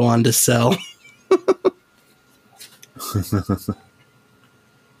then go on to sell.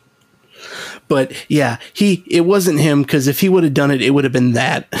 But yeah, it wasn't him, because if he would have done it, it would have been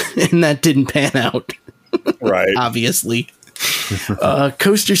that, and that didn't pan out. Right. Obviously.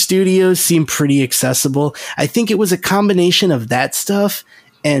 Coaster Studios seemed pretty accessible. I think it was a combination of that stuff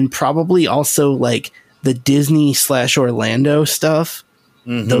and probably also the Disney / Orlando stuff.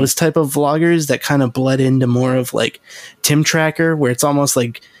 Mm-hmm. Those type of vloggers that kind of bled into more of Tim Tracker, where it's almost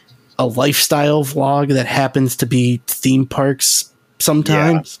like a lifestyle vlog that happens to be theme parks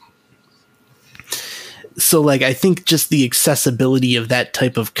sometimes. Yeah. So I think just the accessibility of that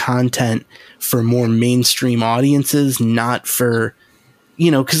type of content for more mainstream audiences, not for,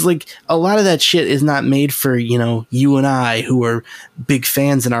 because a lot of that shit is not made for, you and I who are big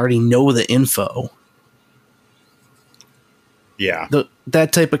fans and already know the info. Yeah.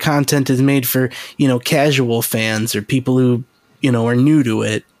 That type of content is made for, casual fans or people who, are new to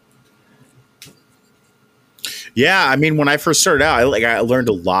it. Yeah. I mean, when I first started out, I learned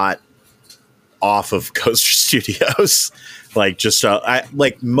a lot off of Coaster Studios.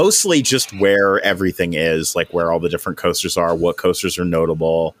 Mostly just where everything is, where all the different coasters are, what coasters are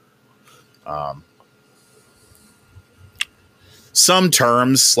notable. Some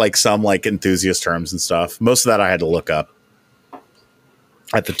terms, some enthusiast terms and stuff. Most of that I had to look up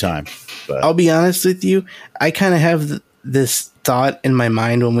at the time. But I'll be honest with you, I kind of have this thought in my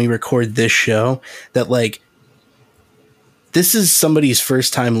mind when we record this show that this is somebody's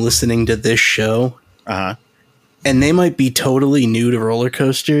first time listening to this show. Uh-huh. And they might be totally new to roller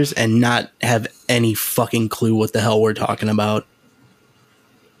coasters and not have any fucking clue what the hell we're talking about.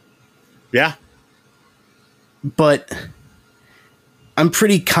 Yeah. But I'm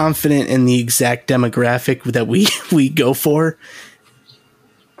pretty confident in the exact demographic that we go for.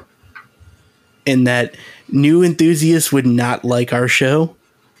 And that new enthusiasts would not like our show.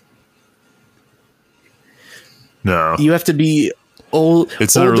 No. You have to be older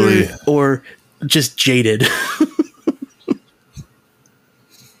really or just jaded.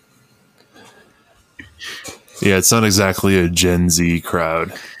 Yeah, it's not exactly a Gen Z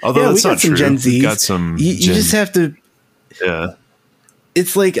crowd. Although that's not true. Gen Zs. We got some. You just have to. Yeah.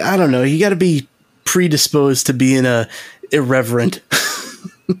 It's I don't know. You got to be predisposed to being irreverent.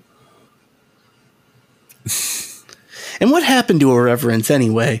 And what happened to irreverence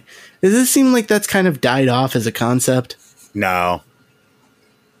anyway? Does it seem like that's kind of died off as a concept? No.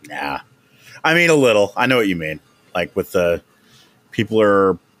 Nah. I mean, a little. I know what you mean. With the people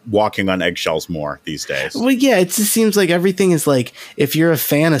are walking on eggshells more these days. Well, yeah, it just seems like everything is if you're a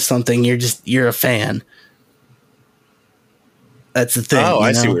fan of something, you're a fan. That's the thing. Oh,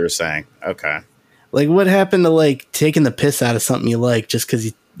 I see what you're saying. Okay. What happened to taking the piss out of something you like just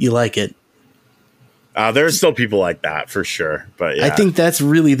because you like it? There's still people like that for sure. But yeah. I think that's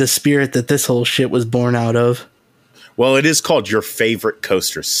really the spirit that this whole shit was born out of. Well, it is called Your Favorite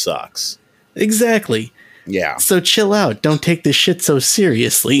Coaster Sucks. Exactly. Yeah. So chill out. Don't take this shit so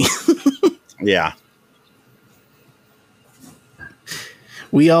seriously. Yeah.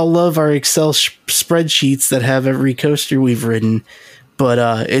 We all love our Excel spreadsheets that have every coaster we've ridden,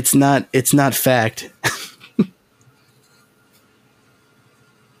 but it's not fact.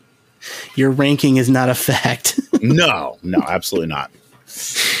 Your ranking is not a fact. No, absolutely not.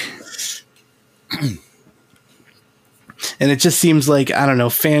 And it just seems like, I don't know,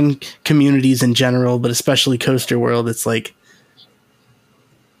 fan communities in general, but especially Coaster World, it's like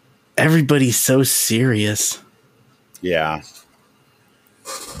everybody's so serious. Yeah.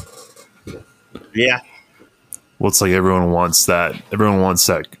 Yeah. Well, it's like everyone wants that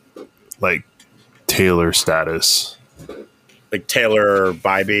like Taylor status. Like Taylor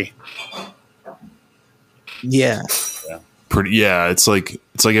Bybee. Yeah. It's like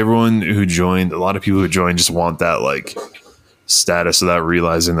everyone who joined, a lot of people who joined just want that like status without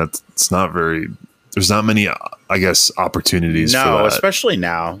realizing that there's not many, I guess, opportunities for that. Especially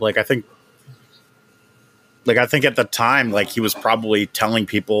now. Like I think at the time, like he was probably telling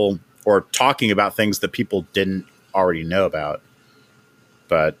people or talking about things that people didn't already know about.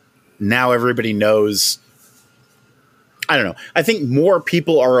 But now everybody knows. I don't know. I think more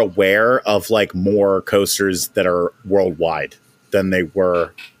people are aware of like more coasters that are worldwide than they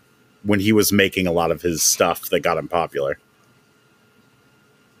were when he was making a lot of his stuff that got him popular.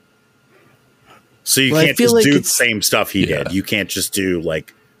 So you can't just do the same stuff he did. You can't just do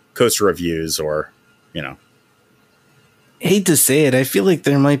like coaster reviews or, you know. Hate to say it, I feel like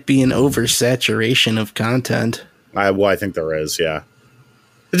there might be an oversaturation of content. I think there is, yeah.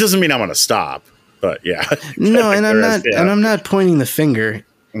 It doesn't mean I'm going to stop. But yeah, no, and I'm not pointing the finger.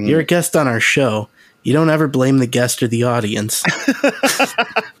 Mm-hmm. You're a guest on our show. You don't ever blame the guest or the audience.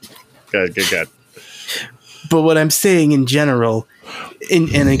 Good. But what I'm saying in general,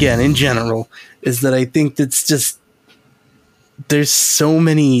 in general, is that I think that's just there's so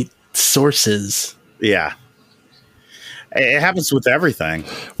many sources. Yeah, it happens with everything.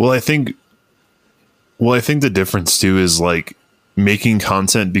 Well, I think the difference too is like making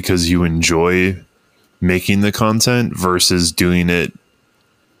content because you enjoy making the content versus doing it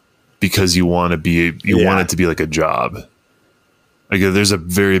because you want it to be like a job. Like there's a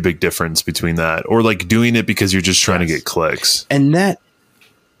very big difference between that, or like doing it because you're just trying to get clicks. And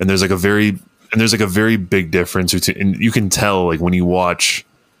there's like a very big difference between, and you can tell like when you watch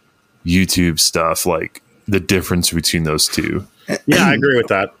YouTube stuff, like the difference between those two. Yeah, I agree with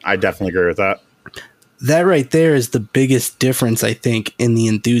that. I definitely agree with that. That right there is the biggest difference, I think, in the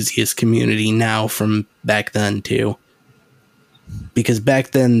enthusiast community now from back then, too. Because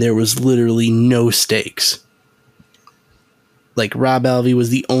back then, there was literally no stakes. Like, Rob Alvey was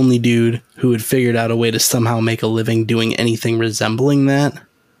the only dude who had figured out a way to somehow make a living doing anything resembling that.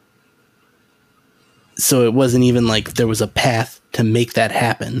 So it wasn't even like there was a path to make that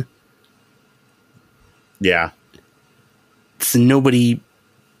happen. Yeah. So nobody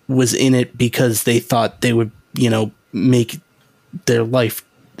was in it because they thought they would, make their life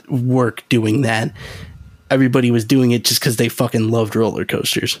work doing that. Everybody was doing it just because they fucking loved roller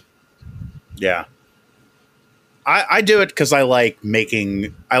coasters. Yeah. I do it because I like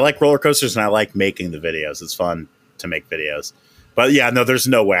roller coasters and I like making the videos. It's fun to make videos. But yeah, no, there's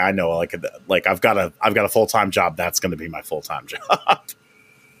no way I know like I've got a full-time job. That's going to be my full-time job.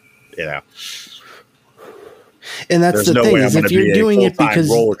 And that's the thing is if you're doing it because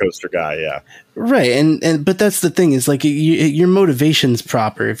roller coaster guy, yeah, right, and but that's the thing is like your motivation's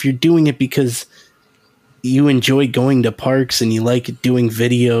proper. If you're doing it because you enjoy going to parks and you like doing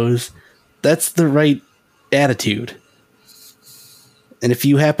videos, that's the right attitude. And if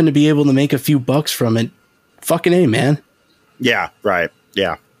you happen to be able to make a few bucks from it, fucking A, man. Yeah, right.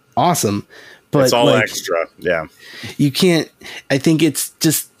 Yeah, awesome. But it's all extra. Yeah, you can't. I think it's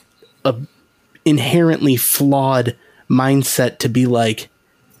just a inherently flawed mindset to be like,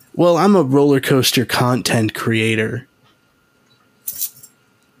 well, I'm a roller coaster content creator.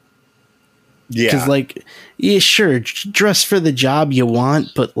 Yeah. Because, like, yeah, sure, dress for the job you want,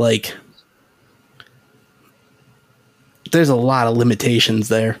 but, like, there's a lot of limitations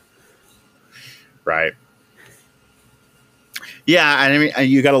there. Right. Yeah, and I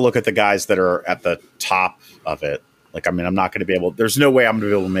mean, you got to look at the guys that are at the top of it. Like, I mean, I'm not going to be able... There's no way I'm going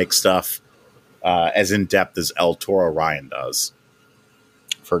to be able to make stuff as in-depth as El Toro Ryan does,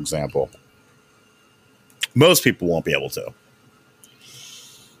 for example. Most people won't be able to.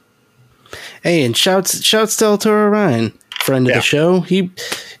 Hey, and shouts to El Toro Ryan, friend of the show. He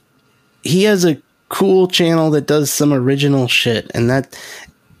has a cool channel that does some original shit. And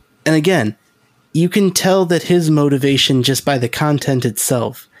again, you can tell that his motivation just by the content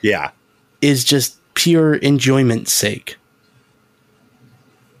itself is just pure enjoyment's sake.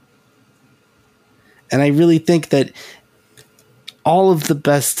 And I really think that all of the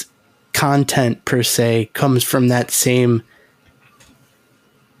best content per se comes from that same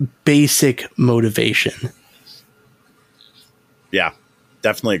basic motivation. Yeah,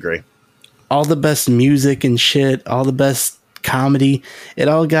 definitely agree. All the best music and shit, all the best comedy, it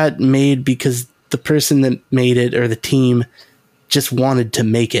all got made because the person that made it or the team just wanted to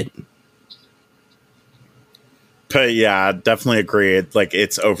make it. But yeah, definitely agree.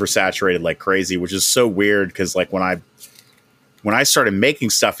 It's oversaturated like crazy, which is so weird because like when I started making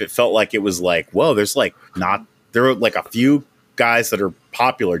stuff, it felt like it was like, whoa, there are like a few guys that are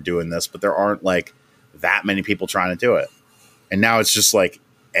popular doing this, but there aren't like that many people trying to do it. And now it's just like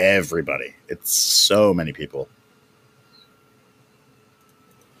everybody. It's so many people.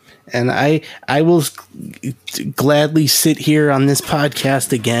 And I will gladly sit here on this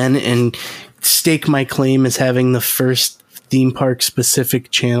podcast again and stake my claim as having the first theme park specific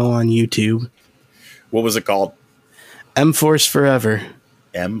channel on YouTube. What was it called? M-Force Forever.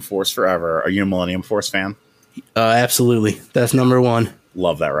 M-Force Forever. Are you a Millennium Force fan? Absolutely. That's number one.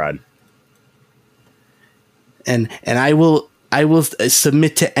 Love that ride. And I will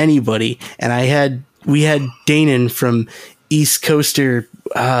submit to anybody. And we had Danon from East Coaster.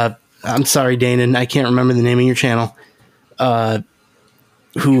 I'm sorry, Danon. I can't remember the name of your channel.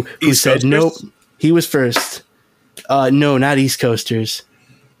 Who said Coasters? Nope? He was first. No, not East Coasters.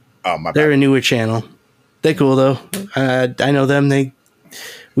 Oh my! They're bad. a newer channel. They're cool though. I know them.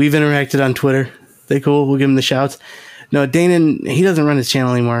 We've interacted on Twitter. They cool. We'll give them the shouts. No, Danon, he doesn't run his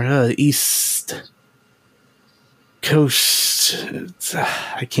channel anymore. East Coast.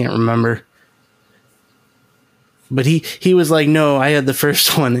 I can't remember. But he was like, no, I had the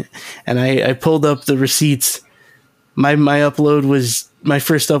first one, and I pulled up the receipts. My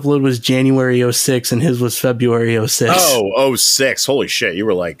first upload was January 06, and his was February 06. Oh, 06. Holy shit. You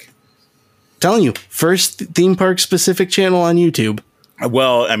were like... Telling you, first theme park specific channel on YouTube.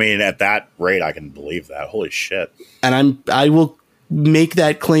 Well, I mean, at that rate, I can believe that. Holy shit. And I will make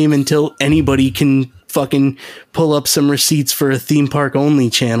that claim until anybody can fucking pull up some receipts for a theme park only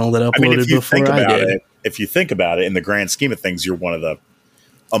channel that uploaded before I did. If you think about it, in the grand scheme of things, you're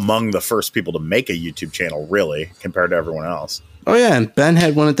among the first people to make a YouTube channel, really, compared to everyone else. Oh, yeah, and Ben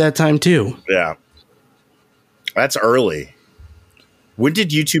had one at that time, too. Yeah. That's early. When did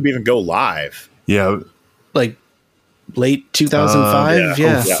YouTube even go live? Yeah. Like, late 2005?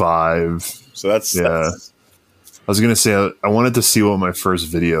 Yeah. 05. So that's... I was going to say, I wanted to see what my first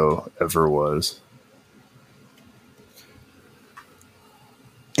video ever was.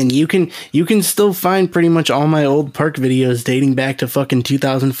 And you can still find pretty much all my old park videos dating back to fucking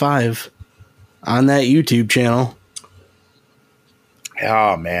 2005 on that YouTube channel.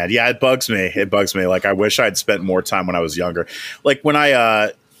 Oh man, yeah, it bugs me. Like I wish I'd spent more time when I was younger. Like when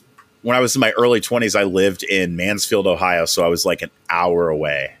I was in my early 20s, I lived in Mansfield, Ohio, so I was like an hour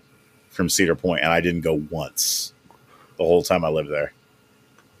away from Cedar Point, and I didn't go once the whole time I lived there.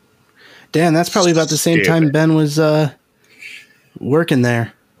 Damn, that's probably about the same time Ben was working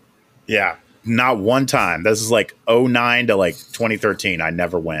there. Yeah, not one time. This is like 09 to like 2013. I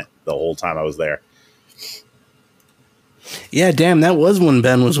never went the whole time I was there. Yeah, damn, that was when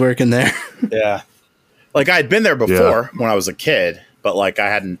Ben was working there. Yeah. Like I had been there before when I was a kid, but like I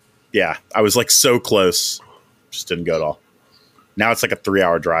hadn't, I was like so close. Just didn't go at all. Now it's like a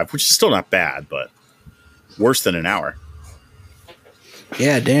 3-hour drive, which is still not bad, but worse than an hour.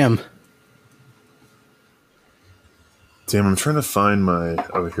 Yeah, damn. Damn, I'm trying to find my...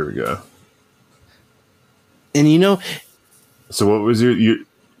 Oh, here we go. And you know... So what was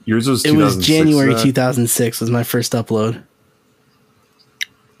yours was 2006? It was January 2006 was my first upload.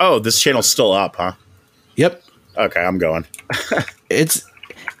 Oh, this channel's still up, huh? Yep. Okay, I'm going. It's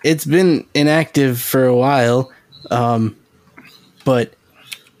been inactive for a while, but...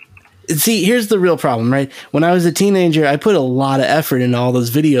 See, here's the real problem, right? When I was a teenager, I put a lot of effort into all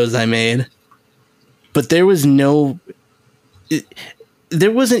those videos I made, but there was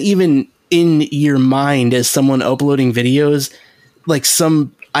there wasn't even in your mind as someone uploading videos, like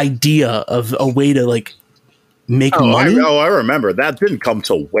some idea of a way to like make money. I remember that didn't come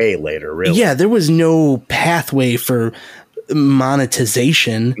till way later, really. Yeah, there was no pathway for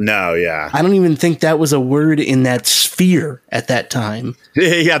monetization. No, yeah. I don't even think that was a word in that sphere at that time.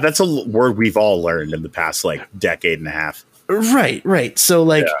 Yeah, that's a word we've all learned in the past like decade and a half. Right. So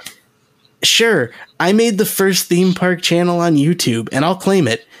like Sure, I made the first theme park channel on YouTube, and I'll claim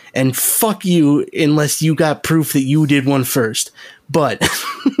it. And fuck you unless you got proof that you did one first. But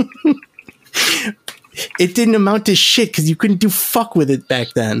it didn't amount to shit because you couldn't do fuck with it back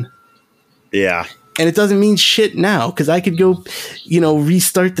then. Yeah. And it doesn't mean shit now because I could go,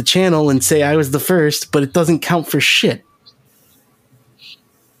 restart the channel and say I was the first, but it doesn't count for shit.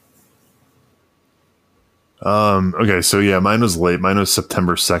 Okay, so yeah, mine was late. Mine was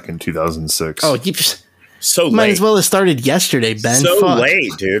September 2nd, 2006. Oh, you so might late. as well have started yesterday, Ben. So Fuck.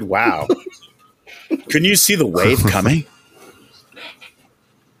 late, dude. Wow. Couldn't you see the wave coming?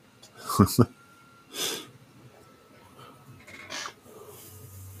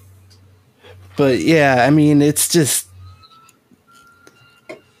 But yeah, I mean, it's just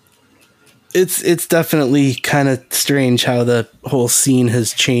it's definitely kind of strange how the whole scene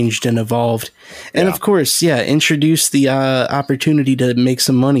has changed and evolved. And of course, yeah, introduce the opportunity to make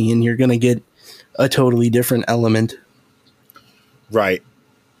some money and you're going to get a totally different element. Right.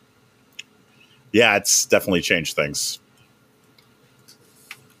 Yeah, it's definitely changed things.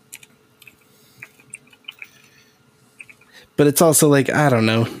 But it's also like, I don't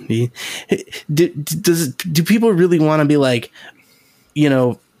know. Do people really want to be like,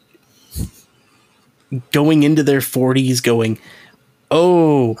 going into their 40s going,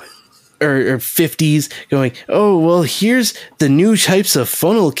 or 50s going, oh, well, here's the new types of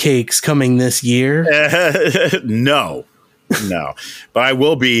funnel cakes coming this year. No. But I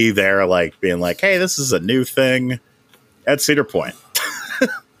will be there like being like, hey, this is a new thing at Cedar Point.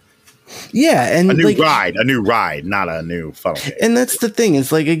 Yeah. And a new ride, not a new funnel cake. And that's the thing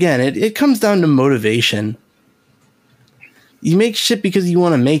is like, again, it comes down to motivation. You make shit because you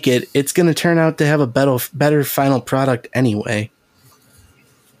want to make it. It's going to turn out to have a better final product anyway.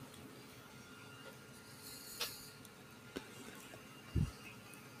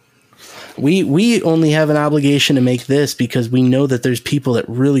 We only have an obligation to make this because we know that there's people that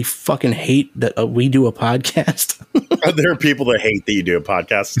really fucking hate that we do a podcast. Are there people that hate that you do a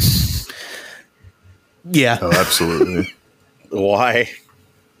podcast? Yeah. Oh, absolutely. Why?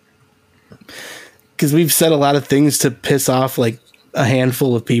 Because we've said a lot of things to piss off like a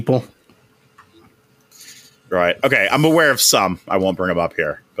handful of people. Right. Okay. I'm aware of some. I won't bring them up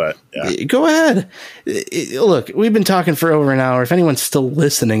here, but yeah. Go ahead. Look, we've been talking for over an hour. If anyone's still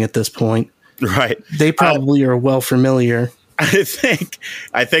listening at this point, right, they probably are well familiar. I think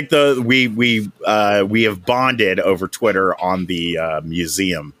we have bonded over Twitter on the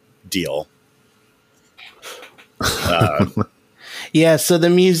museum deal. Yeah. So the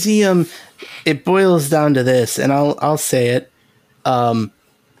museum, it boils down to this, and I'll say it.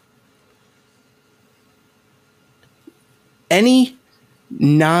 Any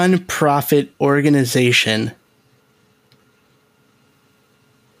non-profit organization,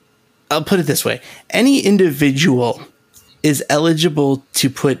 I'll put it this way, any individual is eligible to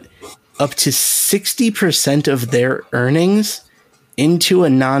put up to 60% of their earnings into a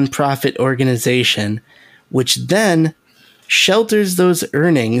non-profit organization, which then shelters those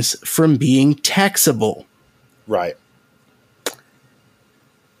earnings from being taxable. Right.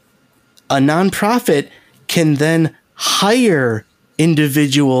 A nonprofit can then hire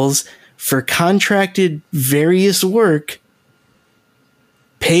individuals for contracted various work,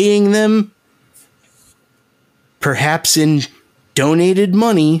 paying them perhaps in donated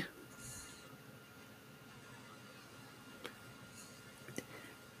money.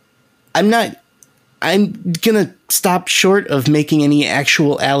 I'm gonna stop short of making any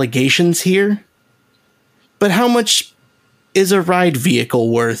actual allegations here, but how much is a ride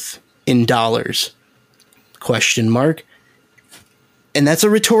vehicle worth in dollars? ? And that's a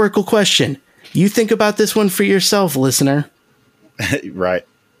rhetorical question. You think about this one for yourself, listener. Right.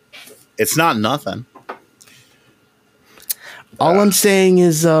 It's not nothing. All I'm saying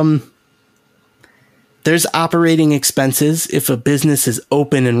is there's operating expenses if a business is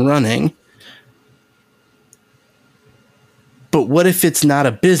open and running. But what if it's not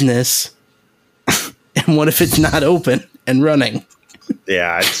a business? And what if it's not open and running?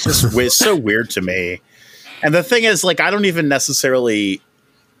 Yeah, it's so weird to me. And the thing is, like, I don't even necessarily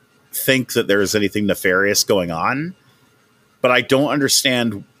think that there is anything nefarious going on, but I don't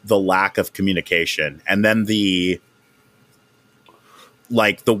understand the lack of communication. And then the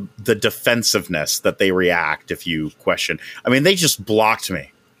defensiveness that they react if you question. I mean, they just blocked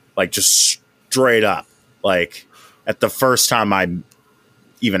me, like, just straight up, like, at the first time I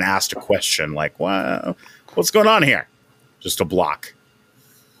even asked a question, like, wow, what's going on here? Just a block.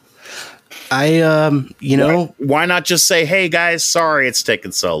 Why not just say, hey guys, sorry it's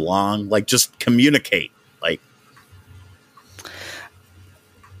taken so long. Like, just communicate. Like,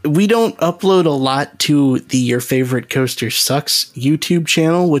 we don't upload a lot to the Your Favorite Coaster Sucks YouTube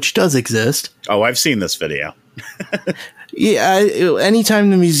channel, which does exist. Oh, I've seen this video. Yeah, anytime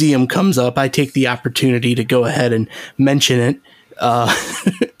the museum comes up, I take the opportunity to go ahead and mention it.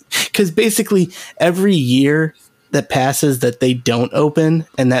 Because basically every year that passes that they don't open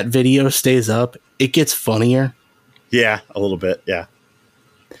and that video stays up, it gets funnier. Yeah, a little bit, yeah.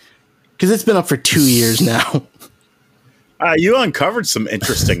 Because it's been up for 2 years now. You uncovered some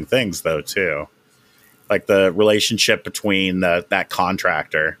interesting things, though, too. Like the relationship between that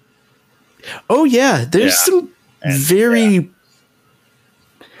contractor. Oh, yeah. There's some very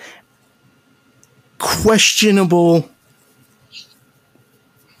questionable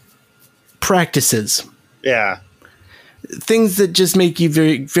practices. Yeah. Things that just make you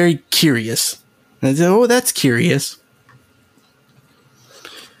very, very curious. And say, oh, that's curious.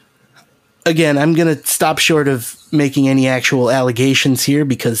 Again, I'm going to stop short of making any actual allegations here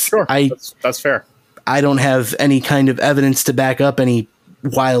because that's fair. I don't have any kind of evidence to back up any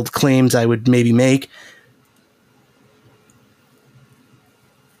wild claims I would maybe make.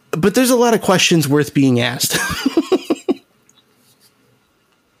 But there's a lot of questions worth being asked.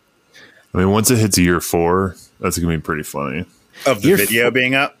 I mean, once it hits year 4, that's going to be pretty funny. Of the video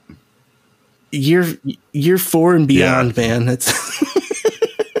being up? Year 4 and beyond, man. That's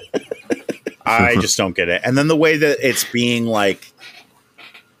I just don't get it. And then the way that it's being like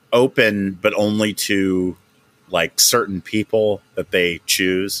open, but only to like certain people that they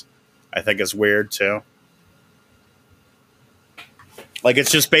choose, I think is weird too. Like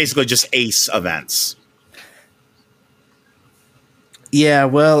it's just basically just Ace events. Yeah,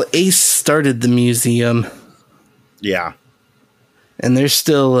 well, Ace started the museum. Yeah. And they're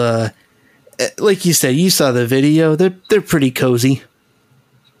still like you said, you saw the video. They're pretty cozy.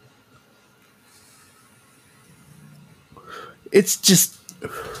 It's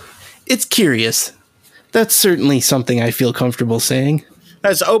curious. That's certainly something I feel comfortable saying.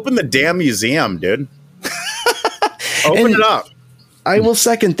 Let's open the damn museum, dude. Open it up. I will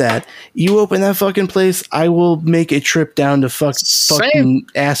second that. You open that fucking place, I will make a trip down to fucking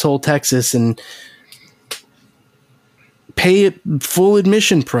asshole Texas and pay it full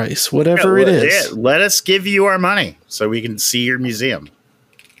admission price, whatever it is. Let us give you our money so we can see your museum.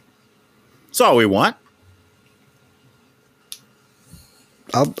 That's all we want.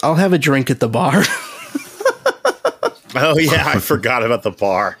 I'll have a drink at the bar. Oh yeah, I forgot about the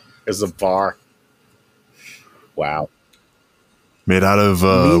bar. There's a bar. Wow. Made out of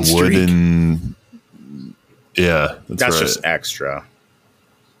wood and that's right. Just extra.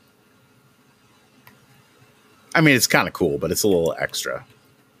 I mean, it's kind of cool, but it's a little extra.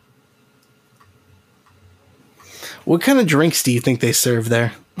 What kind of drinks do you think they serve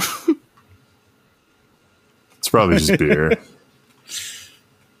there? It's probably just beer.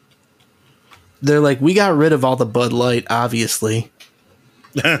 They're like, we got rid of all the Bud Light, obviously.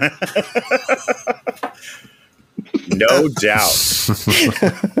 No doubt.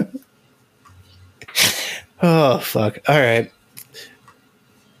 Oh, fuck. All right.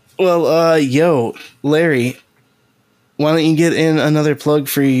 Well, yo, Larry, why don't you get in another plug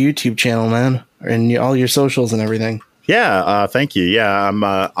for your YouTube channel, man? And all your socials and everything. Yeah, thank you. Yeah, I'm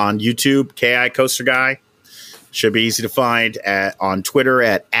on YouTube, KICoasterGuy. Should be easy to find on Twitter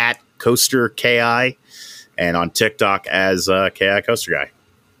at @CoasterKI and on TikTok as KICoasterGuy.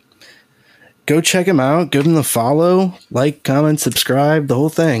 Go check him out. Give him the follow, like, comment, subscribe, the whole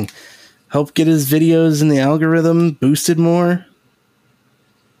thing. Help get his videos in the algorithm boosted more.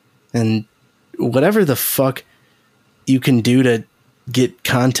 And whatever the fuck you can do to get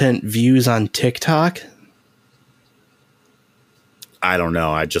content views on TikTok. I don't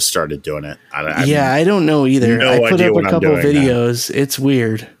know. I just started doing it. I don't know either. No I put idea up what a I'm couple doing videos. Now. It's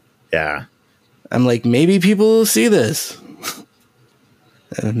weird. Yeah. I'm like, maybe people will see this.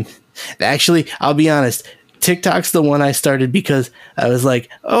 Actually, I'll be honest. TikTok's the one I started because I was like,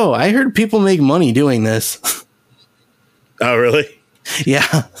 oh, I heard people make money doing this. Oh, really?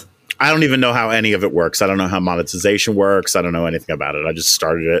 Yeah. I don't even know how any of it works. I don't know how monetization works. I don't know anything about it. I just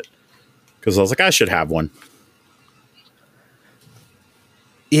started it because I was like, I should have one.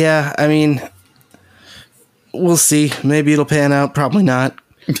 Yeah, I mean, we'll see. Maybe it'll pan out. Probably not.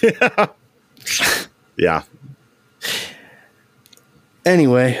 Yeah.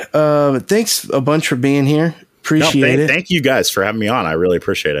 Anyway, thanks a bunch for being here. Appreciate it. Thank you guys for having me on. I really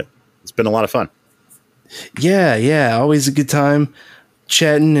appreciate it. It's been a lot of fun. Yeah. Always a good time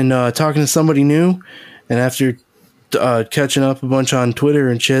chatting and talking to somebody new. And after catching up a bunch on Twitter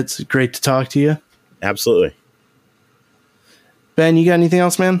and shit, it's great to talk to you. Absolutely. Ben, you got anything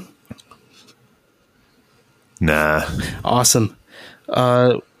else, man? Nah. Awesome.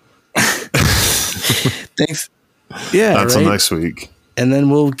 Thanks. Yeah. Until right? next week. And then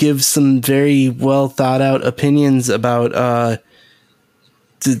we'll give some very well thought out opinions about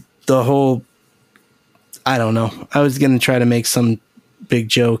the whole. I don't know. I was going to try to make some big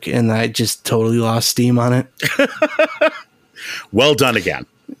joke and I just totally lost steam on it. Well done again.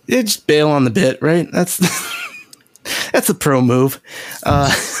 Yeah, just bail on the bit, right? That's a pro move.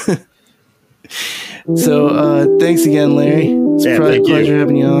 So thanks again, Larry. It's probably a pleasure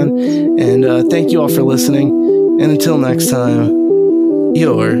having you on. And thank you all for listening. And until next time,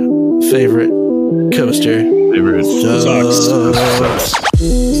 your favorite coaster Sucks.